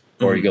deal.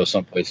 Or you go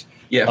someplace.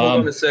 Yeah.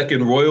 Hold on a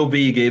second. Royal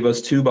V gave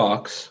us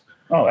 $2.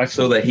 Oh, excellent.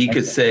 So that he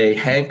could say,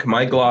 Hank,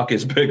 my Glock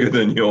is bigger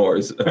than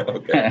yours.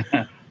 Okay.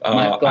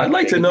 I'd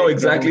like to know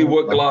exactly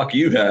what Glock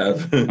you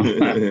have,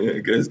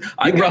 because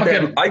I got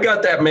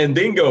that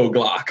Mandingo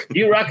Glock.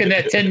 You rocking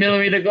that 10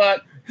 millimeter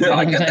Glock?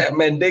 I got that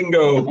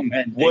Mandingo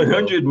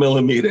 100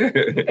 millimeter.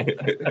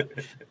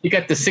 You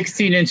got the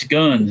 16-inch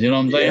guns. You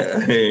know what I'm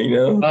saying? Yeah,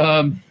 you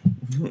know.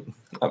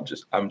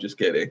 I'm just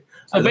kidding.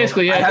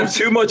 Basically, I have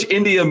too much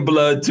Indian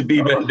blood to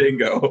be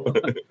Mandingo.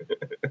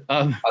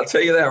 I'll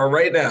tell you that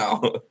right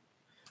now.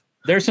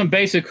 There's some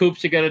basic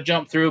hoops you got to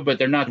jump through, but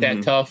they're not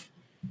that tough.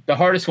 The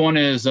hardest one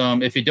is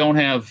if you don't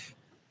have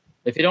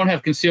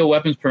concealed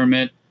weapons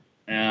permit,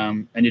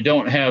 and you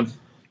don't have.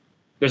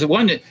 There's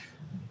one that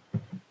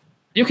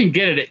you can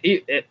get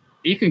it.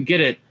 You can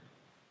get it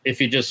if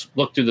you just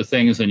look through the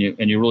things and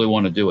you really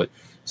want to do it.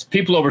 So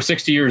people over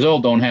 60 years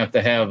old don't have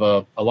to have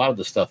a lot of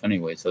the stuff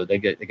anyway, so they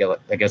get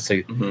I guess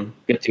they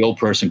get the old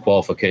person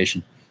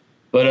qualification.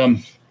 But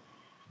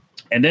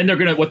and then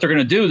what they're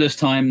gonna do this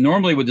time.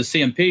 Normally with the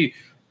CMP,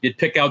 you'd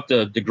pick out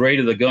the grade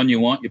of the gun you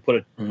want. You put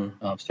it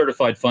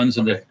certified funds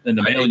in the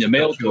mail, and you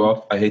mail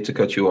it. I hate to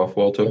cut you off,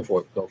 Walter.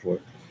 Go for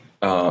it.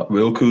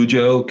 Real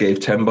Cujo gave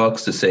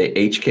 $10 to say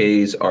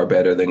HKs are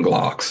better than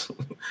Glocks.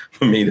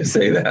 For me to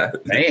say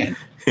that, man.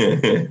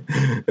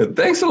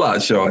 Thanks a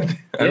lot, Sean.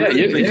 I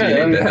really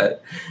appreciate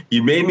that.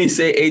 You made me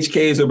say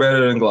HKs are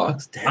better than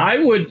Glocks. Damn. I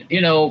would,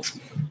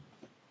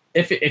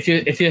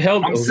 if you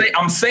held.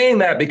 I'm saying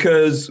that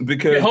because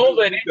you hold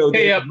an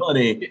HK up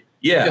money.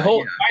 Yeah.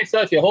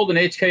 If you hold an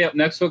HK up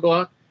next to a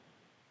Glock,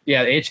 the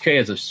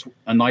HK is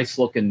a nice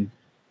looking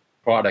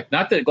product.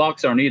 Not that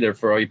Glocks aren't either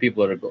for all you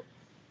people that are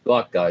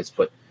Glock guys,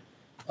 but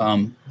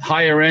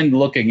higher end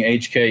looking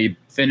HK,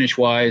 finish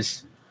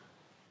wise,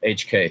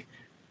 HK.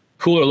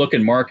 Cooler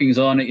looking markings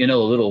on it, the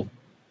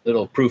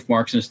little proof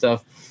marks and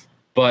stuff.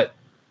 But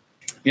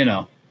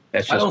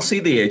that's just, I don't see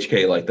the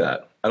HK like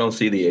that. I don't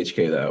see the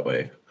HK that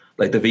way.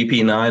 Like the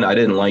VP9, I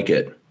didn't like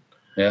it.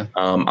 Yeah.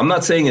 I'm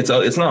not saying it's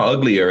not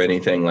ugly or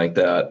anything like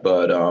that,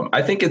 but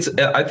I think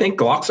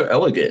Glocks are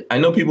elegant. I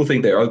know people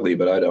think they're ugly,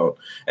 but I don't.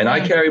 And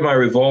I carry my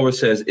revolver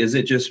says, "Is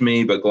it just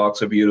me?" But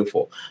Glocks are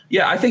beautiful.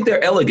 Yeah, I think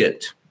they're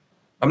elegant.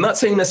 I'm not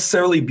saying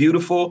necessarily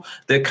beautiful.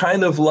 They're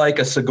kind of like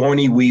a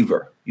Sigourney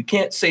Weaver. You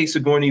can't say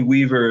Sigourney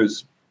Weaver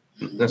is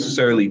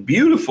necessarily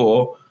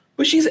beautiful,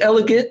 but she's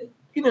elegant.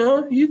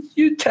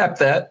 You tap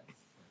that,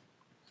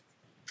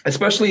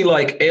 especially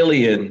like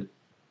Alien.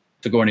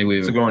 Sigourney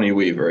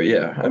Weaver,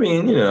 yeah. I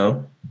mean,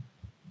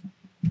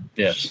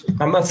 Yes.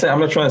 I'm not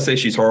trying to say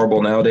she's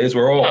horrible nowadays.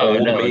 We're all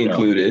old, me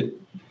included.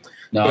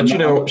 No,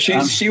 but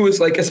she was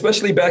like,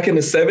 especially back in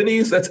the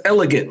 70s, that's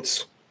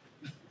elegance.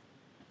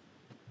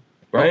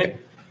 Right? Okay.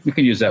 You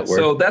can use that word.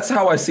 So that's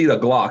how I see the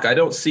Glock. I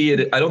don't see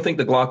it. I don't think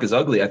the Glock is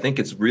ugly. I think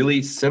it's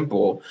really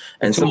simple.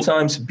 And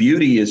sometimes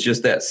beauty is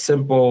just that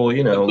simple,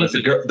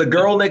 the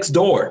girl next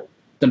door.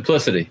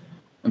 Simplicity,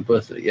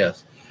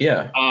 yes.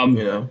 Yeah.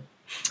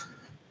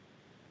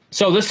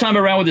 So this time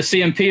around with the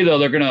CMP, though,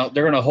 they're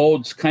gonna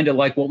hold kind of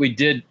like what we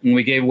did when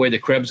we gave away the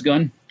Krebs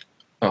gun.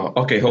 Oh,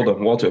 okay. Hold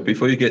on, Walter.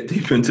 Before you get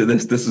deep into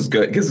this, this is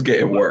good. This is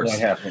getting worse. What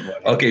happened?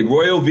 Okay,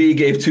 Royal V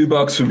gave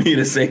 $2 for me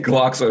to say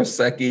Glocks are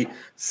sexy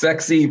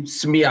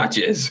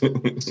smiaches.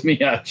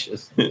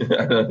 Smiaches.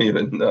 I don't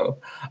even know.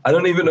 I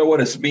don't even know what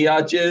a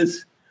smiach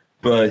is,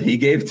 but he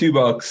gave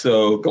 $2,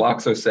 so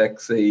Glocks are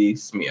sexy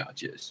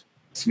smiaches.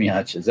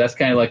 Smiaches. That's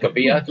kind of like a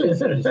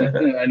biatches.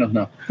 I don't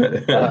know.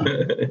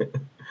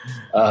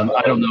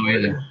 I don't know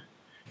either.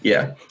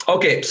 Yeah.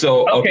 Okay.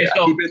 So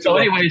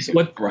anyways,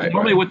 what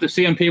normally what the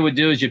CMP would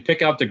do is you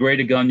pick out the grade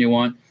of gun you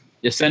want,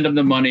 you send them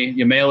the money,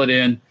 you mail it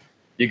in,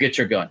 you get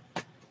your gun.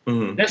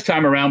 This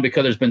time around,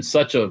 because there's been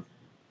such a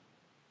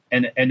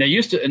they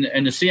used to,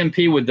 and the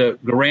CMP with the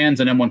Garands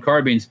and M1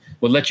 carbines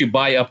would let you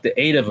buy up to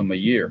 8 of them a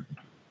year.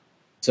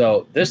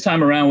 So this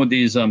time around with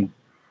these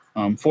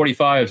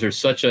 45s, there's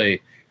such I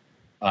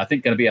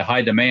think going to be a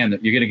high demand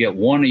that you're going to get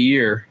one a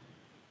year,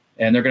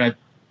 and they're going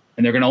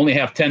to only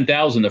have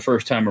 10,000 the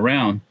first time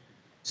around.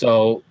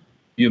 So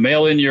you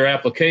mail in your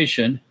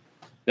application,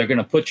 they're going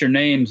to put your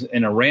names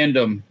in a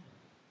random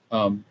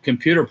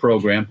computer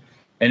program,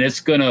 and it's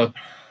going to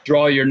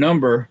draw your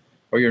number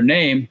or your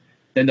name.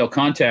 Then they'll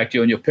contact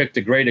you, and you'll pick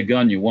the grade of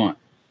gun you want.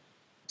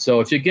 So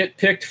if you get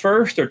picked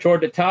first or toward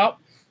the top,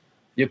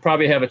 you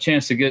probably have a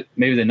chance to get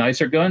maybe the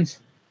nicer guns.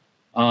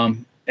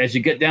 As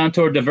you get down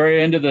toward the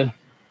very end of the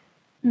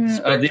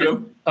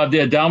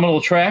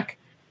abdominal track,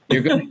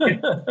 you're going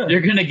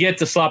to get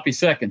the sloppy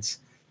seconds.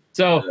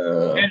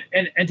 So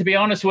and to be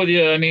honest with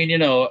you, I mean,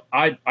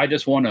 I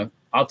just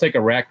I'll take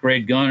a rack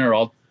grade gun, or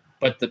I'll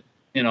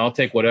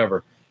take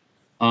whatever.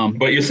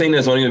 But you're saying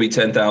there's only going to be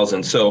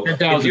 10,000. So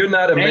 10,000. If you're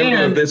not a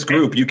member of this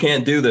group, you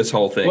can't do this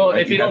whole thing. Well,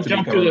 if you don't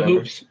jump through the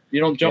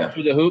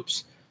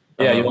hoops,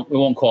 we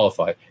won't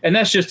qualify. And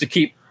that's just to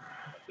keep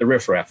the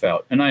riffraff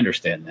out. And I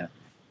understand that.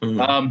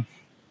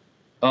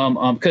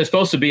 Mm-hmm. Because it's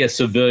supposed to be a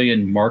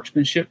civilian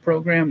marksmanship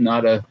program,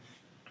 not a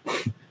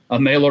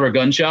mail order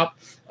gun shop.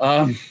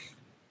 And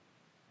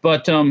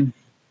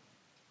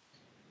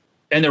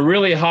the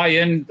really high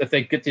end, if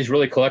they get these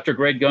really collector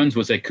grade guns,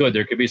 which there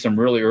could be some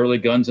really early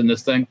guns in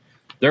this thing.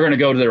 They're going to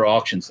go to their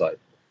auction site,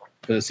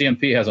 because the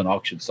CMP has an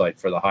auction site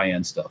for the high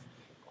end stuff,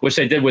 which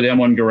they did with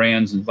M1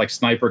 Garands and like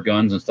sniper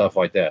guns and stuff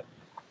like that.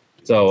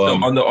 So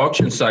on the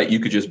auction site, you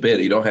could just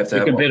bid. You don't have to.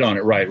 You can bid on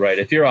it, right?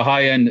 If you're a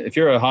high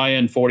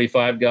end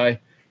 45 guy,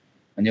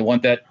 and you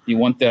want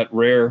that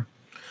rare.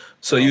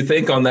 So you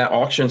think on that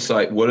auction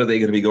site, what are they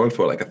going to be going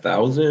for? Like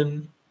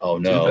 1,000? Oh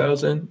no,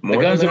 2,000?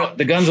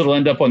 The guns that'll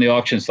end up on the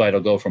auction site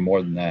will go for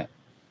more than that.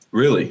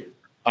 Really?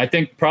 I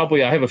think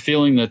probably. I have a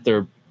feeling that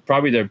they're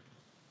probably the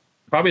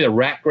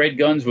rack grade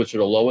guns, which are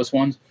the lowest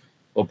ones,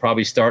 will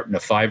probably start in the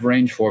 5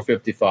 range,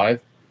 455,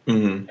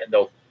 and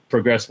they'll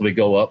progressively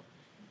go up.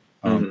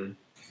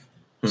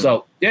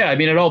 So yeah, I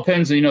mean, it all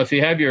depends. If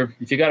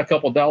you got a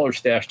couple dollars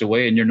stashed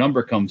away and your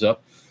number comes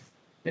up,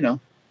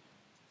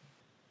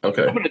 Okay.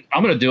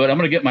 I'm gonna do it. I'm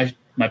gonna get my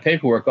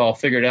paperwork all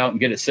figured out and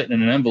get it sitting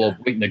in an envelope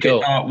waiting to go.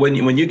 When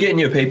you're getting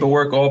your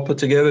paperwork all put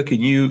together,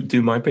 can you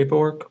do my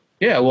paperwork?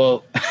 Yeah,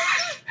 well,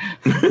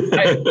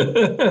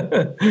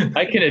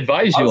 I can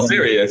advise you. I'm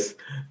serious.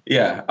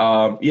 Yeah.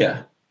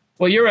 Yeah.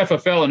 Well, you're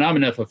FFL and I'm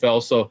an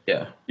FFL, so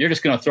yeah, you're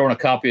just going to throw in a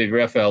copy of your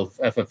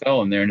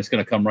FFL in there, and it's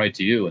going to come right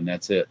to you, and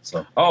that's it.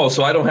 So. Oh,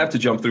 so I don't have to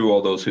jump through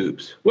all those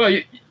hoops. Well,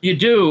 you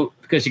do,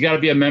 because you got to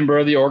be a member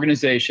of the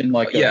organization.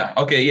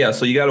 Okay. Yeah.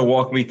 So you got to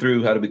walk me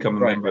through how to become a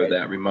member of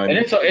that. Remind me.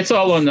 And it's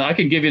all on. I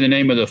can give you the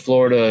name of the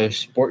Florida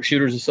Sport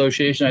Shooters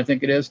Association, I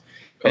think it is,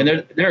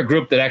 and they're a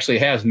group that actually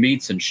has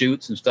meets and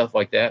shoots and stuff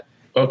like that.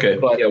 Okay.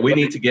 But, yeah, we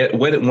need to get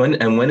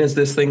when is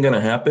this thing going to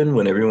happen?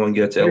 When everyone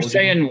gets eligible?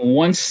 They're saying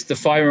once the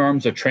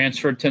firearms are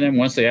transferred to them,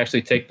 once they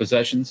actually take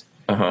possessions,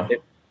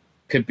 it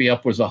could be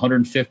upwards of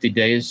 150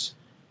 days,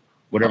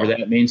 whatever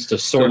that means to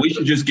sort. So we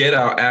should just get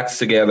our acts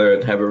together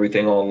and have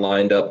everything all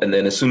lined up, and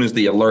then as soon as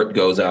the alert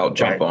goes out,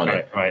 jump on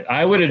it. Right.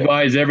 I would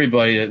advise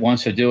everybody that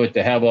wants to do it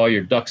to have all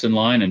your ducks in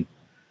line and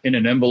in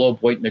an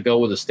envelope waiting to go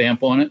with a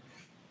stamp on it,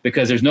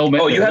 because there's no.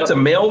 Oh, you have to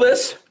mail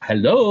this?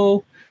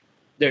 Hello.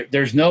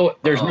 There's no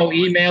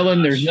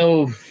emailing.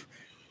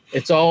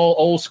 It's all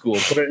old school.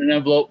 Put it in an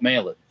envelope,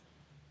 mail it.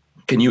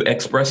 Can you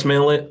express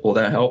mail it? Will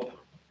that help?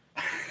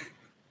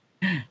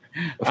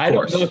 I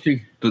don't know if you.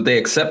 Do they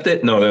accept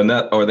it? No, they're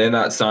not. Or they're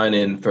not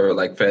signing for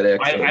like FedEx.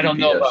 I don't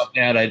know about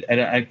that. I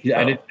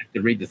didn't have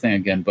to read the thing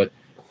again, but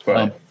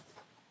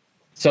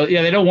so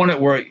yeah, they don't want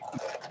it where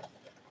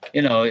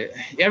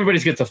everybody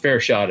gets a fair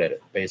shot at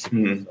it,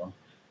 basically. So,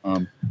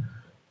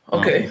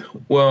 okay.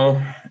 Well,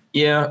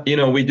 yeah,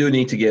 we do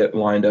need to get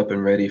lined up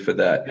and ready for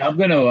that. I'm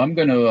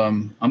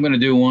gonna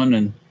do one,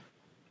 and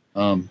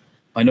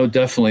I know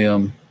definitely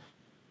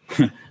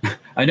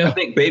I know. I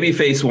think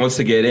Babyface wants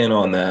to get in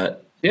on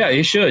that. Yeah,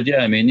 he should.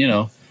 Yeah, I mean,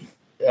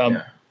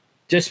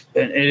 just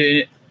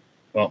yeah,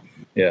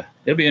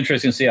 it'll be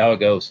interesting to see how it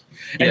goes.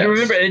 And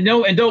remember,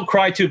 and don't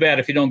cry too bad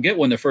if you don't get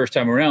one the first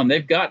time around.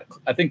 They've got,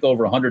 I think,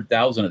 over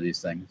 100,000 of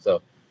these things.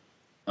 So.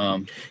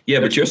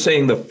 Yeah, but you're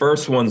saying the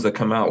first ones that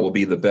come out will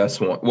be the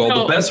best one.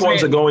 Well, the best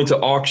ones are going to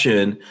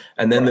auction,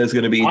 and then there's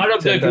going to be out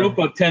of the group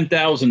of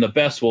 10,000, the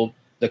best will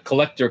the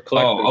collector.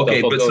 Oh,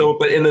 okay,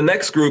 but in the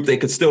next group they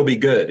could still be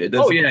good. It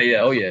doesn't.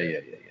 Oh yeah.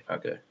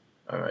 Okay,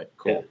 all right,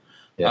 cool.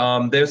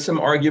 Yeah. There's some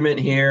argument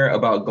here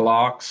about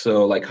Glock.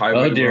 So like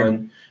Hybrid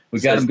Run, we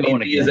got them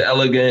going again. Is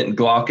elegant.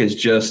 Glock is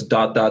just ...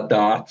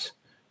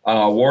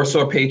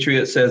 Warsaw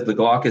Patriot says the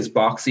Glock is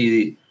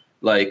boxy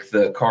like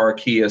the car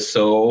Kia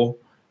Soul.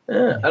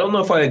 I don't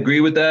know if I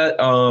agree with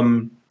that.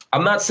 I'm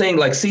not saying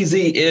like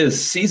CZ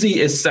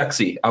is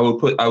sexy. I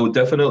would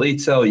definitely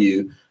tell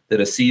you that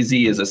a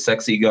CZ is a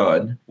sexy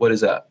gun. What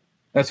is that?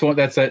 That's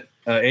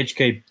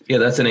HK. Yeah,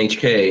 that's an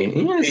HK.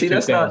 Yeah, see,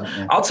 that's not.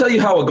 Yeah. I'll tell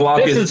you how a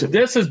Glock is.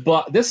 This is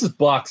boxy.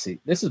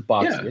 This is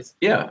boxy.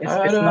 Yeah,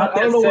 It's not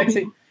that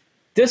sexy.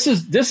 This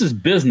is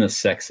business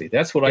sexy.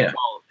 That's what I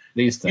call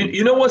these things.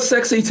 You know what's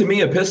sexy to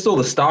me? A pistol,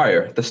 the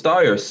Steyr. The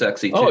Steyr is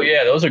sexy too. Oh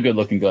yeah, those are good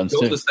looking guns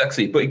those too. are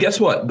sexy. But guess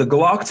what? The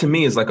Glock to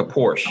me is like a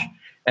Porsche,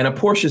 and a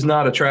Porsche is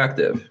not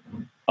attractive.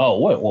 Oh,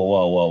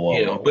 whoa.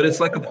 You know, but it's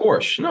like a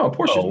Porsche. No, a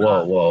Porsche is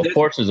not. Whoa.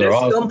 Porsches are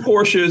awesome.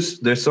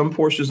 There's some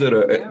Porsches that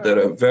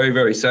are very,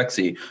 very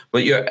sexy.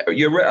 But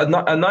a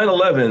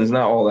 911 is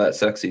not all that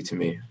sexy to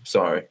me.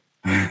 Sorry.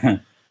 I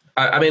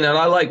mean, and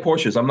I like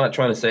Porsches. I'm not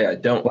trying to say I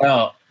don't.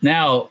 Well,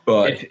 now,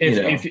 but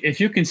if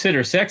you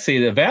consider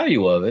sexy the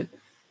value of it,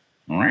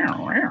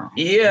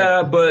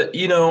 yeah, but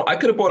I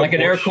could have bought like an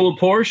air-cooled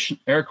Porsche,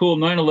 air-cooled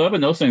 911.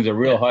 Those things are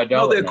real high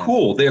dollar. No, they're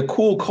cool. They're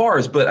cool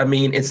cars, but I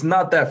mean, it's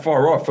not that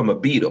far off from a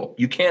Beetle.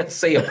 You can't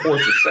say a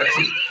Porsche is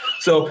sexy.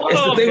 So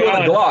it's the thing with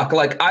a Glock.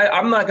 Like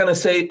I'm not gonna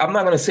say a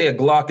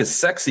Glock is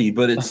sexy,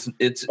 but it's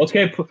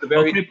okay.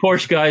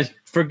 Porsche guys,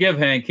 forgive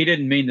Hank. He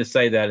didn't mean to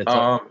say that.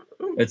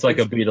 It's like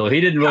a Beetle. He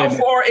didn't really. How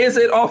far is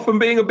it off from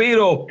being a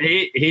Beetle?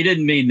 He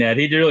didn't mean that.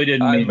 He really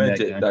didn't mean that. I meant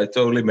it. I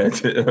totally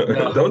meant it.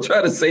 No. Don't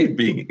try to save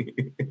me.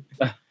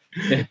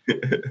 I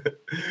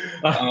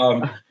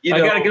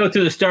got to go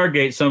to the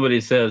Stargate.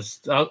 Somebody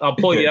says I'll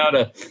pull you out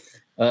a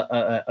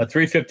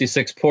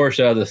 356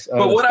 Porsche out of this.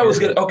 But what I was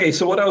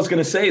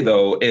gonna say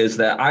though is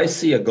that I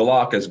see a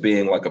Glock as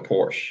being like a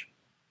Porsche.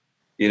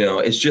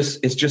 It's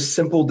just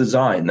simple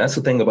design. That's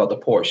the thing about the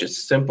Porsche. It's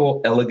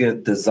simple,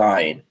 elegant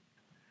design.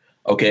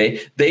 Okay,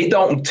 they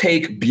don't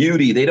take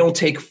beauty, they don't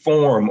take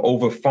form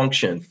over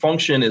function.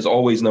 Function is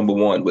always number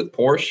one with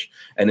Porsche,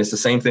 and it's the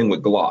same thing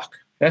with Glock.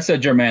 That's a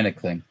Germanic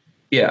thing.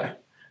 Yeah,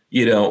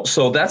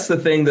 so that's the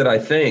thing that I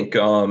think.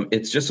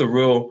 It's just a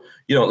real,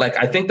 like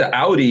I think the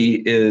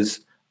Audi is.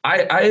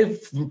 I've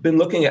been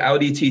looking at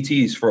Audi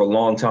TTs for a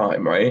long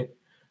time, right?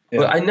 Yeah.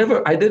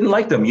 But I didn't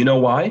like them. You know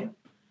why?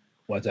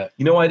 Why's that?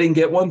 You know why I didn't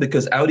get one?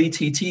 Because Audi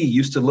TT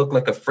used to look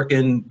like a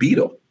freaking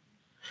Beetle.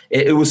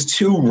 It was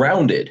too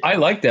rounded. I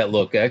like that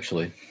look,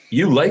 actually.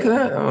 You like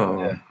that? Oh,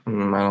 yeah. I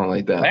don't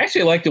like that. I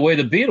actually like the way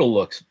the Beetle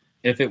looks.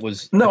 If it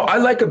was I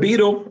like a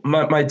Beetle.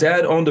 My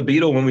dad owned a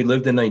Beetle when we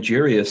lived in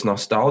Nigeria. It's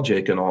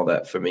nostalgic and all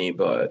that for me.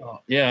 But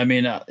yeah, I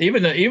mean,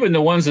 even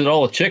the ones that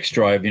all the chicks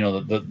drive,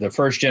 the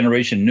first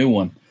generation new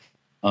one,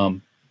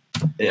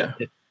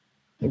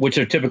 which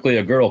are typically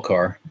a girl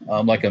car,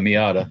 like a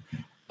Miata.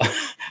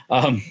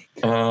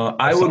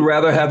 I would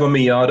rather have a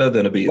Miata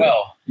than a Beetle.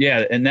 Well,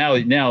 yeah, and now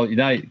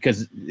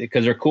because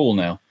they're cool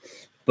now,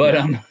 but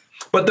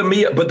But the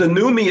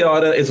new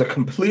Miata is a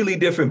completely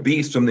different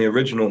beast from the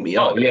original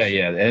Miata. Oh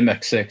yeah, the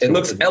MX-6. It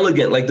looks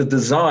elegant, like the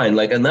design,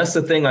 and that's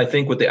the thing I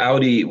think with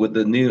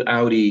the new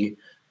Audi.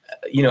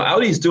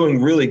 Audi's doing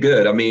really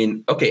good. I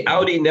mean, okay,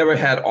 Audi never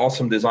had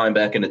awesome design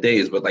back in the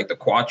days, but like the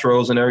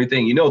Quattros and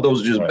everything,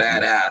 those are just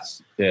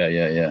badass.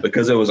 Yeah.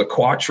 Because it was a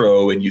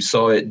Quattro, and you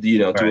saw it,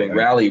 doing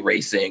rally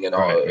racing and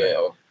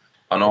all,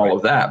 on all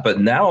of that. But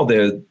now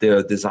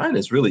their design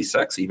is really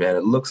sexy, man.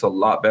 It looks a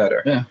lot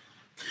better. Yeah.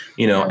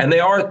 And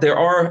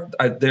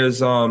there's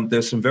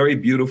some very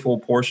beautiful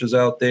Porsches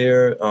out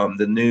there.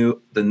 The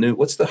new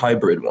what's the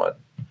hybrid one?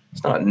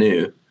 It's not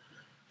new.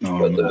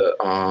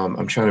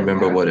 I'm trying to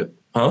remember what it.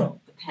 Huh?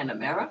 The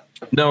Panamera?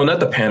 No,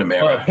 not the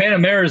Panamera.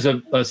 Panamera is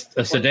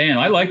a sedan.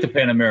 I like the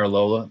Panamera,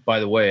 Lola,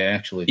 by the way,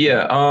 actually.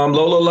 Yeah,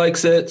 Lola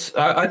likes it.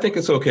 I think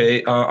it's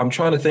okay. I'm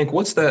trying to think.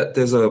 What's that?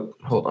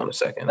 Hold on a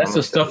second. That's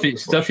a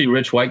stuffy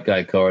rich white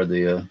guy car,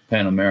 the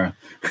Panamera.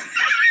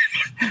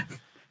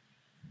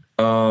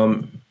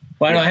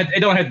 It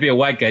don't have to be a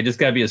white guy. It just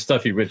got to be a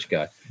stuffy rich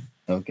guy.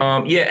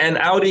 Okay. And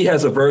Audi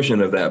has a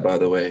version of that, by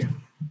the way.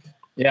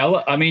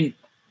 Yeah, I mean,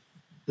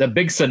 the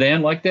big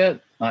sedan like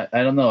that.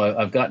 I don't know.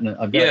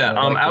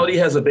 Audi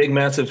has a big,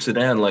 massive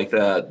sedan like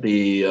that.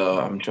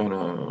 I'm trying to.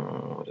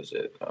 What is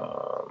it?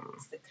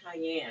 It's the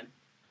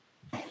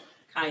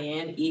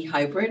Cayenne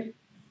E-Hybrid.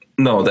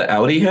 No, the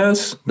Audi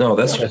has. No,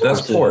 that's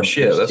Porsche.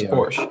 Yeah, that's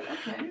Porsche.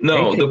 Okay.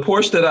 No, the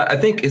Porsche that I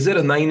think is it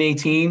a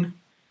 918.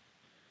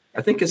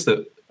 I think it's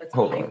the.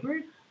 Hold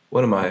on.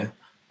 What am I?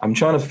 I'm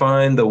trying to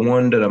find the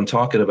one that I'm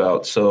talking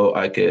about so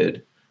I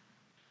could.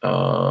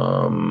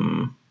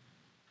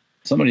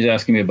 Somebody's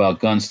asking me about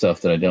gun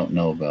stuff that I don't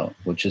know about,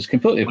 which is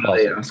completely possible.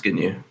 What are they asking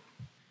you?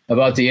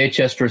 About the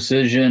HS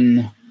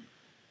Precision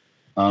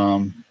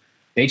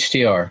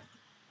HTR.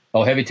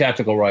 Oh, heavy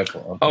tactical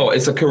rifle. Okay. Oh,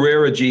 it's a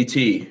Carrera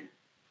GT.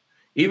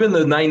 Even the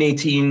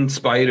 918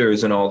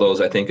 Spiders and all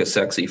those, I think, are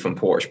sexy from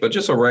Porsche. But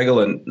just a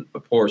regular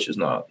Porsche is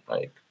not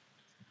like.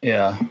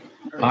 Yeah.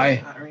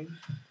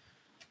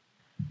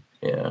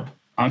 Yeah.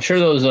 I'm sure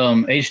those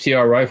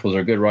HTR rifles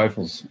are good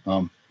rifles.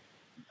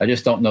 I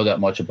just don't know that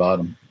much about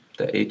them.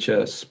 The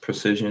HS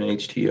Precision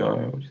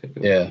HTR. What do you think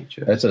of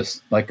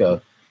HS?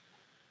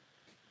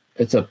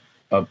 It's a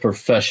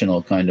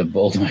professional kind of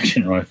bolt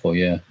action rifle.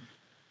 Yeah.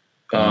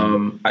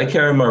 I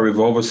carry my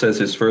revolver. Says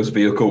his first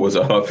vehicle was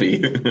a Huffy.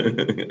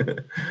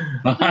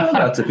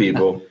 Lots of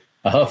people.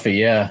 A Huffy,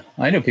 yeah.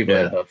 I know people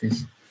that had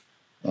Huffies.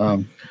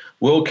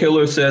 Will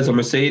Killer says a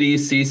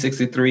Mercedes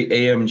C63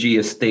 AMG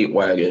estate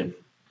wagon.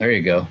 There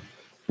you go.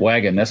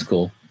 Wagon. That's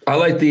cool. I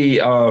like the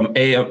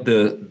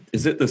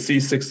is it the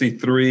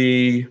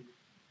C63?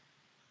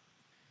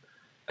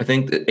 I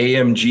think the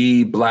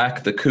AMG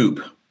Black, the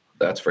coupe.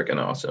 That's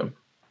freaking awesome.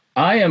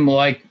 I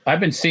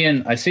see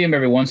him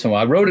every once in a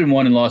while. I rode in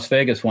one in Las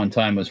Vegas one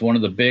time. It was one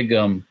of the big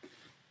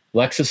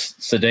Lexus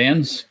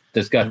sedans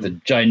that's got the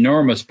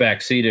ginormous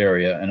back seat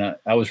area. And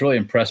I was really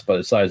impressed by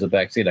the size of the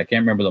back seat. I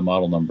can't remember the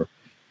model number,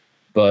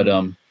 but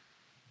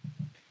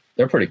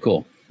they're pretty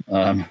cool.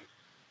 Oh,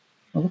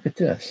 look at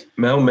this.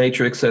 Mel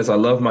Matrix says, I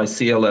love my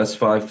CLS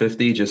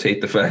 550, just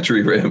hate the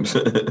factory rims.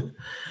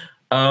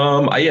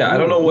 I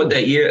don't know what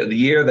the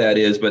year that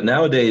is, but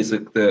nowadays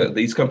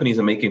these companies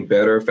are making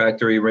better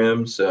factory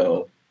rims.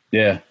 So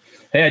yeah.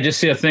 Hey, I just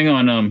see a thing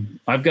on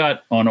I've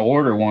got on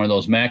order one of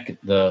those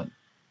the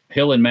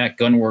Hill and Mac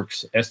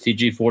Gunworks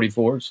STG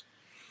 44s.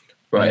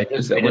 Right. When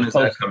is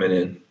that coming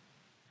in?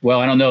 Well,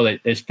 I don't know.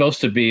 It's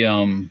supposed to be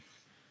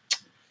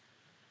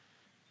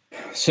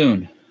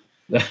soon.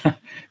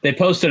 They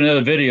posted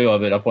another video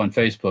of it up on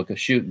Facebook of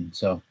shooting.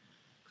 So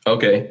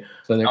okay.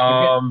 So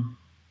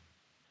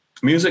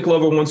Music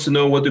Lover wants to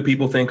know, what do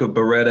people think of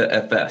Beretta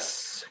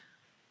FS?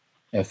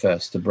 The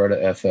Beretta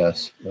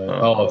FS.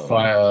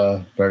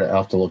 Beretta, I'll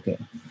have to look at.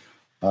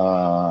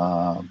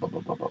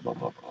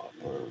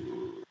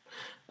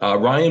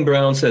 Ryan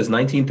Brown says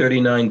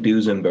 1939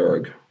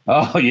 Duesenberg.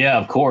 Oh yeah,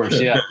 of course,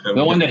 yeah,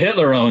 the one that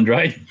Hitler owned,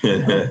 right?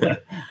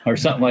 Or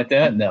something like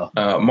that. No.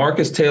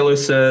 Marcus Taylor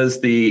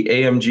says the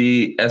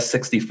AMG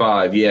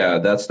S65. Yeah,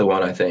 that's the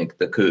one, I think,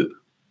 the coupe.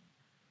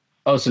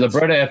 Oh, so the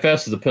Beretta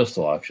FS is a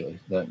pistol, actually.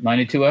 The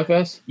 92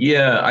 FS?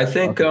 Yeah, I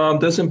think, okay.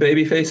 Doesn't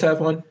Babyface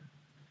have one?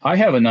 I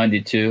have a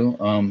 92.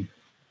 I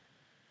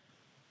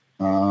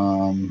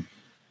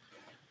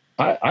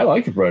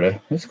like the Beretta.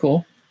 It's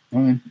cool. I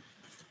mean,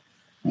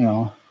 you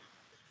know,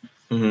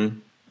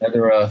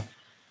 another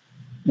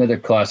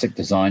classic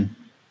design,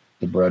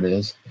 the Beretta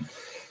is.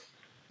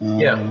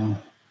 Yeah.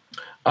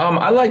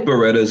 I like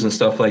Berettas and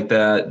stuff like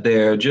that.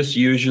 They're just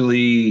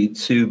usually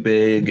too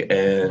big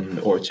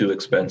or too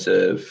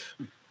expensive,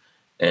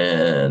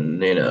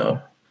 and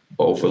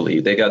overly.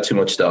 They got too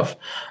much stuff.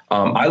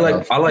 I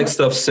like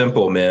stuff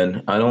simple,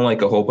 man. I don't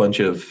like a whole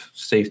bunch of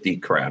safety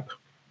crap.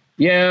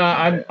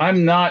 Yeah,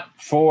 I'm not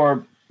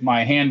for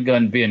my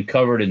handgun being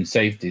covered in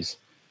safeties.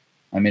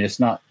 I mean, it's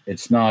not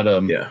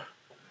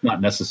not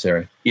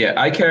necessary. Yeah,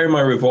 I carry my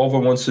revolver.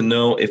 Wants to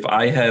know if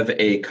I have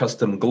a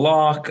custom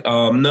Glock.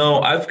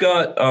 No, I've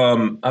got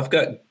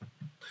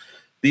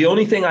the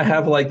only thing I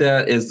have like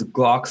that is the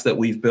Glocks that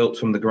we've built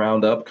from the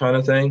ground up kind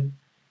of thing.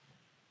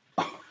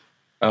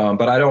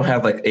 But I don't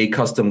have like a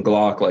custom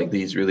Glock like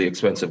these really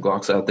expensive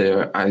Glocks out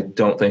there. I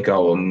don't think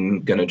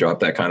I'm going to drop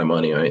that kind of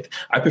money. Right?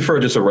 I prefer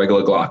just a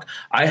regular Glock.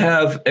 I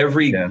have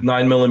every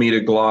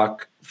 9mm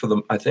Glock for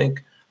them. I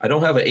think I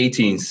don't have an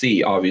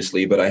 18C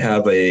obviously, but I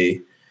have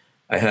a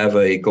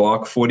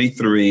Glock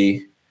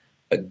 43,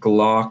 a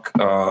Glock,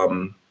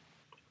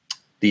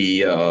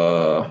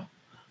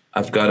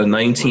 I've got a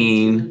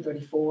 19,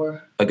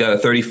 34. I got a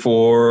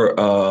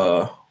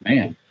 34,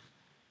 man.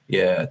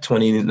 Yeah,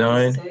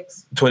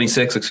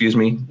 26, excuse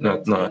me.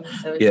 19,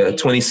 Yeah,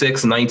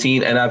 26,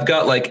 19. And I've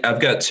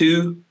got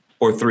 2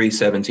 or 3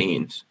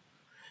 17s.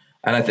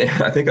 And I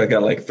think I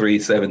got like 3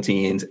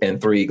 17s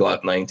and 3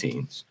 Glock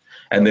 19s.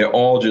 And they're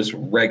all just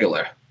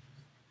regular.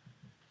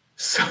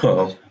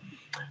 So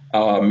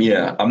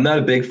yeah, I'm not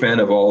a big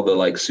fan of all the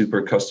like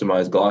super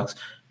customized Glocks.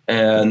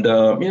 And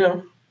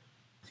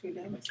Too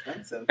damn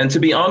expensive. and to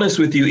be honest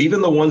with you,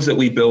 even the ones that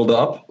we build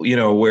up,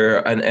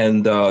 where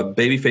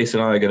Babyface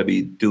and I are going to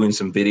be doing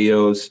some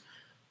videos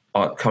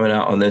coming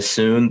out on this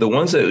soon. The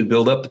ones that we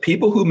build up, the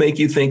people who make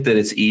you think that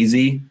it's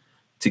easy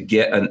to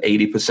get an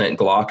 80%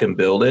 Glock and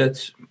build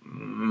it,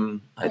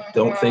 I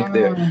don't think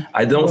they're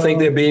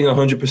being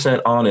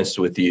 100% honest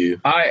with you.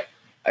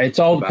 It's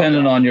all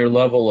dependent on your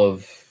level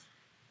of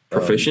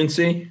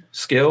proficiency,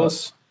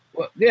 skills.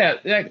 Well, yeah,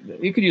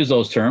 you could use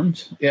those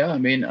terms. Yeah, I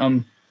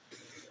mean,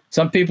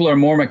 some people are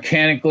more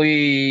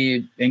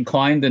mechanically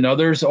inclined than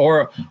others,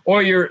 or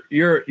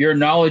your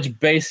knowledge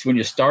base when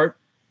you start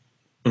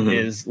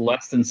is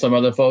less than some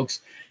other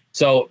folks.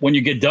 So when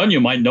you get done,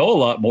 you might know a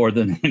lot more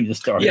than when you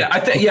start. Yeah,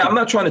 I'm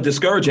not trying to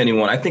discourage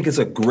anyone. I think it's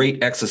a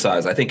great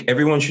exercise. I think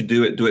everyone should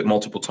do it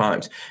multiple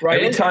times. Right.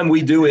 Every time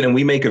we do it and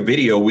we make a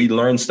video, we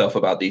learn stuff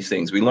about these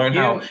things. We learn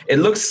how it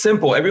looks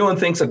simple. Everyone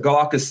thinks a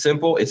Glock is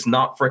simple. It's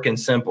not freaking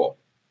simple.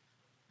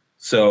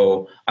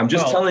 So I'm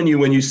just telling you,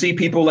 when you see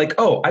people like,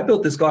 oh, I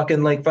built this Glock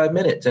in like 5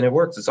 minutes and it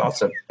works. It's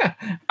awesome.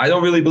 I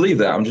don't really believe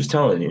that. I'm just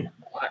telling you.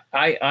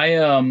 I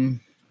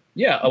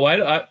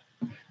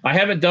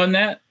haven't done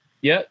that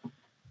yet.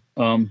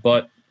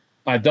 But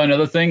I've done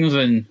other things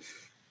and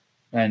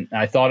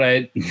I thought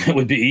it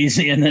would be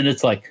easy. And then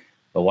it's like,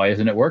 well, why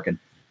isn't it working?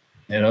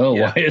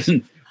 Why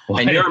isn't?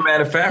 And you're a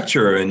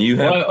manufacturer and you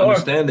have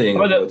understanding.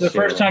 Or the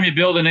first time you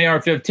build an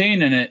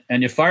AR-15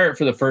 and you fire it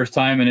for the first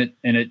time and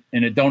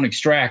it don't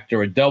extract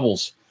or it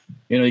doubles,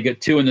 You know, you get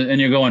two and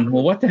you're going,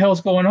 well, what the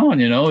hell's going on?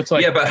 You know, it's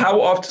like, yeah, but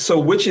how often? So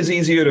which is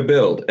easier to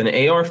build, an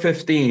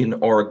AR-15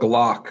 or a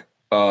Glock?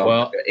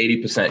 Well,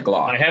 80%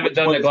 Glock. I haven't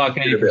done the Glock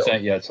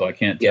 80% yet, so I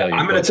can't tell you.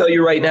 I'm going to tell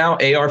you right now,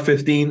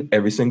 AR-15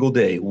 every single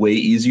day, way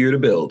easier to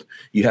build.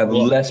 You have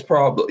less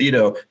problem. You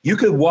know, you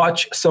could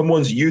watch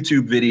someone's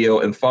YouTube video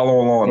and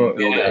follow along and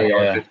build an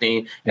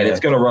AR-15, and it's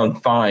going to run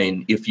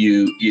fine if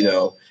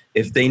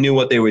if they knew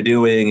what they were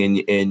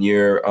doing and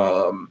you're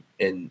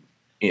okay.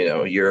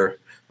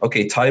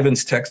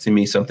 Tyven's texting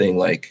me something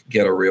like,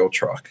 "Get a real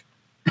truck."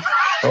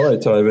 All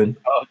right, Tyven.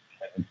 Oh,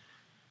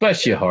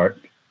 bless your heart.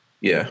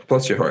 Yeah,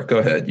 bless your heart. Go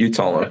ahead. You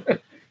tell him.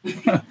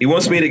 He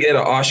wants me to get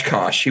an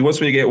Oshkosh. He wants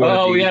me to get one.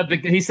 Oh, yeah.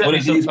 He said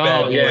these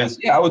bad boys.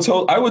 Yeah,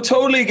 I would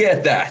totally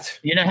get that.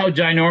 You know how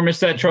ginormous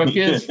that truck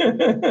is?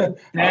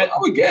 I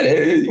would get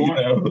it. You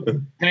know.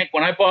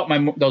 When I bought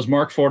those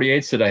Mark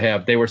 48s that I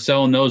have, they were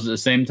selling those at the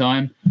same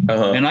time,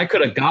 and I could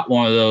have got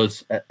one of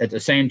those at the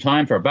same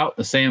time for about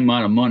the same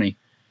amount of money.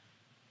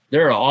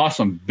 They're an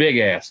awesome big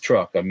ass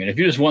truck. I mean, if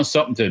you just want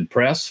something to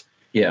impress.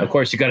 Yeah, of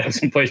course you got to have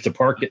some place to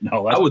park it and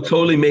all that. I would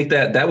totally make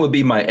that. That would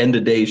be my end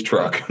of days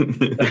truck.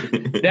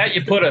 That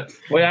you put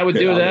I would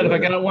do that if I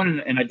got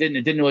one and I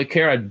didn't really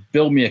care. I'd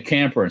build me a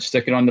camper and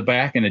stick it on the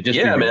back, and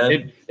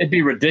it'd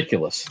be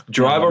ridiculous.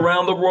 Drive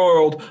around the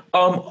world.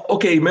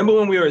 Okay, remember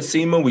when we were at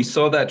SEMA, we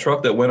saw that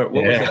truck that went.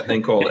 What was that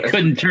thing called? It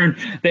couldn't turn.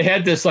 They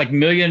had this like $1.5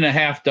 million.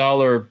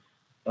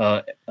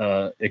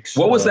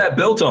 What was that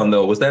built on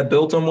though? Was that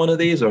built on one of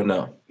these or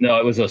no? No,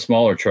 it was a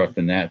smaller truck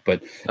than that,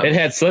 but it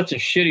had such a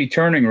shitty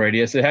turning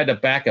radius. It had to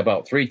back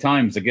about 3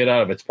 times to get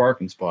out of its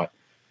parking spot.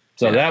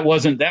 So that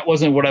wasn't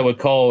what I would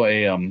call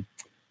a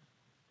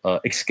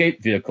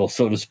escape vehicle,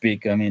 so to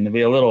speak. I mean, it'd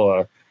be a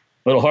little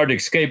hard to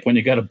escape when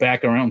you got to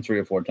back around 3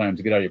 or 4 times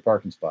to get out of your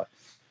parking spot.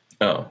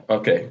 Oh,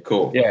 okay,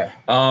 cool. Yeah.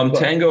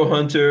 Tango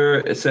Hunter,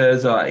 it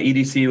says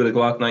EDC with a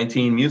Glock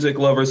 19. Music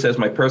Lover says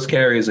my purse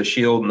carry is a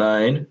Shield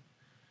 9.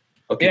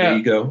 Okay, there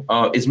you go.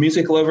 Is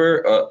Music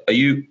Lover, are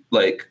you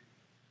like,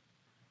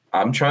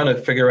 I'm trying to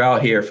figure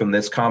out here from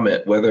this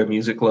comment whether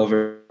Music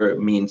Lover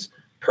means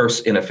purse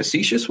in a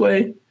facetious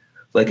way,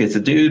 like it's a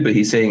dude, but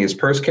he's saying his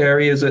purse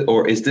carry is it,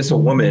 or is this a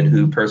woman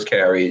who purse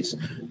carries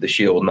the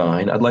Shield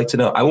 9? I'd like to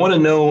know. I want to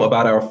know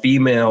about our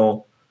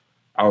female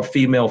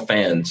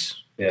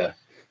fans. Yeah.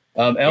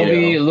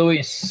 LB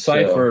Louis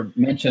Cypher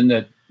mentioned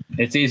that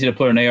it's easy to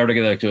put an AR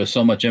together because there's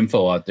so much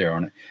info out there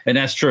on it, and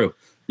that's true.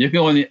 You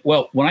can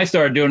go when I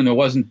started doing it, there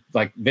wasn't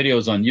like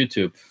videos on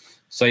YouTube,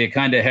 so you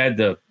kind of had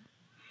to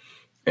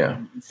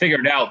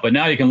figure it out. But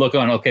now you can look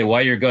on, okay,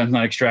 why your gun's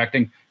not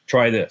extracting?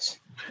 Try this.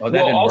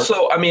 Well,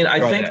 also, I mean, I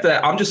think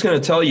that I'm just going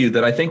to tell you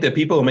that I think that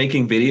people are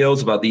making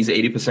videos about these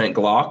 80%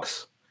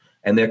 Glocks,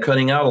 and they're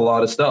cutting out a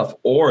lot of stuff,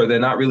 or they're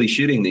not really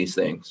shooting these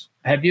things.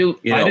 Have you?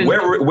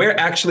 We're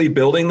actually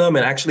building them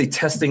and actually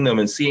testing them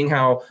and seeing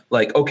how,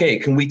 like, okay,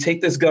 can we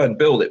take this gun,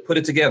 build it, put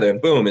it together, and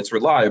boom, it's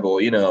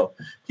reliable. You know,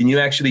 can you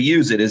actually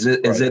use it? Is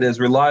it as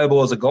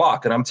reliable as a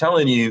Glock? And I'm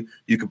telling you,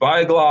 you could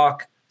buy a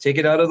Glock, take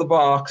it out of the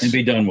box, and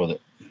be done with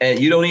it. And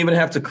you don't even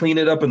have to clean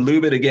it up and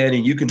lube it again,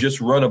 and you can just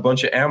run a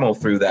bunch of ammo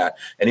through that.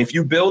 And if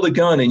you build a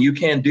gun and you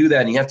can't do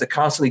that, and you have to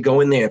constantly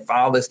go in there and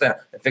file this down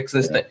and fix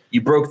this thing,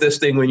 you broke this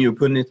thing when you were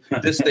putting it,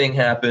 this thing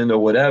happened or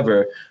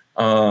whatever.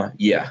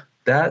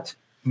 That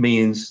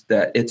means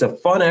that it's a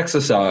fun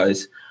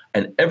exercise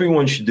and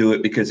everyone should do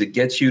it because it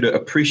gets you to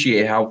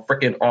appreciate how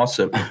freaking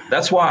awesome.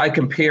 That's why I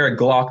compare a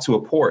Glock to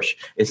a Porsche.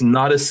 It's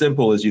not as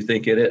simple as you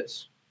think it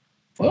is.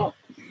 Well,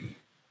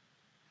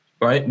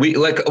 right?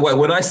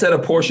 When I said a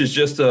Porsche is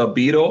just a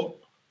Beetle,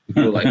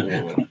 you're like,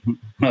 whoa.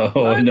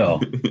 Oh,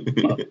 no.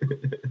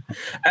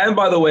 And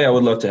by the way, I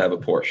would love to have a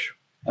Porsche.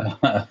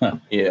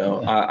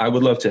 I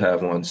would love to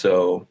have one.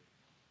 So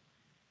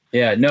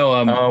yeah,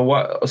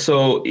 no.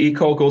 So E.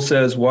 Coco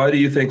says, why do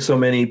you think so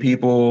many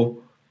people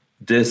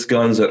diss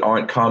guns that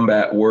aren't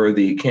combat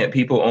worthy? Can't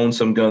people own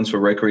some guns for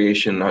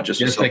recreation, not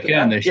just yes, they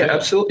can. They should. Yeah,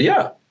 absolutely.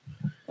 Yeah.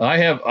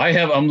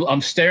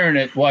 I'm staring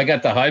at. Well, I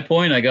got the High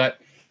Point. I got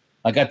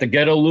the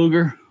Ghetto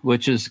Luger,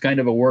 which is kind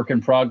of a work in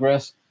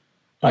progress.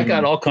 Mm-hmm. I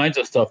got all kinds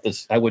of stuff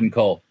that I wouldn't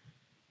call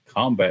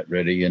combat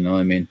ready. You know,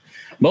 I mean,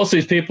 most of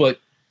these people that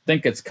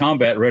think it's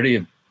combat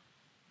ready.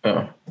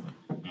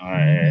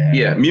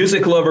 Yeah,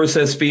 Music Lover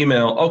says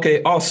female.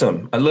 Okay,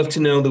 awesome. I'd love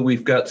to know that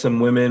we've got some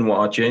women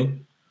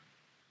watching.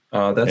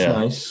 That's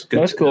nice.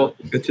 That's cool.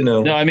 Good to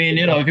know. No, I mean,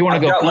 if you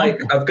want to go,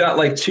 I've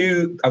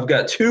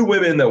got two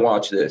women that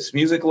watch this.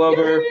 Music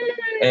Lover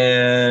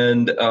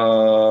and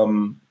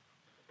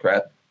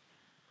crap.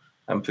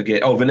 I'm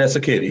forgetting. Oh, Vanessa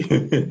Kitty.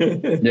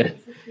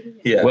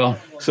 Yeah. Well,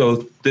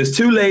 so there's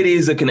 2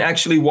 ladies that can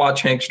actually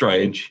watch Hank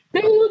Strange.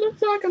 Dude,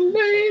 looks like a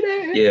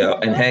lady. Yeah,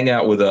 and hang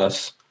out with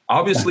us.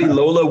 Obviously,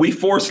 Lola, we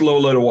forced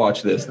Lola to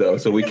watch this, though,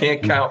 so we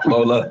can't count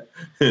Lola.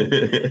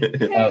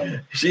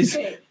 She's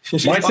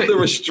under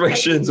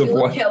restrictions of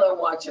what. Killer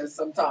watches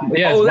sometimes.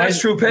 Yes, that's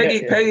true.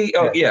 Peggy.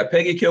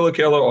 Peggy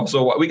Killer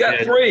also. We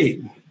got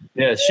 3.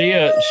 Yeah, she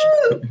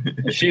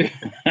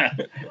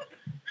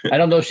I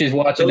don't know if she's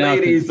watching now.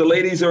 The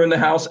ladies are in the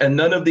house, and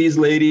none of these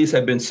ladies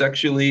have been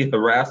sexually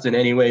harassed in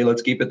any way.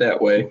 Let's keep it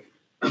that way.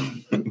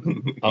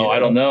 Oh, I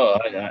don't know.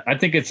 I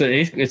think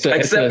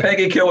except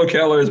Peggy Killer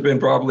Keller has been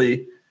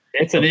probably.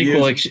 It's an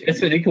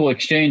equal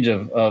exchange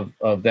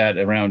of that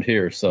around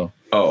here. So.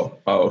 Oh,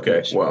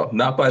 okay. Well,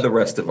 not by the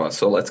rest of us.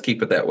 So let's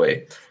keep it that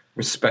way,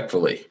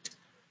 respectfully.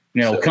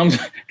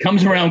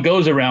 Comes around,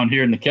 goes around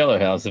here in the Keller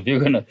house. If you're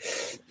gonna,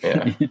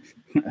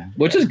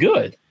 which is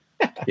good.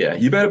 Yeah,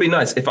 you better be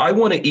nice. If I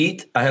want to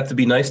eat, I have to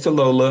be nice to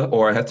Lola,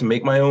 or I have to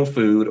make my own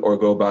food, or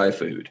go buy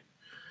food.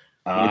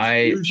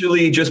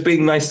 Usually, just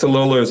being nice to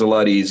Lola is a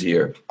lot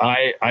easier.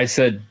 I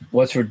said,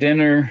 "What's for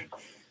dinner?"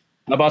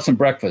 How about some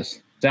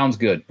breakfast? Sounds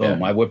good. Boom!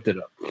 Yeah. I whipped it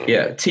up.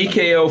 Yeah.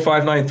 TKO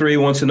 593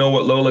 wants to know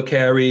what Lola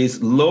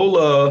carries.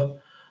 Lola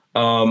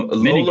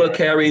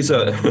carries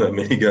a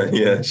minigun.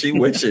 Yeah, she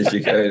wishes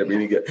she carried a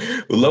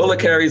minigun. Lola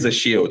carries a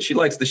shield. She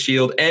likes the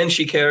shield, and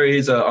she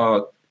carries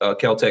a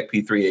Kel-Tec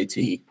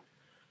P3AT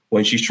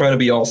when she's trying to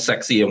be all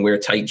sexy and wear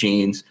tight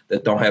jeans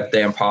that don't have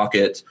damn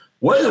pockets.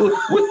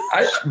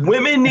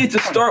 Women need to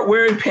start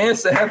wearing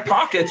pants that have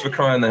pockets, for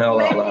crying the hell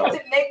out loud.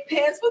 To make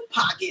pants with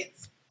pockets.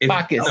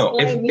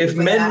 If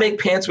men make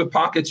pants with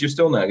pockets, you're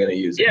still not going to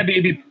use it. Yeah,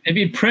 it'd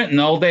be printing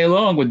all day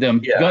long with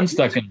them guns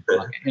stuck in the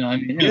pocket. You know what I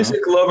mean? Music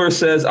Lover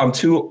says, I'm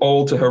too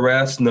old to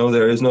harass. No,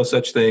 there is no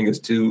such thing as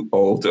too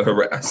old to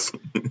harass.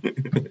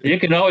 You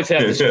can always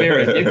have the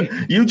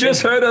spirit. You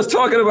just heard us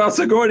talking about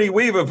Sigourney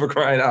Weaver, for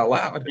crying out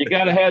loud. You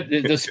got to have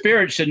the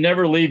spirit should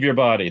never leave your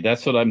body.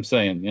 That's what I'm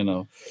saying, you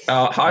know.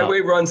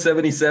 Highway Run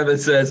 77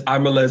 says,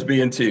 I'm a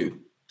lesbian too.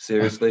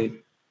 Seriously?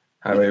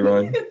 Highway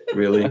Run?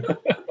 Really?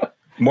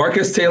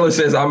 Marcus Taylor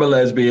says, I'm a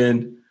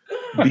lesbian.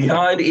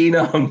 Behind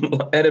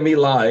enemy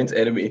lines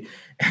says,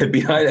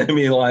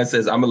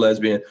 I'm a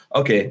lesbian.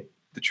 Okay,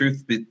 the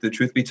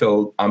truth be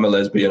told, I'm a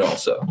lesbian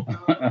also.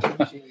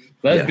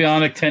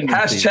 Lesbianic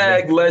tendencies.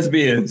 Hashtag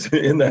lesbians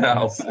in the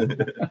house.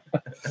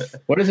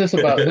 What is this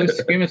about? Who's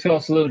Screaming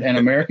Skull Salute and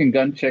American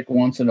Gun Chick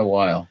once in a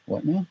while?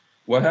 What now?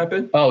 What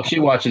happened? Oh,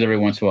 she watches every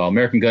once in a while.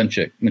 American Gun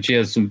Chick. When she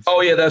has some.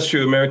 Oh, yeah, that's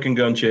true. American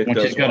Gun Chick. When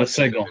she's got a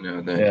signal.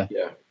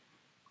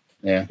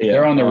 Yeah.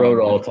 They're on the road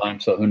all the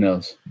time, so who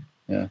knows?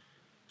 Yeah.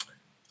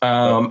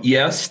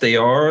 Yes, they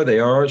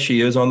are.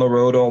 She is on the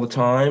road all the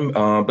time,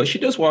 but she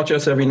does watch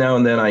us every now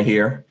and then, I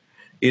hear.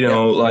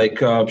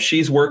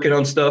 She's working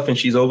on stuff and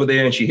she's over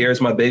there and she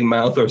hears my big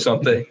mouth or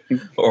something,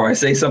 or I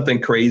say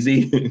something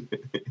crazy.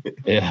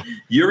 Yeah.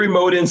 Yuri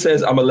Modin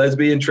says, I'm a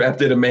lesbian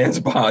trapped in a man's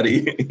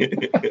body.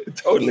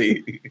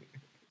 Totally.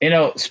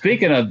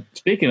 Speaking of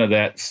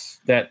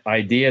that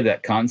idea,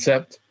 that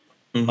concept,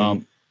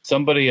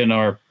 somebody in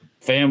our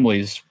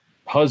family's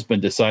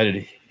husband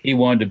decided he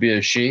wanted to be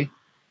a she.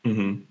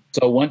 Mm-hmm.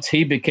 So once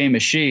he became a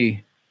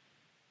she,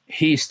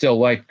 he still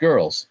liked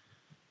girls.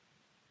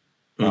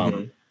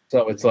 So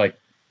it's like,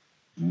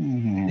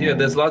 yeah,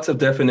 there's lots of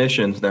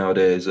definitions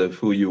nowadays of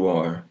who you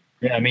are.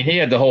 Yeah, I mean, he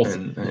had the whole,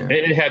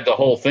 it had the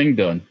whole thing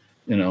done,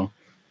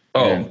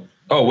 Oh,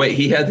 wait,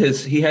 he had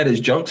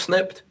his junk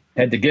snipped?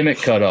 Had the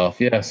gimmick cut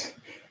off, yes.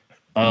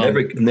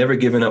 Never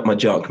given up my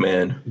junk,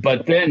 man.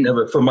 But then,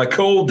 never, for my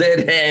cold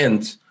dead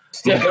hands.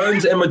 My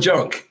guns and my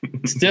junk.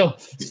 still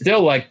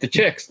like the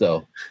chicks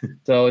though.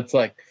 So it's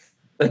like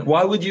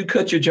why would you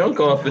cut your junk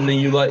off and then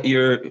you let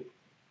your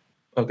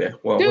okay,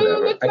 well, dude, whatever.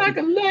 Look like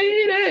a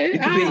lady.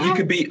 You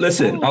could be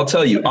listen, I'll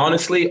tell you,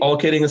 honestly, all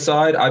kidding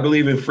aside, I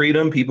believe in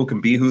freedom. People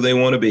can be who they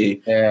want to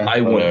be. Yeah,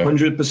 I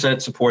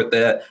 100% support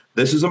that.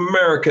 This is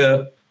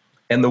America.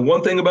 And the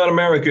one thing about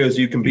America is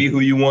you can be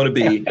who you want to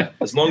be.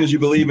 As long as you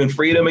believe in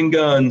freedom and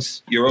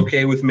guns, you're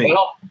okay with me.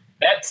 Well,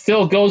 that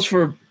still goes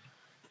for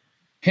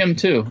him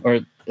too, or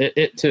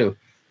it too.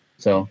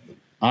 So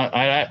like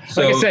I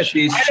said,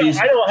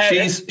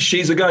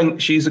 she's a gun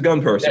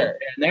person.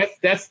 Yeah, and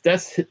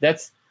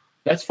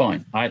that's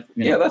fine.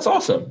 That's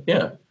awesome.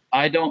 Yeah,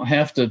 I don't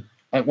have to.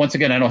 Once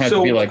again, I don't have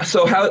to be like.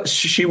 So how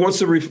she wants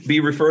to be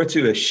referred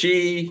to as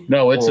she?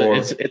 No, it's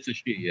a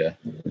she. Yeah.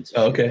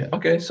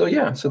 Okay. So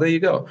there you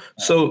go.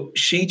 So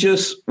she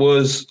just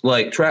was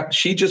like trapped.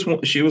 She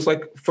was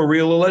like for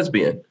real a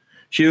lesbian.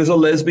 She was a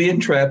lesbian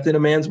trapped in a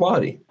man's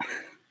body.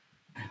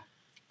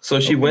 So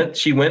she went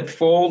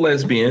full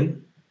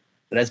lesbian.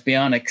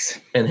 Lesbianics.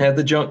 And had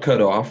the junk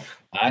cut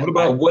off.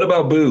 What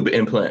about boob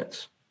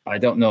implants? I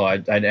don't know. I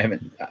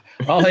haven't.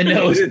 All I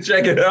know is you didn't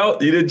check it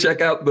out. You didn't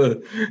check out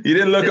you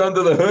didn't look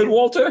under the hood,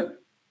 Walter?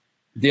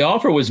 The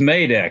offer was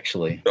made,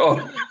 actually. Oh.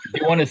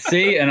 You want to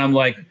see? And I'm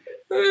like,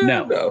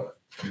 no.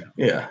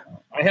 Yeah.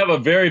 I have a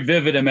very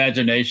vivid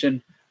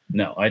imagination.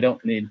 No, I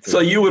don't need to.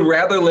 So you would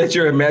rather let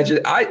your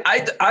imagination.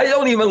 I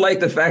don't even like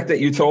the fact that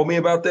you told me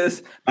about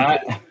this.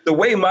 The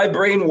way my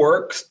brain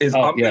works is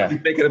I'm going to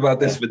be thinking about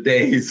this for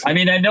days. I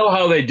mean, I know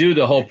how they do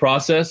the whole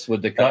process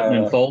with the cutting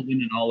and folding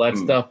and all that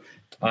stuff.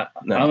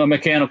 I'm a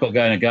mechanical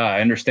guy. I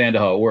understand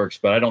how it works,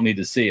 but I don't need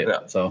to see it.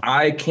 No, so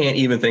I can't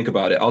even think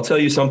about it. I'll tell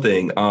you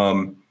something.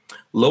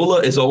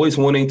 Lola is always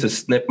wanting to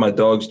snip my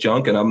dog's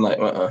junk, and I'm like,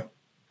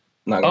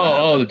 Not gonna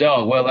happen. Oh, the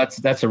dog. Well,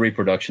 that's a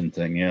reproduction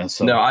thing. Yeah.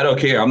 So No, I don't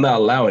care. I'm not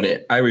allowing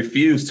it. I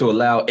refuse to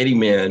allow any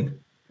man.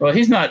 well,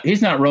 he's not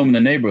roaming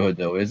the neighborhood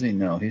though, is he?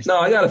 No, he's No,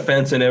 I got a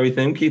fence and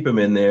everything. Keep him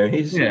in there.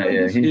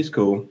 He's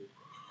cool.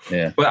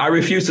 Yeah. But I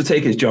refuse to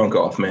take his junk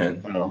off,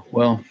 man. Oh,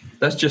 well,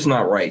 That's just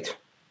not right.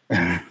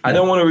 I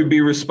don't want to be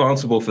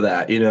responsible for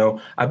that.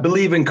 I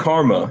believe in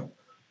karma.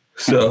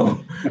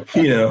 So,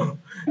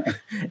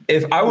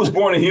 if I was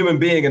born a human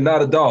being and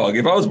not a dog,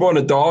 if I was born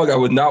a dog, I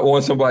would not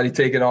want somebody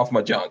taking off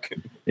my junk.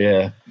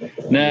 yeah.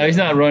 No, he's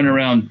not running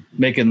around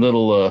making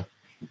little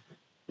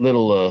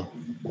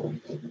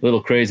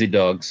crazy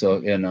dogs. So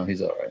yeah, no,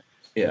 he's all right.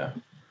 Yeah.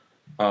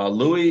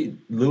 Louis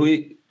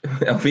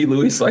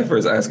Cypher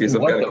is asking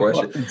some kind of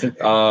question.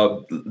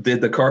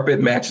 Did the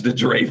carpet match the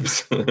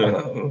drapes?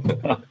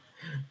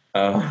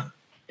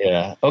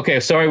 Yeah. Okay.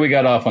 Sorry, we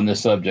got off on this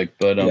subject,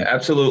 but yeah,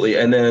 absolutely.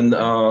 And then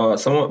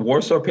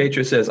Warsaw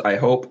Patriot says, "I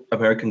hope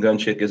American Gun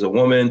Chick is a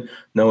woman.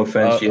 No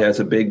offense, she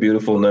has a big,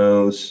 beautiful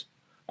nose.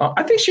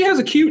 I think she has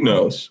a cute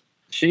nose.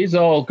 She's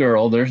all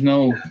girl. There's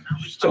no.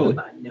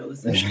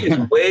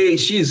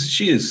 She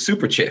is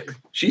super chick.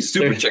 She's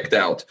super chicked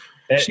out.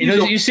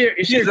 You see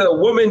she's a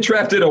woman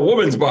trapped in a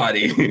woman's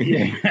body.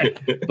 Yeah.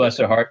 Bless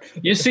her heart.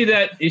 You see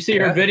that? You see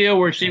her video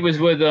where she was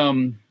with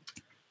the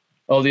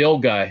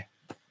old guy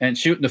and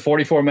shooting the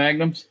 44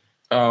 Magnums.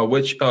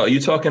 Which you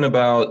talking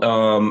about?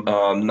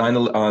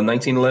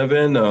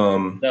 1911.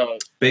 No,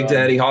 Big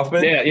Daddy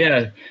Hoffman.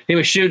 Yeah. He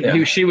was shooting.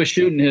 Yeah. She was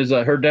shooting his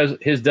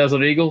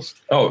Desert Eagles.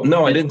 Oh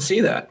no, I didn't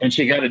see that. And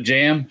she got a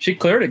jam. She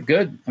cleared it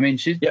good. I mean,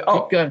 she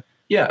got.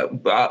 Yeah,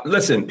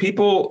 listen,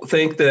 people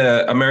think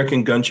that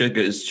American Gun Chick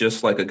is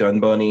just like a gun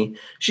bunny.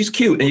 She's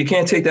cute, and you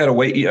can't take that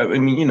away. I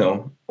mean,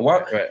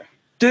 what? Right.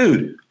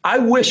 Dude, I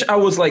wish I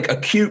was like a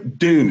cute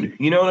dude.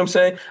 You know what I'm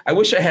saying? I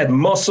wish I had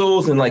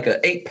muscles and like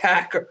an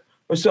 8-pack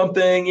or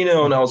something,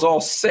 and I was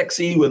all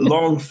sexy with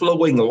long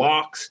flowing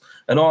locks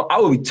and all. I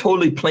would be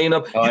totally playing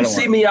up. You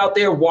see me out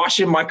there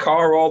washing my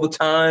car all the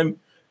time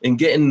and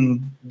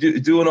doing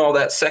all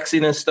that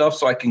sexiness stuff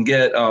so I can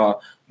get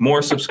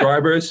more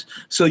subscribers.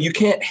 So you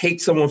can't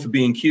hate someone for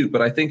being cute,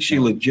 but I think she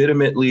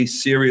legitimately,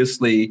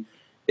 seriously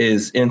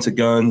is into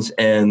guns.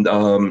 And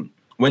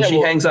when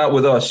she hangs out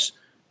with us,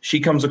 she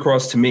comes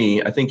across to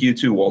me, I think you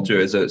too, Walter,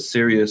 as a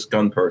serious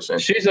gun person.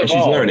 She's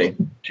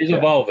learning. She's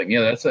evolving. Yeah,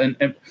 that's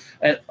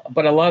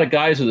but a lot of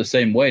guys are the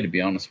same way, to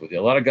be honest with you.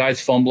 A lot of guys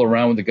fumble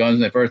around with the guns,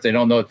 and at first they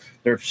don't know.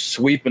 They're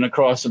sweeping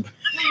across them.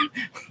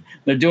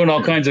 They're doing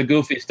all kinds of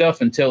goofy stuff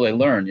until they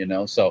learn,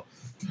 So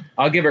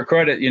I'll give her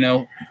credit,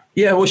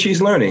 Yeah, well,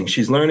 she's learning.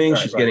 She's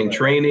getting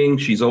training.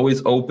 She's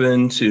always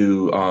open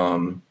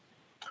to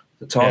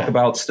talk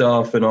about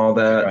stuff and all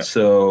that. Right.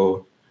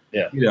 So,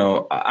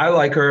 I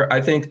like her.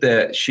 I think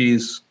that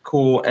she's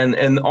cool.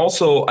 And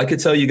also, I could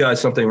tell you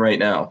guys something right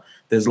now.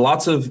 There's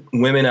lots of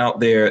women out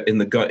there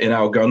in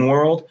our gun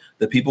world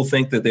that people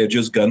think that they're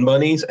just gun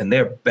bunnies, and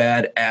they're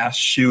badass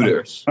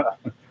shooters.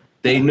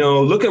 They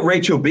know. Look at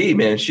Rachel B,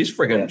 man. She's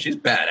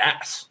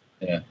badass.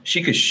 Yeah.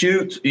 She could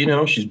shoot,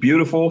 she's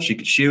beautiful. She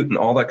could shoot and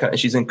all that kind of,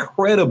 she's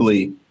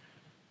incredibly,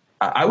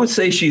 I would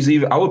say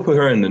I would put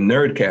her in the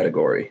nerd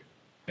category.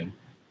 Okay.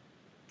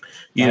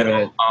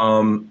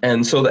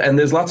 And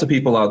there's lots of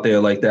people out there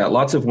like that.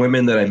 Lots of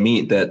women that I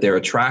meet that they're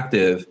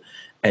attractive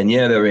and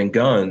they're in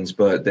guns,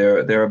 but they're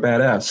a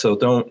badass. So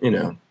don't,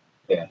 Yeah.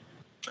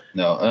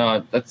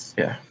 No, that's.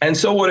 Yeah. And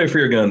so what if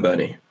you're a gun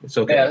buddy? It's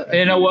okay. Yeah.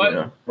 You know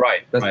what?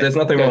 Right. There's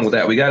nothing wrong with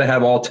that. We got to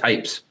have all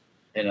types.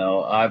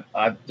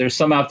 There's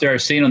some out there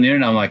I've seen on the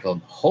internet. I'm like, oh,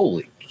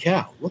 holy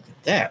cow, look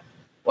at that.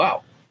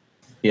 Wow.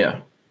 Yeah.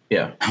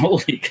 Yeah.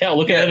 Holy cow,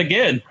 look at it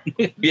again.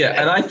 Yeah.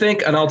 And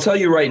I'll tell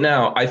you right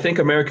now, I think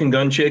American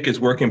Gun Chick is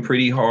working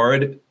pretty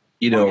hard,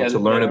 to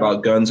learn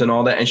about guns and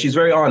all that. And she's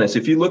very honest.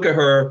 If you look at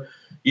her,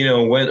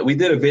 when we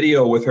did a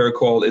video with her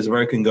called Is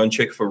American Gun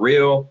Chick for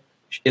Real?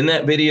 In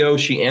that video,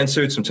 she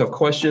answered some tough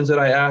questions that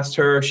I asked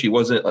her. She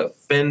wasn't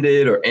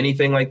offended or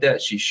anything like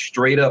that. She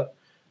straight up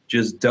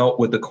just dealt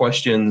with the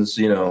questions,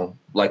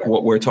 like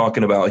what we're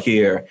talking about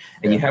here.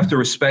 And you have to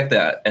respect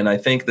that. And I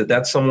think that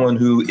that's someone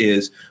who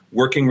is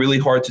working really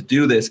hard to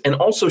do this. And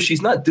also,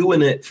 she's not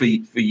doing it for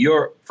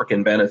your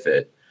freaking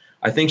benefit.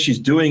 I think she's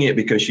doing it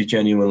because she's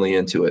genuinely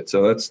into it.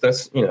 So that's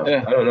I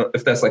don't know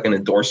if that's like an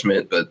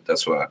endorsement, but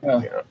that's what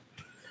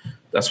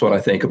that's what I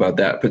think about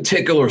that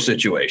particular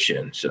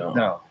situation. So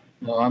no,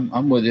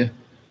 I'm with you.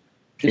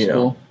 She's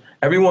cool.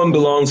 Everyone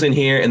belongs in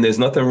here, and there's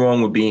nothing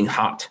wrong with being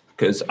hot.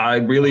 Because I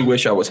really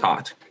wish I was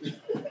hot.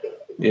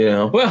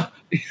 Well,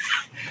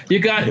 you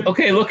got look.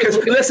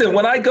 Listen,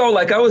 when I go,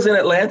 like I was in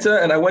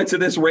Atlanta and I went to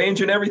this range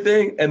and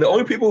everything, and the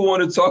only people who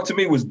wanted to talk to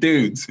me was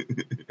dudes.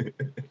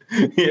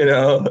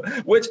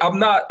 Which I'm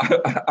not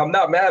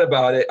mad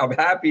about it. I'm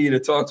happy to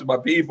talk to my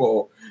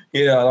people.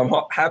 I'm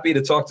happy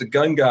to talk to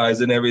gun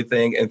guys and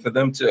everything, and for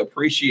them to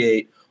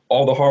appreciate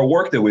all the hard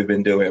work that we've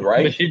been doing,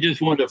 right? But she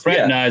just wanted to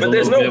fraternize. But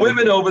there's no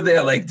women over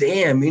there like,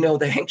 damn, you know,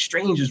 the Hank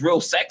Strange is real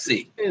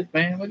sexy.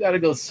 Man, we gotta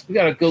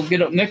go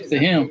get up next to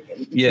him.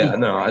 Yeah,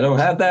 no, I don't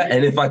have that.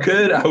 And if I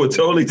could, I would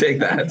totally take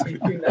that.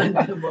 You're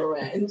not Demo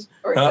Ranch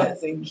or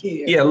doesn't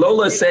care. Yeah,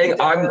 Lola's saying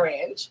I'm.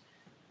 Ranch.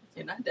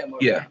 You're not Demo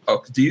Yeah. Ranch.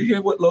 Oh, do you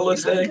hear what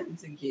Lola's saying?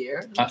 Doesn't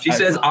care. She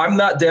says I'm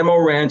not Demo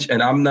Ranch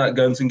and I'm not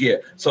Guns and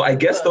Gear. So I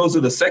guess those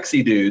are the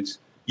sexy dudes.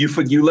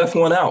 You left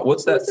one out.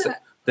 What's that?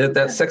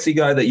 That sexy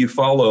guy that you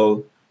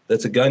follow?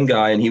 That's a gun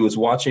guy, and he was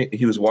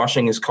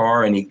washing his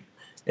car, and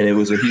it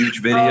was a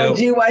huge video. Oh,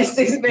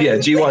 GY6 vids. Yeah,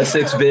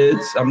 GY6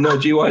 vids. I'm no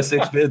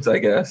GY6 vids, I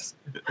guess.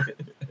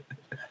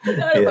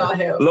 Not about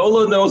him.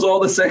 Lola knows all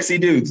the sexy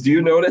dudes. Do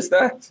you notice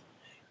that?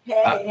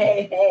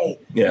 Hey.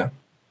 Yeah.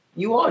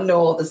 You all know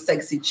all the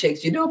sexy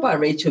chicks. You know about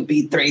Rachel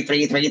B.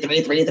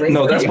 3333333.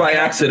 No, that's by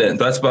accident.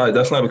 That's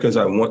not because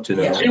I want to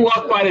know. Yeah. She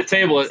walked by the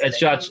table at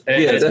shots.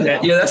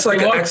 That's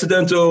like an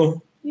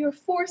accidental. You're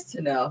forced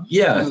to know.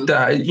 Yeah,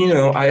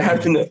 I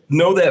have to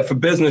know that for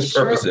business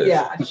purposes.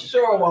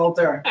 Sure,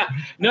 Walter.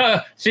 No,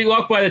 she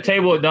walked by the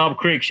table at Knob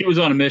Creek. She was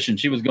on a mission.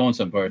 She was going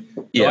somewhere.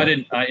 So Yeah. I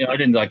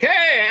didn't like,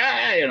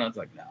 hey, it's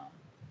like, no.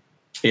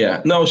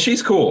 Yeah, no,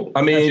 she's cool.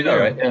 I mean, she's all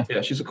right.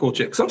 Yeah, she's a cool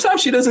chick.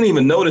 Sometimes she doesn't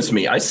even notice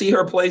me. I see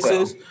her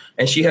places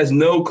and she has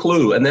no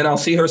clue. And then I'll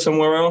see her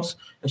somewhere else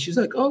and she's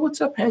like, oh, what's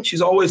up, Hank?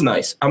 She's always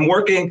nice. I'm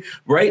working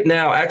right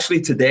now.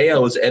 Actually, today I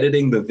was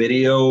editing the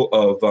video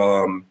of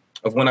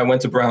when I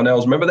went to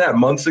Brownells. Remember that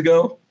months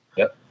ago?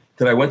 Yep.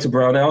 That I went to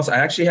Brownells? I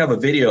actually have a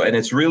video and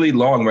it's really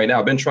long right now.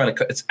 I've been trying to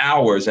cut, it's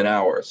hours and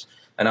hours.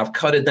 And I've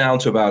cut it down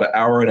to about an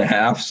hour and a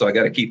half. So I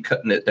got to keep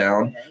cutting it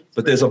down.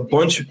 But there's a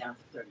bunch.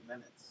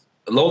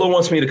 Lola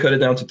wants me to cut it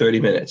down to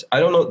 30 minutes. I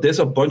don't know. There's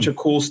a bunch of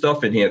cool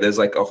stuff in here. There's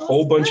like a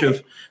whole bunch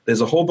of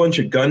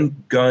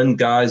gun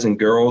guys and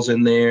girls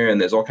in there.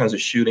 And there's all kinds of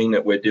shooting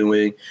that we're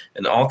doing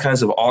and all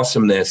kinds of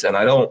awesomeness. And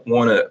I don't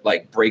want to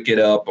like break it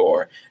up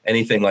or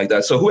anything like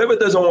that. So whoever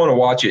doesn't want to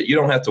watch it, you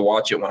don't have to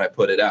watch it when I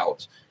put it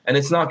out. And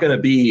it's not going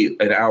to be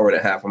an hour and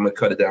a half. I'm going to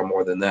cut it down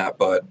more than that,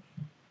 but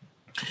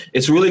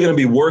it's really going to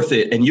be worth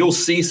it. And you'll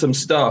see some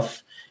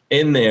stuff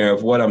in there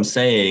of what I'm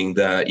saying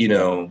that, you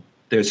know,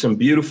 there's some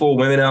beautiful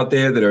women out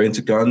there that are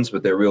into guns,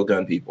 but they're real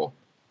gun people.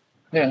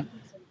 Yeah.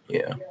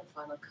 Yeah.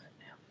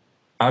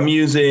 I'm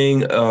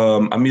using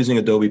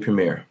Adobe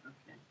Premiere.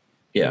 Okay.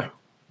 Yeah.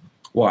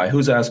 Why?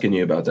 Who's asking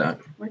you about that?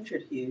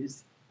 Richard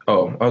Hughes.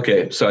 Oh,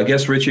 okay. So I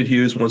guess Richard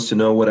Hughes wants to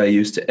know what I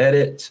use to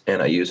edit,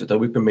 and I use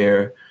Adobe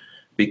Premiere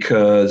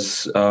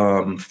because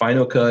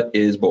Final Cut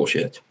is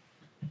bullshit.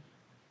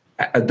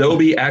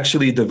 Adobe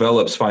actually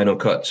develops Final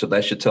Cut, so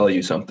that should tell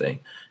you something.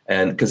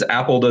 And because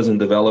Apple doesn't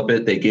develop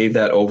it, they gave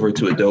that over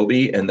to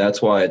Adobe, and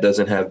that's why it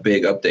doesn't have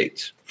big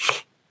updates.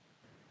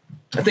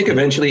 I think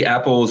eventually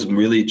Apple is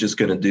really just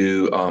going to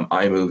do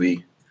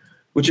iMovie,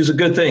 which is a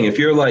good thing. If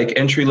you're like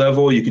entry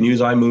level, you can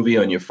use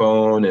iMovie on your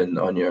phone and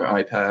on your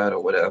iPad or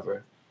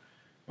whatever,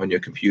 on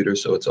your computer,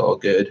 so it's all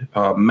good.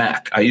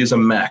 Mac. I use a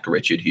Mac,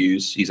 Richard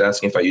Hughes. He's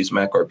asking if I use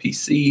Mac or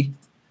PC.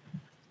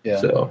 Yeah.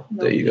 So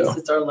there you go.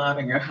 PCs are allowed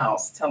in your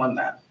house. Tell him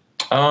that.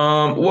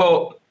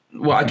 Well,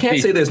 I can't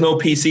say there's no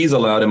PCs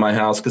allowed in my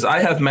house because I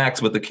have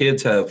Macs, but the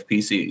kids have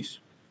PCs.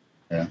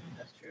 Yeah,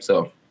 That's true.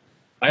 So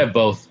I have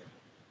both.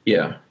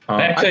 yeah,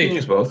 Actually, I can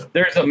use both.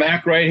 There's a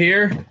Mac right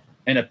here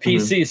and a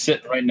PC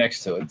sitting right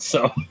next to it.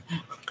 So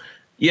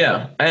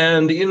Yeah,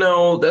 and you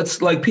know that's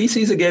like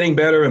PCs are getting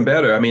better and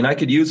better. I mean, I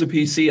could use a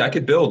PC. I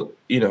could build.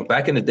 You know,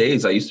 back in the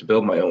days, I used to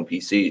build my own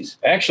PCs.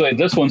 actually,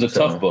 this one's a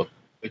tough book,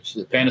 which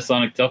is a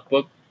Panasonic Tough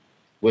Book,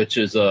 which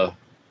is for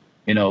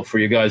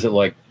you guys that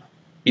like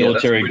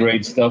military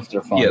grade stuff.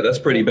 They're fun. Yeah, that's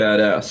pretty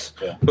badass.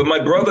 Yeah. But my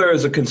brother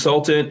is a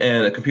consultant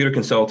and a computer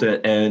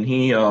consultant, and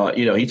he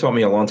taught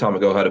me a long time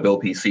ago how to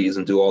build PCs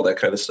and do all that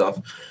kind of stuff.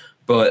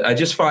 But I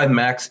just find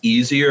Macs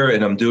easier,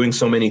 and I'm doing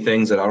so many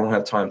things that I don't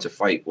have time to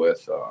fight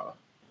with.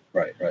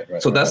 Right.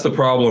 So that's the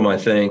problem, I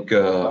think.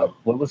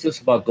 What was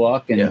this about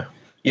Glock? And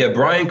Yeah.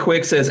 Brian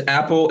Quick says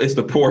Apple is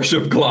the Porsche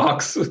of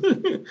Glocks.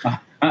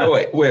 Oh,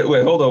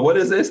 wait, hold on. What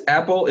is this?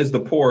 Apple is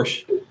the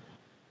Porsche.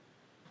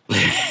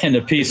 and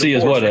the PC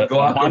is what, a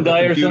Glock of the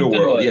Hyundai or computer something?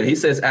 world. Yeah, he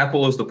says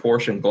Apple is the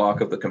Porsche and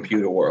Glock of the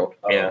computer world.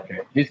 Oh, Yeah. okay.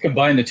 He's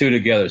combined the two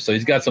together, so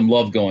he's got some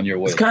love going your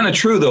way. It's kind of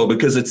true, though,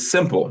 because it's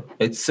simple.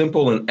 It's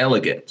simple and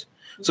elegant.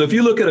 So if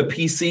you look at a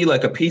PC,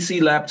 like a PC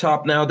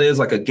laptop nowadays,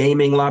 like a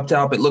gaming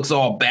laptop, it looks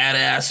all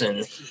badass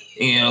and,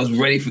 it's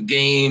ready for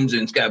games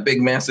and it's got a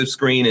big, massive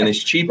screen and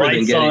it's cheaper than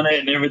Lights getting on it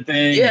and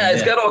everything. Yeah,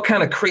 it's got all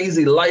kind of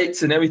crazy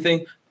lights and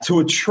everything to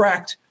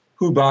attract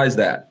who buys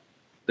that.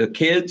 The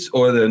kids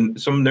or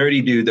some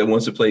nerdy dude that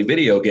wants to play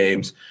video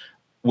games,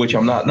 which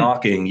I'm not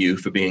knocking you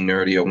for being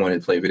nerdy or wanting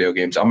to play video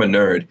games. I'm a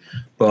nerd.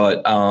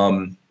 But,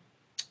 I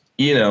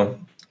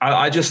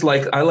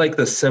like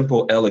the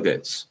simple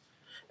elegance.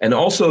 And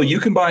also you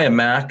can buy a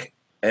Mac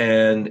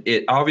and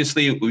it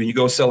obviously when you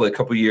go sell it a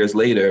couple of years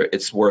later,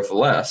 it's worth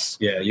less.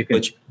 Yeah, you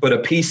can. But a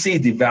PC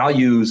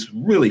devalues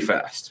really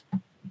fast.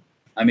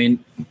 I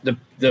mean,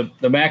 the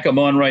Mac I'm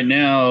on right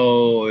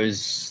now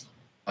is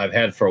I've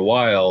had for a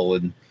while,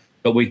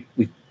 but we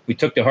we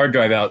took the hard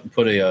drive out and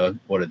put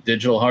a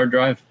digital hard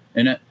drive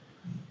in it.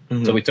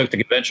 Mm-hmm. So we took the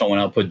conventional one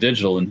out, put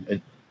digital, and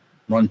it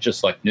runs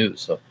just like new.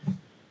 So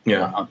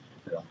yeah.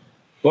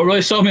 What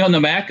really sold me on the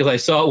Mac is I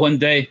saw it one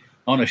day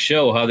on a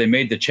show how they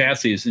made the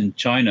chassis in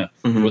China,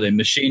 where they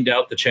machined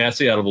out the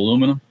chassis out of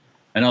aluminum,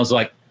 and I was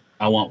like,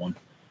 I want one.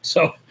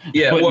 So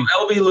yeah, well,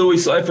 LV Louis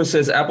Cypher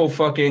says Apple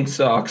fucking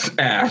sucks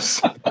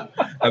ass.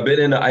 I've been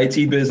in the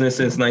IT business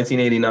since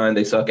 1989.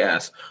 They suck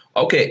ass.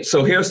 Okay,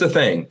 so here's the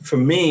thing. For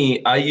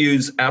me, I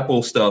use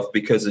Apple stuff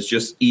because it's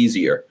just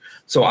easier.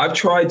 So I've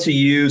tried to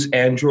use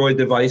Android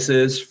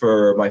devices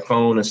for my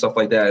phone and stuff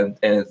like that,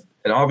 and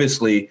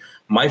obviously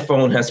my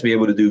phone has to be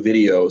able to do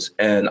videos.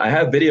 And I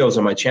have videos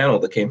on my channel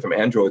that came from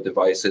Android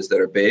devices that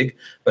are big,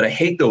 but I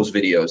hate those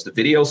videos. The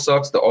video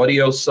sucks, the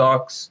audio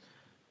sucks,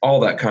 all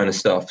that kind of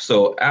stuff.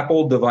 So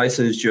Apple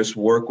devices just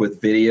work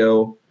with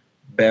video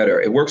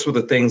better. It works with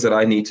the things that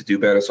I need to do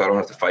better, so I don't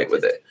have to fight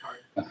with it.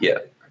 Yeah.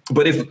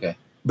 But if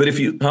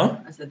you,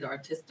 I said the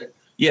artistic.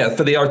 Yeah,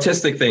 for the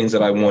artistic things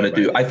that I want to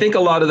do. I think a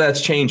lot of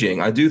that's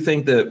changing. I do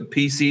think the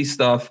PC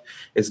stuff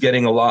is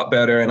getting a lot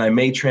better, and I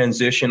may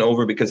transition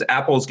over because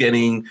Apple's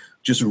getting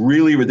just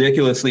really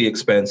ridiculously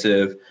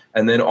expensive.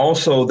 And then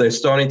also they're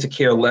starting to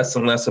care less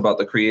and less about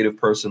the creative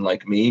person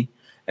like me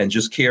and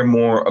just care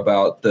more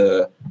about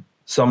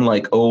some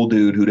like old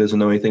dude who doesn't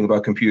know anything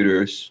about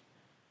computers.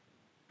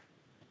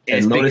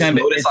 And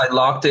notice I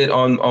locked it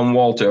on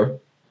Walter.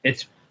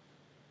 It's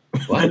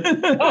what?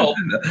 Oh.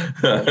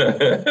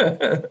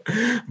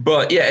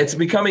 But yeah, it's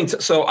becoming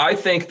so I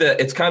think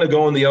that it's kind of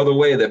going the other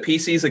way, that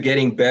PCs are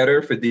getting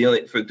better for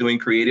doing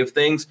creative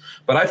things.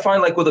 But I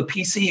find like with a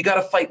PC, you got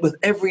to fight with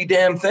every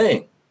damn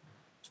thing.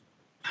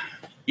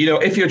 You know,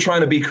 if you're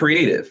trying to be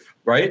creative,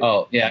 right?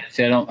 Oh yeah.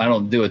 See, I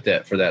don't do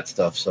it for that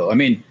stuff. So I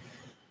mean,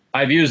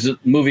 I've used the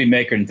Movie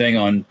Maker and thing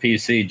on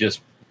PC,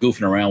 just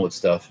goofing around with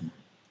stuff.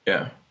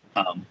 Yeah.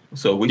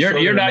 So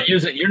you're not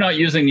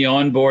using the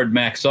onboard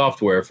Mac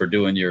software for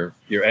doing your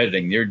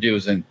editing. You're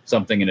using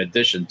something in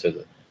addition to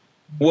the.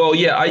 Well,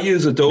 yeah, I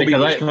use Adobe,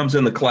 which comes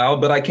in the cloud,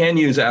 but I can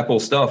use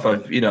Apple stuff.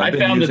 I've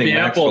been using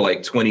Macs for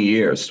like 20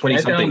 years. I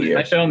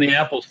found the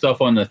Apple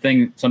stuff on the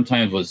thing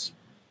sometimes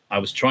I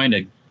was trying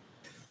to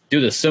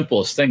do the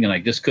simplest thing and I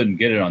just couldn't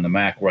get it on the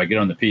Mac, where I get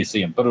on the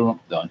PC and boom,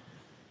 done.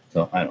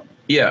 So I don't know.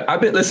 Yeah,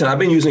 I've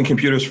been using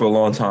computers for a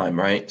long time,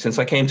 right? Since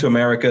I came to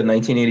America in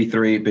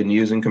 1983, been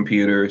using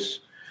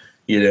computers.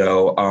 You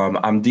know,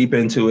 I'm deep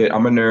into it.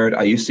 I'm a nerd.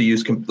 I used to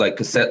use like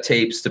cassette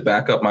tapes to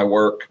back up my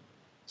work,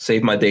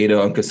 save my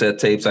data on cassette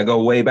tapes. I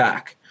go way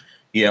back.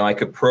 You know, I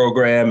could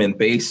program in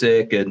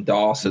BASIC and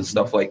DOS and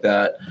stuff like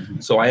that.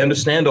 So I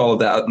understand all of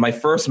that. My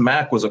first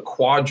Mac was a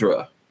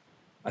Quadra.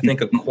 I think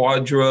a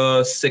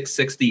Quadra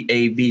 660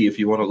 AV, if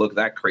you want to look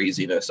that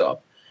craziness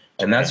up.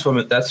 And that's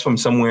from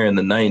somewhere in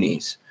the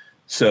 90s.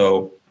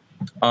 So,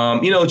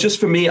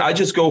 just for me, I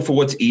just go for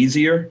what's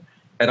easier.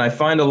 And I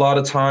find a lot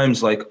of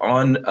times, like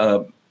on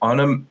a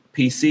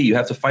PC, you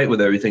have to fight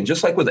with everything.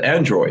 Just like with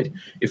Android.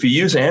 If you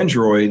use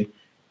Android,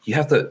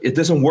 it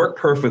doesn't work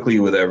perfectly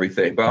with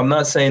everything. But I'm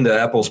not saying that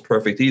Apple's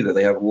perfect either.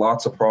 They have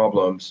lots of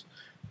problems.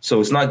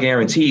 So it's not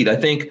guaranteed. I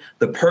think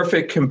the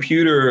perfect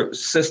computer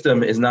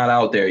system is not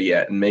out there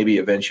yet. And maybe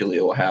eventually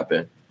it will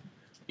happen.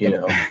 You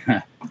know,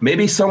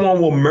 maybe someone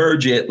will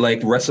merge it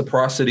like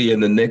reciprocity in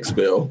the Knicks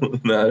bill.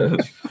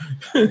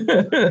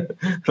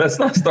 Let's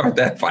not start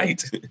that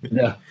fight.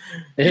 Yeah,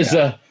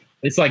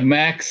 it's like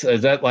Macs.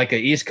 Is that like a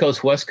East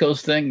Coast West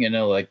Coast thing? You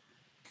know, like.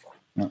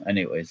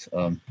 Anyways,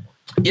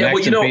 yeah.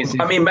 Well,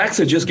 I mean, Macs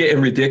are just getting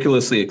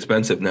ridiculously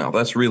expensive now.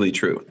 That's really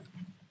true.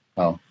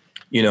 Oh,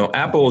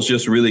 Apple's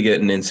just really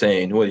getting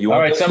insane. What you want?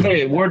 All right,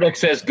 somebody Wordex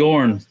says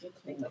Gorn.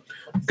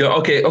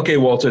 Okay,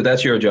 Walter,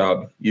 that's your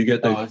job. You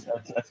get that's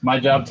my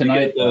job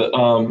tonight.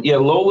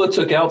 Lola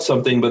took out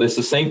something, but it's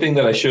the same thing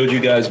that I showed you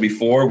guys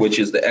before, which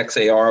is the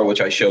XAR,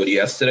 which I showed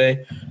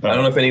yesterday. I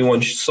don't know if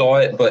anyone saw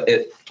it, but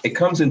it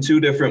comes in two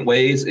different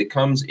ways. It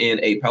comes in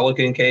a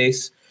Pelican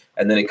case,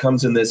 and then it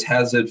comes in this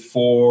Hazard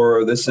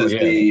 4. This is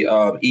the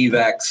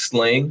EVAC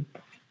sling.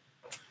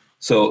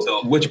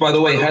 So, which by the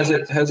way,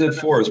 Hazard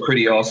 4 is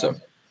pretty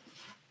awesome.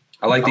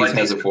 I like these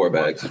Hazard 4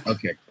 bags.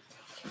 Okay.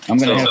 I'm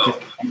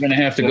gonna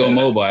have to go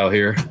mobile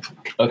here.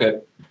 Okay.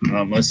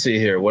 Let's see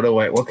here.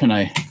 What can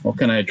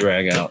I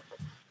drag out?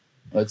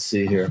 Let's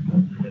see here.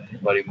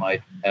 Anybody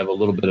might have a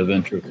little bit of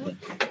interest.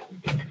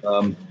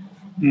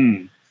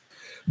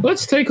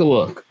 Let's take a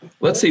look.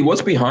 Let's see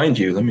what's behind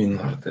you. Let me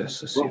look at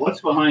this. Well,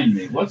 what's behind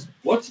me?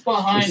 What's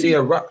behind me? See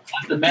a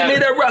give me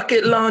the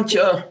rocket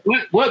launcher.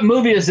 What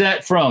movie is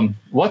that from?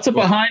 What's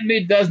behind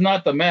me does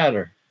not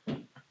matter.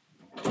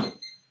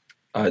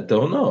 I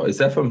don't know. Is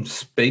that from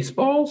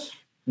Spaceballs?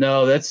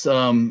 No, that's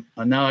now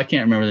I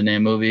can't remember the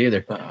name of the movie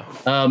either.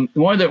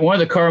 One of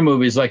the car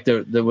movies, like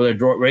where they're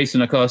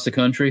racing across the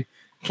country.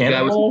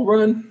 Cannonball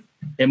Run?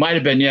 It might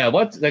have been, yeah.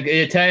 What's the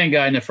Italian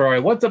guy in the Ferrari?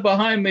 What's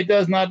behind me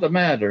does not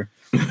matter.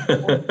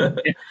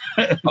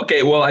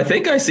 Okay, well, I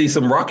think I see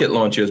some rocket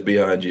launchers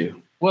behind you.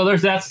 Well,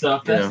 there's that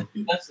stuff. That's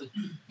the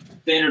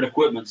standard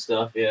equipment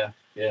stuff. Yeah.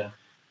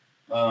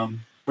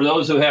 for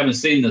those who haven't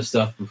seen this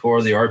stuff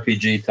before, the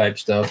RPG type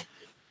stuff.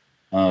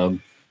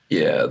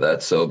 Yeah,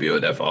 that's so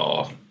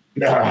beautiful.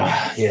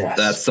 Yeah,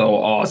 That's so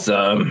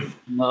awesome.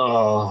 Oh,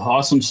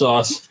 awesome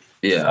sauce.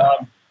 Yeah.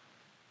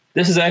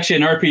 This is actually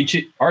an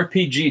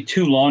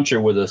RPG-2 launcher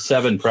with a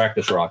 7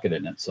 practice rocket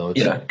in it. So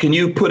it's Can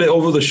you put it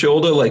over the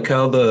shoulder like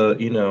how the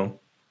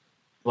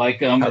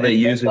like how they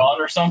use it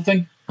or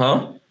something?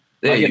 Huh?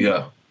 There you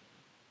go.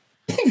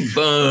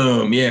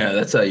 Boom. Yeah,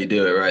 that's how you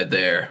do it right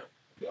there.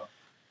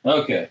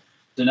 Okay.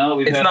 So now that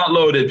we've It's not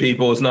loaded,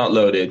 people. It's not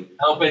loaded.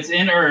 Nope, it's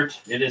inert.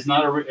 It is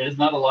not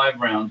a live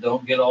round.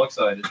 Don't get all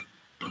excited.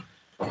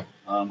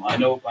 I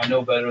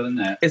know better than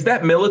that. Is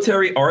that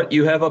military art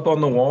you have up on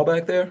the wall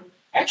back there?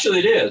 Actually,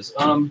 it is.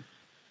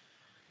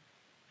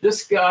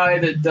 This guy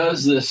that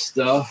does this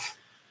stuff,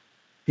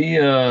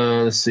 he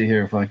let's see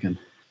here if I can.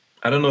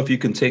 I don't know if you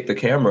can take the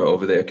camera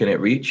over there. Can it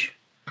reach?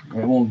 I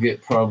won't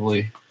get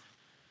probably.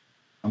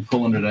 I'm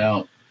pulling it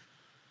out.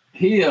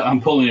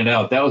 I'm pulling it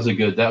out. That was a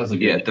good.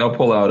 Yeah, don't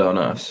pull out on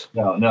us.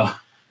 No.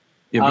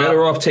 You're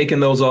better off taking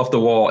those off the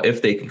wall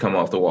if they can come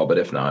off the wall, but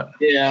if not.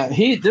 Yeah,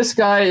 this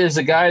guy is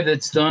a guy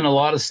that's done a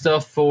lot of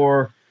stuff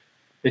for.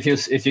 If you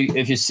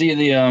see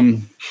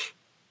the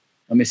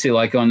let me see,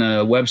 like on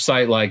a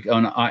website, like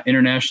on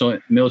International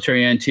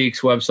Military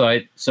Antiques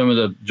website, some of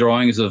the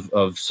drawings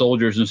of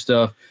soldiers and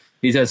stuff.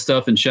 He's had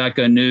stuff in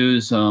Shotgun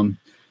News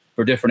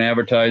for different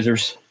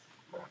advertisers.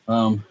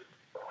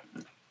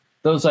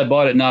 Those I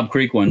bought at Knob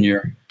Creek one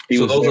year.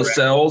 So those are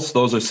cells?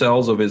 Those are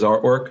cells of his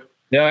artwork?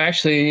 Yeah,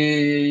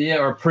 actually,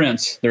 are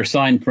prints. They're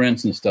signed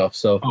prints and stuff.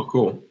 So, oh,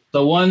 cool.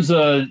 So one's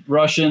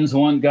Russians,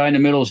 one guy in the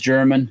middle is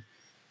German,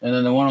 and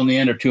then the one on the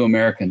end are 2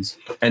 Americans.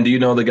 And do you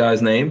know the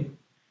guy's name?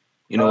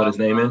 You know what his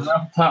name is?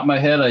 Off the top of my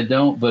head, I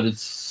don't, but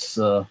it's,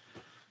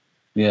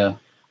 yeah.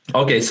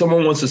 Okay,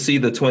 someone wants to see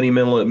the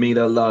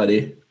 20mm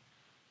Lottie.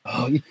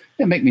 Oh, you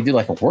make me do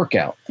like a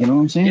workout. You know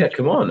what I'm saying? Yeah,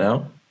 come on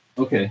now.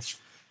 Okay.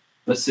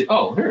 Let's see.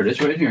 Oh, here it is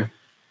right here.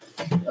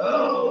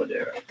 Oh,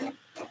 there.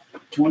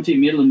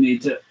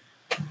 20mm.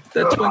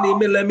 The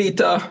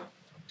 20mm.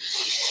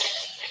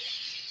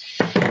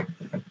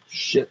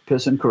 Shit,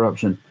 piss, and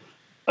corruption.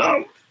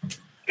 Oh.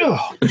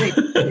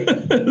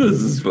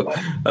 This is fun.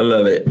 I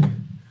love it.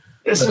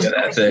 Look at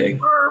that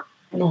thing.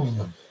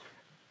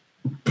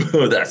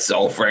 That's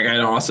so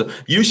freaking awesome.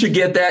 You should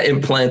get that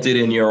implanted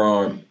in your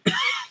arm.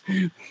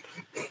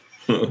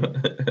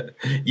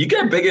 You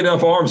got big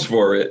enough arms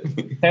for it.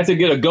 I have to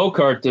get a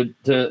go-kart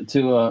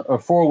to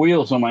 4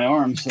 wheels on my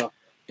arms. So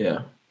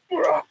yeah.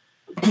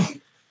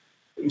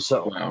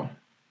 So wow.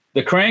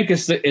 The crank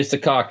is to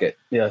cock it.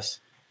 Yes.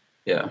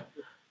 Yeah.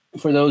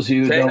 For those of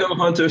you who Tango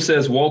Hunter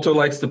says Walter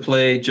likes to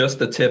play just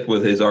the tip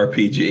with his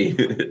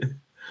RPG.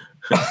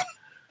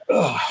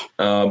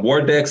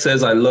 Wardeck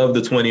says I love the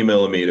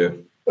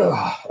 20mm.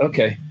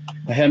 Okay.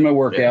 I had my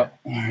workout.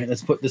 All right,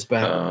 let's put this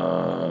back.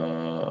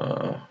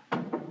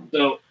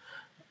 So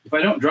if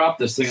I don't drop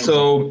this thing.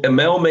 So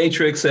ML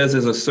Matrix says,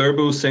 is a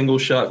Serbu single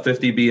shot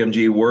 50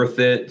 BMG worth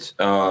it?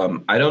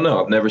 I don't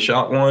know. I've never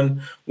shot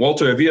one.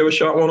 Walter, have you ever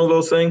shot one of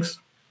those things?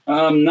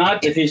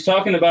 Not if he's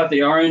talking about the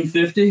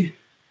RN50.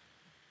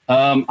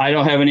 I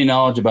don't have any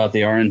knowledge about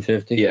the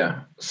RN50.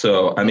 Yeah.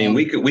 So I mean,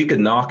 we could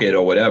knock it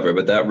or whatever,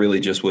 but that really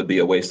just would be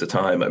a waste of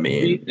time. I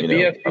mean, the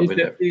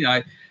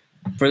BF50.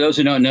 For those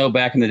who don't know,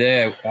 back in the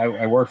day,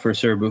 I worked for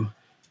Serbu,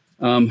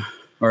 or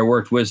I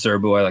worked with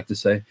Serbu, I like to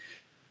say.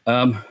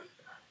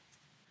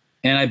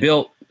 And I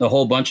built a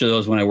whole bunch of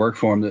those when I worked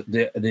for him.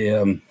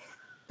 The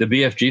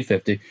BFG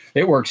 50,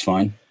 it works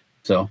fine.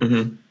 So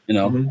I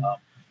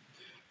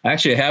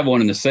actually have one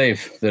in the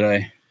safe that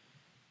I,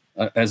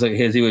 as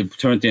he would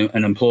turn it to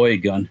an employee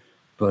gun.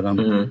 But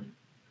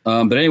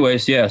but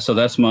anyways, yeah. So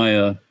that's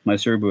my my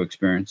Serbu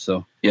experience.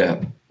 So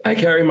yeah, I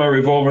carry my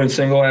revolver in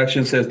single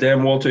action. Says,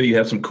 damn, Walter, you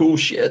have some cool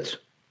shit.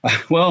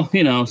 Well,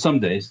 some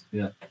days,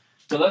 yeah.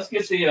 So let's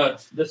get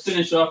let's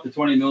finish off the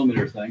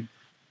 20mm thing.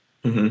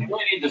 We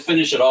really need to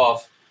finish it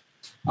off.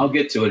 I'll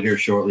get to it here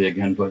shortly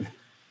again, but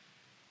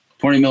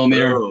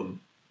 20mm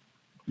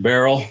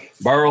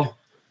barrel.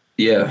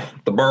 Yeah,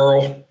 the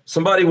barrel.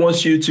 Somebody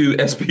wants you to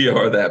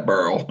SPR that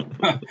barrel.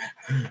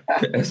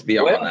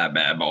 SPR that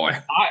bad boy.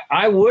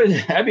 I would.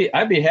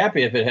 I'd be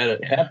happy if it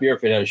had happier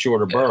if it had a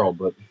shorter barrel,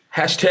 but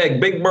hashtag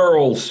big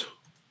barrels.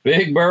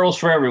 Big barrels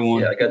for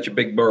everyone. Yeah, I got your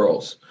big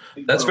barrels.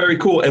 That's very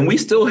cool. And we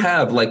still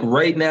have, like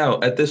right now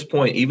at this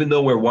point, even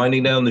though we're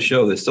winding down the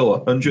show, there's still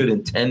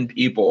 110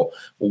 people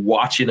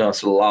watching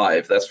us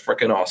live. That's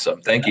freaking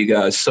awesome. Thank you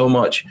guys so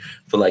much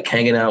for like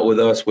hanging out with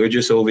us. We're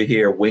just over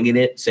here winging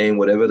it, saying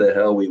whatever the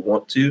hell we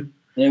want to.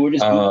 Yeah, we're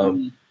just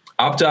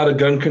opt out of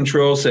gun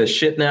control says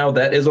shit now.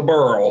 That is a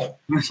burl.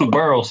 That's a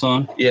burl,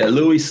 son. Yeah,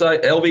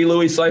 LV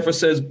Louis Cypher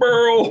says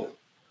burl.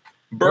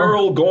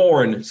 Burl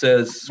Gorn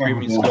says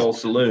Screaming Skull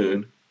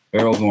Saloon.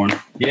 Barrel Gorn.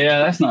 Yeah,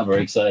 that's not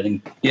very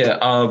exciting.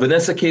 Yeah,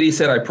 Vanessa Katie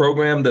said I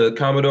programmed the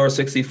Commodore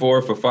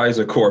 64 for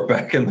Pfizer Corp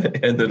back in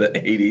the end of the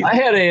 80s. I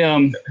had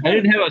I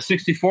didn't have a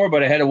 64,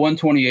 but I had a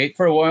 128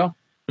 for a while.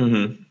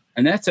 And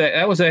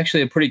that was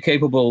actually a pretty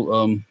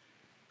capable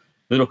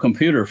little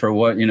computer for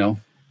what,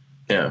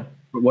 Yeah.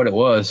 for what it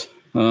was.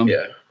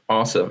 Yeah,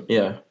 awesome.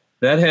 Yeah,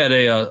 that had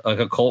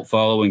a cult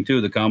following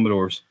too. The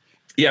Commodores.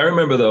 Yeah, I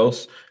remember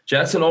those.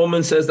 Jackson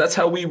Ullman says that's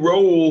how we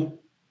roll,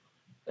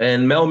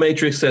 and Mel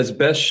Matrix says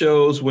best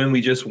shows when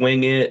we just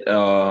wing it.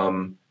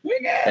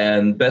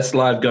 And best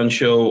live gun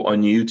show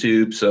on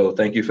YouTube. So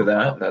thank you for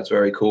that. That's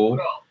very cool.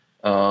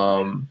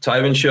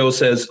 Tyven Show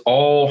says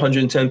all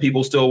 110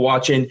 people still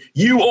watching.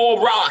 You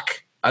all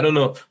rock. I don't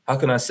know. How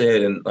can I say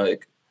it? And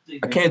like,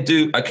 I can't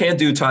do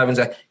Tyven's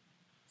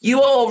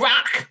you all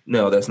rock.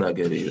 No, that's not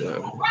good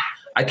either.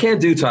 I can't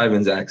do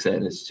Tyven's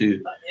accent. It's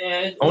too.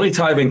 Only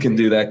Tyven can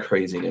do that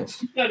craziness.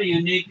 He's got a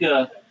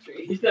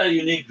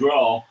unique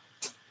drawl.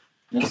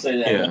 Let's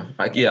say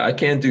that. Yeah, I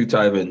can't do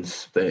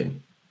Tyven's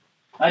thing.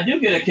 I do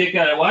get a kick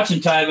out of watching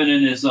Tyven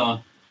in his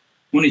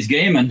when he's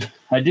gaming.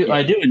 I do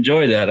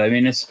enjoy that. I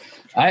mean,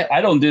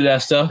 I don't do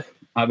that stuff.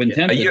 I've been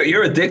tempted.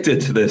 You're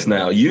addicted to this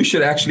now. You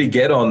should actually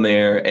get on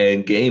there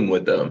and game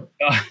with them.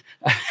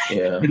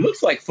 It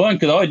looks like fun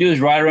because all I do is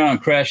ride around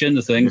and crash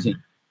into things and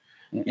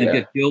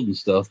get killed and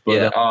stuff.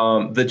 But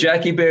the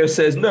Jackie Bear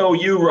says no,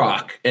 you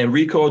rock, and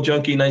Recall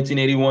Junkie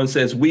 1981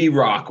 says we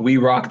rock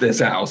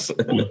this house.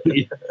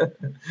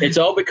 It's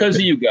all because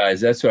of you guys.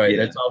 That's right.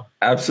 That's all.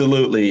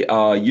 Absolutely.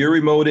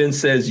 Yuri Modin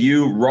says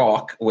you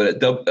rock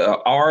with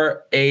a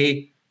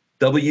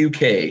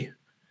RAWK.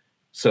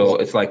 So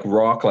it's like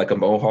rock, like a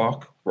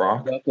mohawk.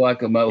 Rock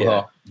like a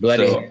mohawk.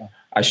 Bloody. So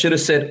I should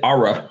have said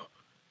Ara.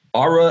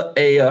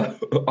 Ara-aya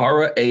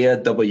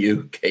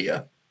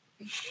W-K-A.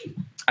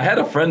 I had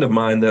a friend of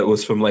mine that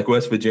was from like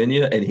West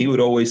Virginia, and he would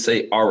always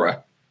say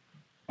Ara.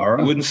 He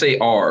wouldn't say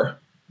R.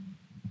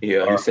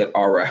 Yeah, he said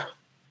Ara.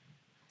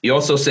 He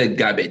also said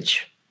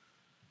garbage.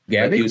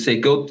 Garbage? Like he would say,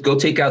 go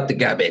take out the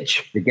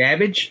garbage. The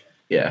garbage?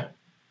 Yeah.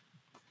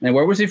 And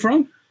where was he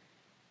from?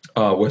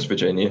 West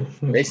Virginia.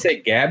 They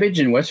say garbage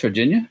in West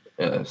Virginia?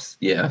 Yes.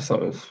 Yeah,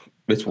 so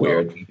it's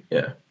weird.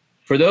 Yeah.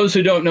 For those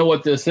who don't know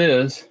what this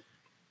is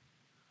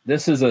a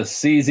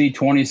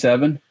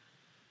CZ-27.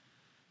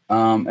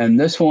 And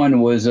this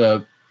one was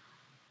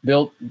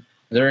built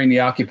during the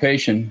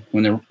occupation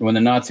when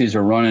the Nazis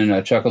were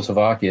running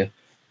Czechoslovakia,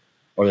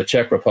 or the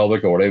Czech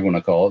Republic, or whatever you want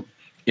to call it.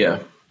 Yeah.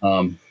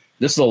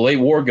 This is a late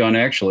war gun,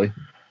 actually.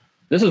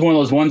 This is one of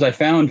those ones I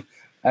found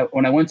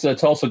when I went to the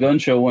Tulsa Gun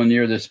Show one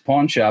year. This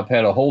pawn shop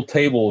had a whole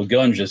table of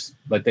guns just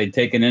like they'd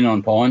taken in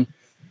on pawn,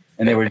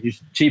 and they were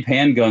just cheap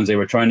handguns they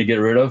were trying to get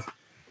rid of.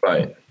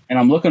 Right. And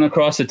I'm looking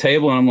across the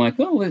table, and I'm like,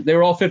 oh, they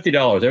were all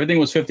 $50. Everything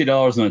was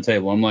 $50 on the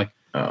table. I'm like,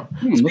 oh.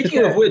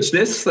 Speaking of which,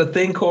 this the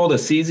thing called a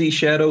CZ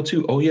Shadow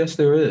 2. Oh, yes,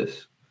 there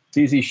is.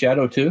 CZ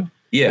Shadow 2?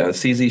 Yeah,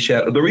 CZ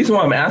Shadow. The reason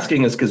why I'm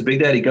asking is because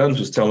Big Daddy Guns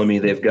was telling me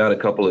they've got a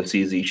couple of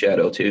CZ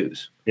Shadow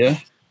 2s. Yeah?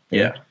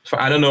 Yeah. So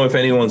I don't know if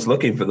anyone's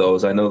looking for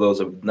those. I know those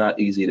are not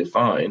easy to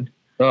find.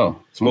 Oh.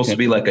 It's supposed to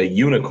be like a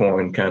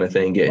unicorn kind of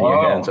thing, getting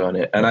your hands on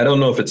it. And I don't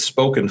know if it's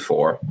spoken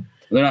for.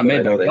 They're not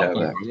made by they have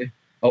that.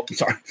 Oh,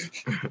 sorry.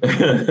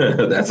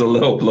 That's a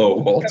low blow,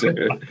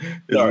 Walter.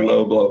 It's a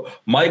low blow.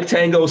 Mike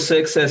Tango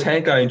 6 says,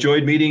 Hank, I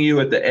enjoyed meeting you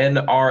at the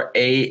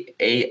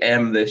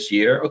NRAAM this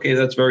year. Okay,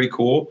 that's very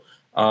cool.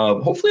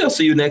 Hopefully I'll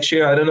see you next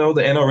year. I don't know.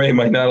 The NRA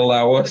might not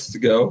allow us to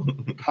go.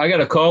 I got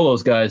to call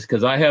those guys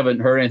because I haven't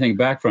heard anything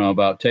back from them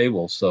about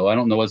tables. So I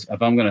don't know if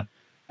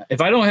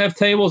I don't have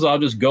tables, I'll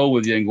just go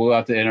with you and go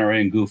out to NRA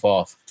and goof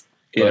off.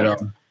 Yeah.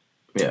 But,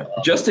 yeah.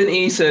 Justin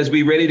E says,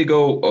 we ready to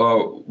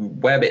go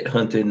wabbit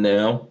hunting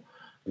now.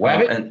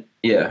 Wabbit?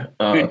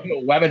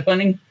 Wabbit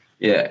hunting?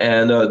 Yeah.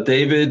 And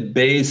David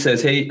Bays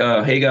says, hey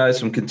guys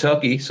from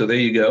Kentucky. So there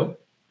you go.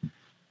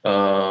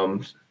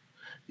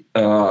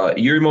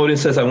 Yuri Modin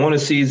says, I want a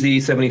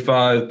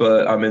CZ-75,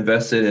 but I'm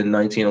invested in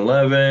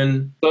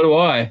 1911. So do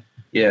I.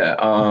 Yeah.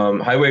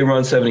 Highway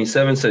Run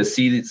 77 says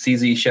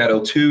CZ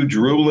Shadow 2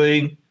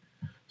 drooling.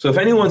 So if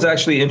anyone's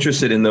actually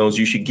interested in those,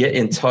 you should get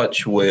in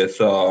touch with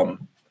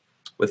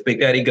Big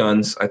Daddy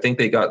Guns. I think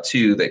they got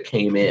 2 that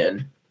came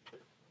in,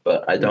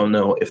 but I don't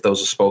know if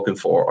those are spoken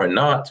for or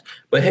not.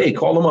 But hey,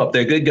 call them up.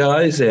 They're good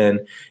guys,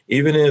 and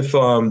even if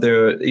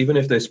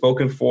they're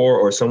spoken for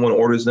or someone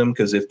orders them,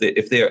 because if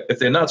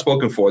they're not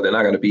spoken for, they're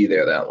not going to be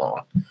there that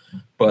long.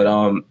 But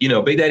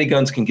Big Daddy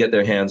Guns can get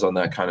their hands on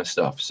that kind of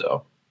stuff.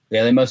 So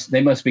yeah, they must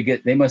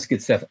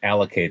get stuff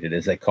allocated,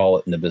 as they call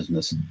it in the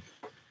business.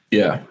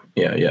 Yeah.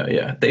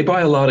 They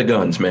buy a lot of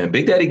guns, man.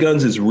 Big Daddy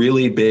Guns is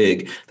really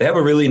big. They have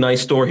a really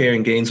nice store here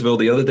in Gainesville.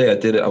 The other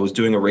day I was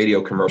doing a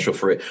radio commercial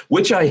for it,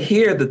 which I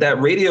hear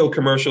that radio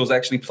commercial is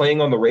actually playing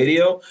on the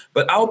radio,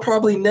 but I'll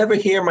probably never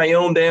hear my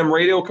own damn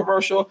radio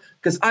commercial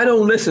because I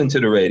don't listen to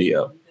the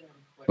radio.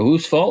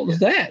 Whose fault is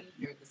that?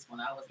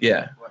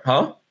 Yeah.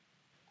 Huh?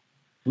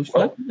 Whose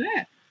fault is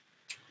that?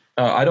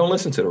 I don't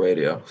listen to the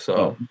radio.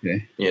 So,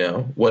 okay.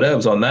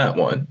 Whatevs on that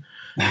one.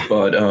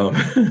 But,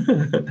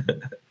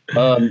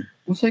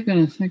 what's I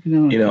gonna think of?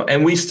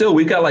 And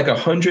we've got like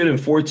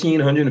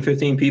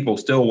 115 people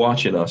still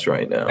watching us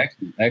right now.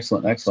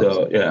 Excellent.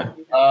 So yeah.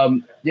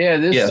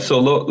 So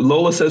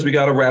Lola says we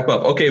got to wrap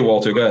up. Okay,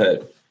 Walter, go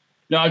ahead.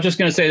 No, I was just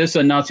gonna say this is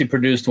a Nazi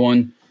produced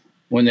one.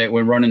 when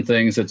we're running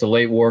things. It's a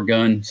late war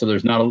gun, so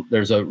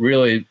there's a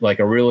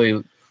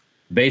really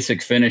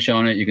basic finish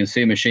on it. You can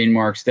see machine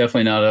marks.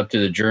 Definitely not up to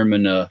the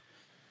German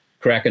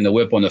cracking the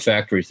whip on the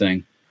factory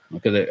thing,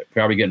 because they're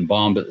probably getting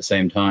bombed at the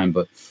same time.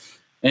 But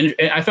and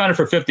I found it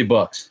for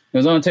 $50. It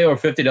was on sale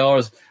for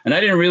 $50, and I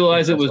didn't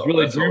realize it was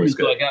really German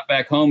until I got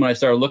back home and I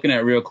started looking at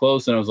it real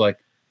close, and I was like,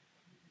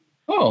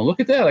 "Oh, look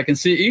at that! I can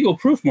see eagle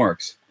proof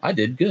marks. I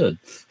did good."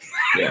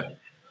 Yeah.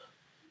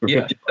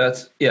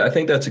 I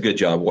think that's a good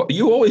job.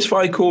 You always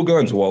find cool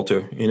guns,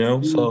 Walter,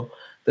 so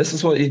this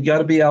is what you got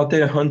to be out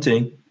there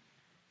hunting.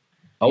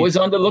 Always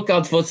on the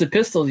lookout for the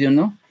pistols,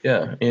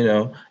 Yeah,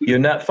 you're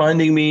not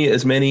finding me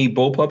as many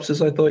bullpups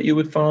as I thought you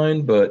would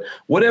find, but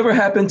whatever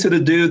happened to the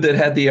dude that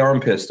had the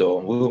arm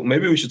pistol? Well,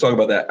 maybe we should talk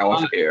about that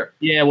off air.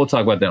 Yeah, we'll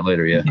talk about that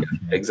later. Yeah,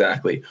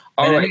 exactly.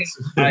 All right.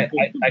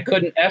 I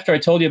couldn't, after I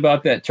told you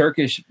about that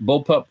Turkish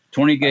bullpup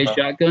 20 gauge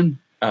shotgun.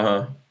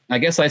 I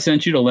guess I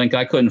sent you the link.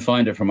 I couldn't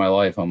find it for my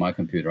life on my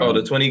computer. Oh,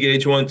 the 20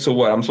 gauge one. So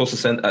what? I'm supposed to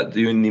send?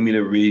 Do you need me to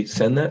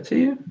resend that to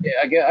you?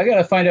 Yeah, I got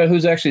to find out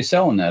who's actually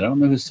selling that. I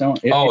don't know who's selling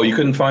it. Oh, you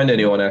couldn't find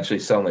anyone actually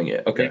selling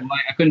it. Okay.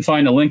 I couldn't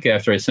find the link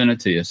after I sent it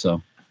to you,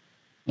 so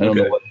I don't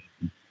know what.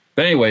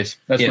 But anyways,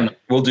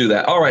 we'll do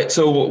that. All right.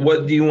 So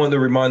what do you want to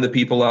remind the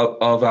people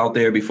out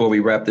there before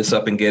we wrap this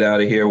up and get out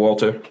of here,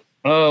 Walter?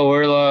 Oh,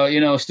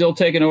 we're still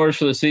taking orders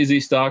for the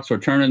CZ stocks. We're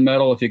turning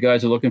metal. If you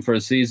guys are looking for a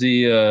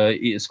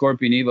CZ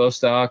Scorpion Evo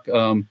stock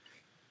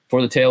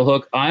for the tail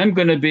hook, I'm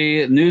going to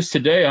be news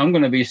today. I'm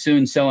going to be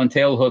soon selling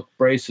tail hook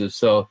braces.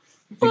 So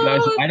you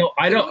guys, I don't.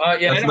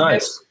 That's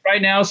nice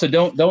right now. So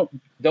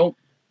don't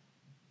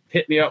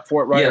hit me up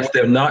for it right. Yes,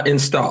 they're not in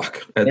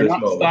stock at this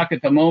moment. In stock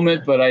at the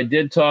moment, but I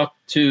did talk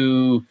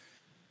to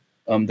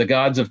the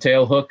gods of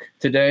tail hook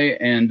today,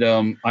 and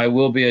I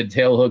will be a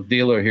tail hook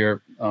dealer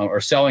here.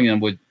 Or selling them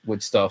with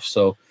stuff.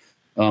 So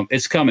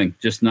it's coming,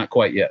 just not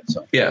quite yet.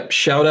 So yeah,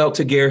 shout out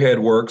to Gearhead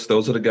Works.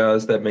 Those are the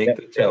guys that make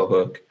the tail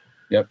hook.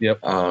 Yep.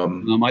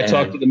 I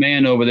talked to the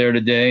man over there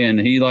today, and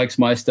he likes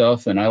my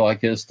stuff, and I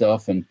like his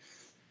stuff. And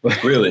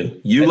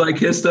really, you like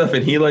his stuff,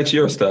 and he likes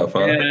your stuff,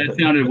 huh? Yeah, it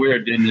sounded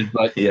weird, didn't it?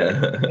 But yeah,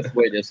 that's the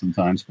way it is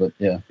sometimes. But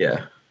yeah.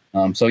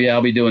 So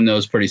I'll be doing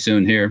those pretty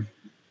soon here.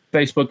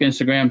 Facebook,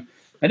 Instagram.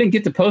 I didn't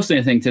get to post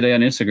anything today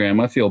on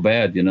Instagram. I feel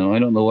bad. I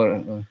don't know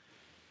what.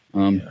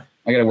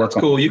 I got to work. That's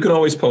cool. You can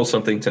always post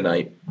something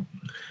tonight.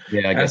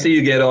 Yeah. After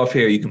you get off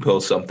here, you can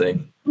post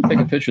something. I'll take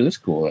a picture. This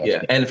cool. Actually.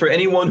 Yeah. And for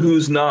anyone who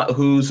has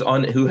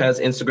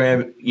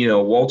Instagram,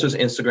 Walter's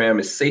Instagram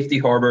is Safety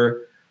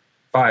Harbor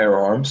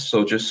Firearms.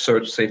 So just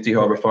search Safety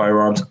Harbor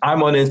Firearms.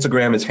 I'm on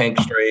Instagram as Hank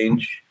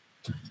Strange.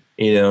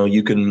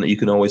 You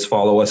can always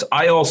follow us.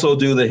 I also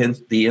do the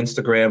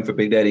Instagram for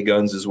Big Daddy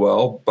Guns as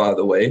well, by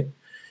the way,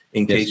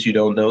 in case you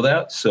don't know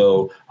that.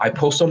 So I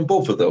post on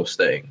both of those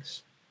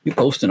things. You're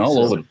posting all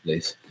over the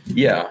place.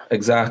 Yeah,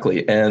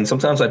 exactly. And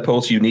sometimes I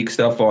post unique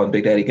stuff on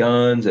Big Daddy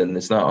Guns, and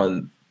it's not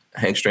on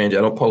Hank Strange.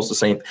 I don't post the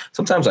same.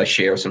 Sometimes I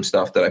share some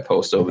stuff that I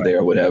post over there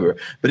or whatever.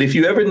 But if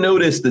you ever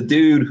notice the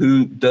dude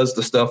who does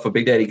the stuff for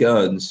Big Daddy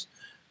Guns,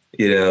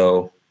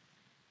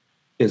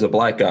 is a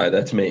black guy.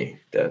 That's me.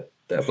 That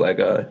black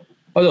guy.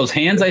 Oh, those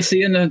hands I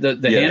see in the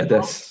hand?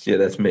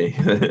 That's me.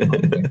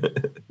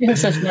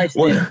 Yes, that's nice.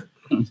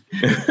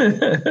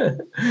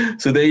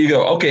 So there you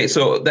go. Okay,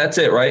 so that's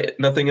it, right?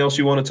 Nothing else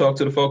you want to talk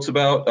to the folks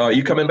about? Are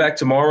you coming back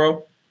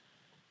tomorrow?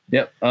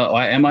 Yep.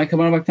 Am I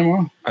coming back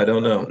tomorrow? I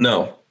don't know.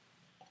 No.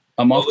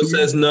 Lola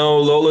says no.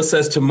 Lola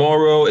says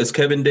tomorrow is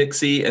Kevin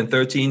Dixie and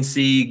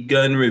 13C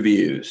gun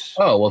reviews.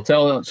 Oh, well,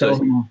 tell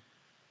him.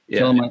 Yeah.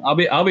 Tell him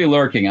I'll be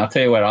lurking. I'll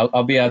tell you what.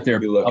 I'll be out there.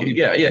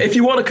 Yeah. If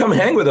you want to come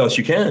hang with us,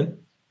 you can.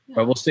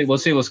 Right, we'll see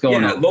what's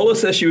going on. Lola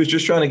says she was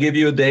just trying to give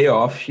you a day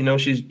off.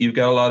 You've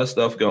got a lot of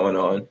stuff going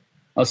on.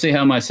 I'll see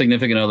how my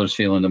significant other's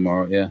feeling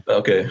tomorrow. Yeah.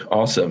 Okay.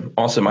 Awesome.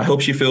 I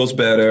hope she feels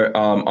better.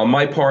 On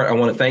my part, I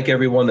want to thank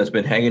everyone that's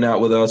been hanging out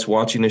with us,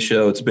 watching the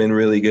show. It's been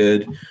really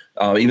good.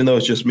 Even though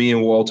it's just me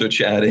and Walter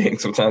chatting,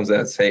 sometimes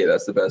that's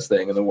the best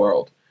thing in the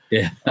world.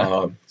 Yeah.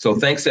 So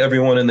thanks to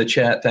everyone in the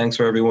chat. Thanks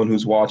for everyone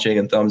who's watching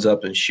and thumbs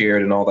up and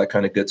shared and all that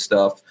kind of good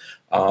stuff.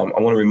 I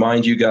want to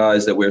remind you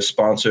guys that we're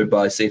sponsored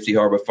by Safety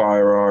Harbor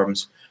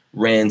Firearms,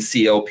 Rand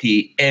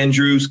CLP,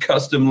 Andrews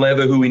Custom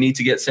Leather, who we need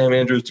to get Sam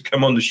Andrews to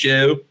come on the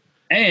show.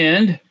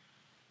 And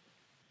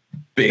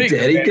Big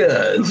Daddy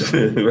Guns,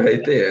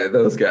 right there.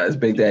 Those guys,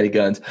 Big Daddy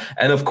Guns.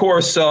 And of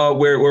course,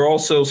 we're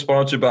also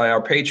sponsored by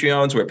our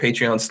Patreons. We're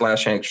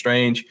Patreon/Hank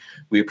Strange.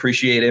 We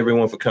appreciate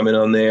everyone for coming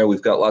on there.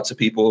 We've got lots of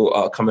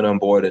people coming on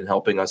board and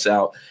helping us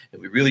out.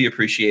 And we really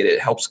appreciate it.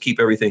 It helps keep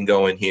everything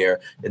going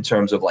here in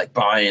terms of like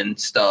buying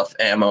stuff,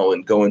 ammo,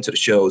 and going to the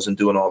shows and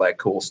doing all that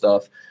cool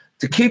stuff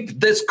to keep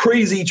this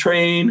crazy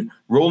train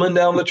rolling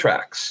down the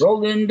tracks.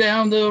 Rolling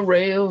down the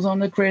rails on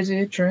the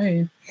crazy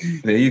train.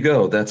 There you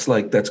go. That's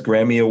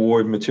Grammy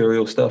Award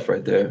material stuff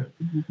right there.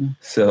 Mm-hmm.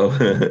 So,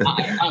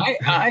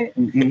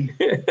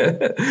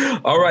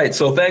 all right.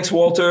 So thanks,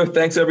 Walter.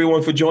 Thanks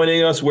everyone for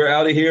joining us. We're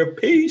out of here.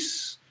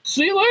 Peace.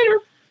 See you later.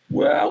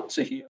 We're out to here.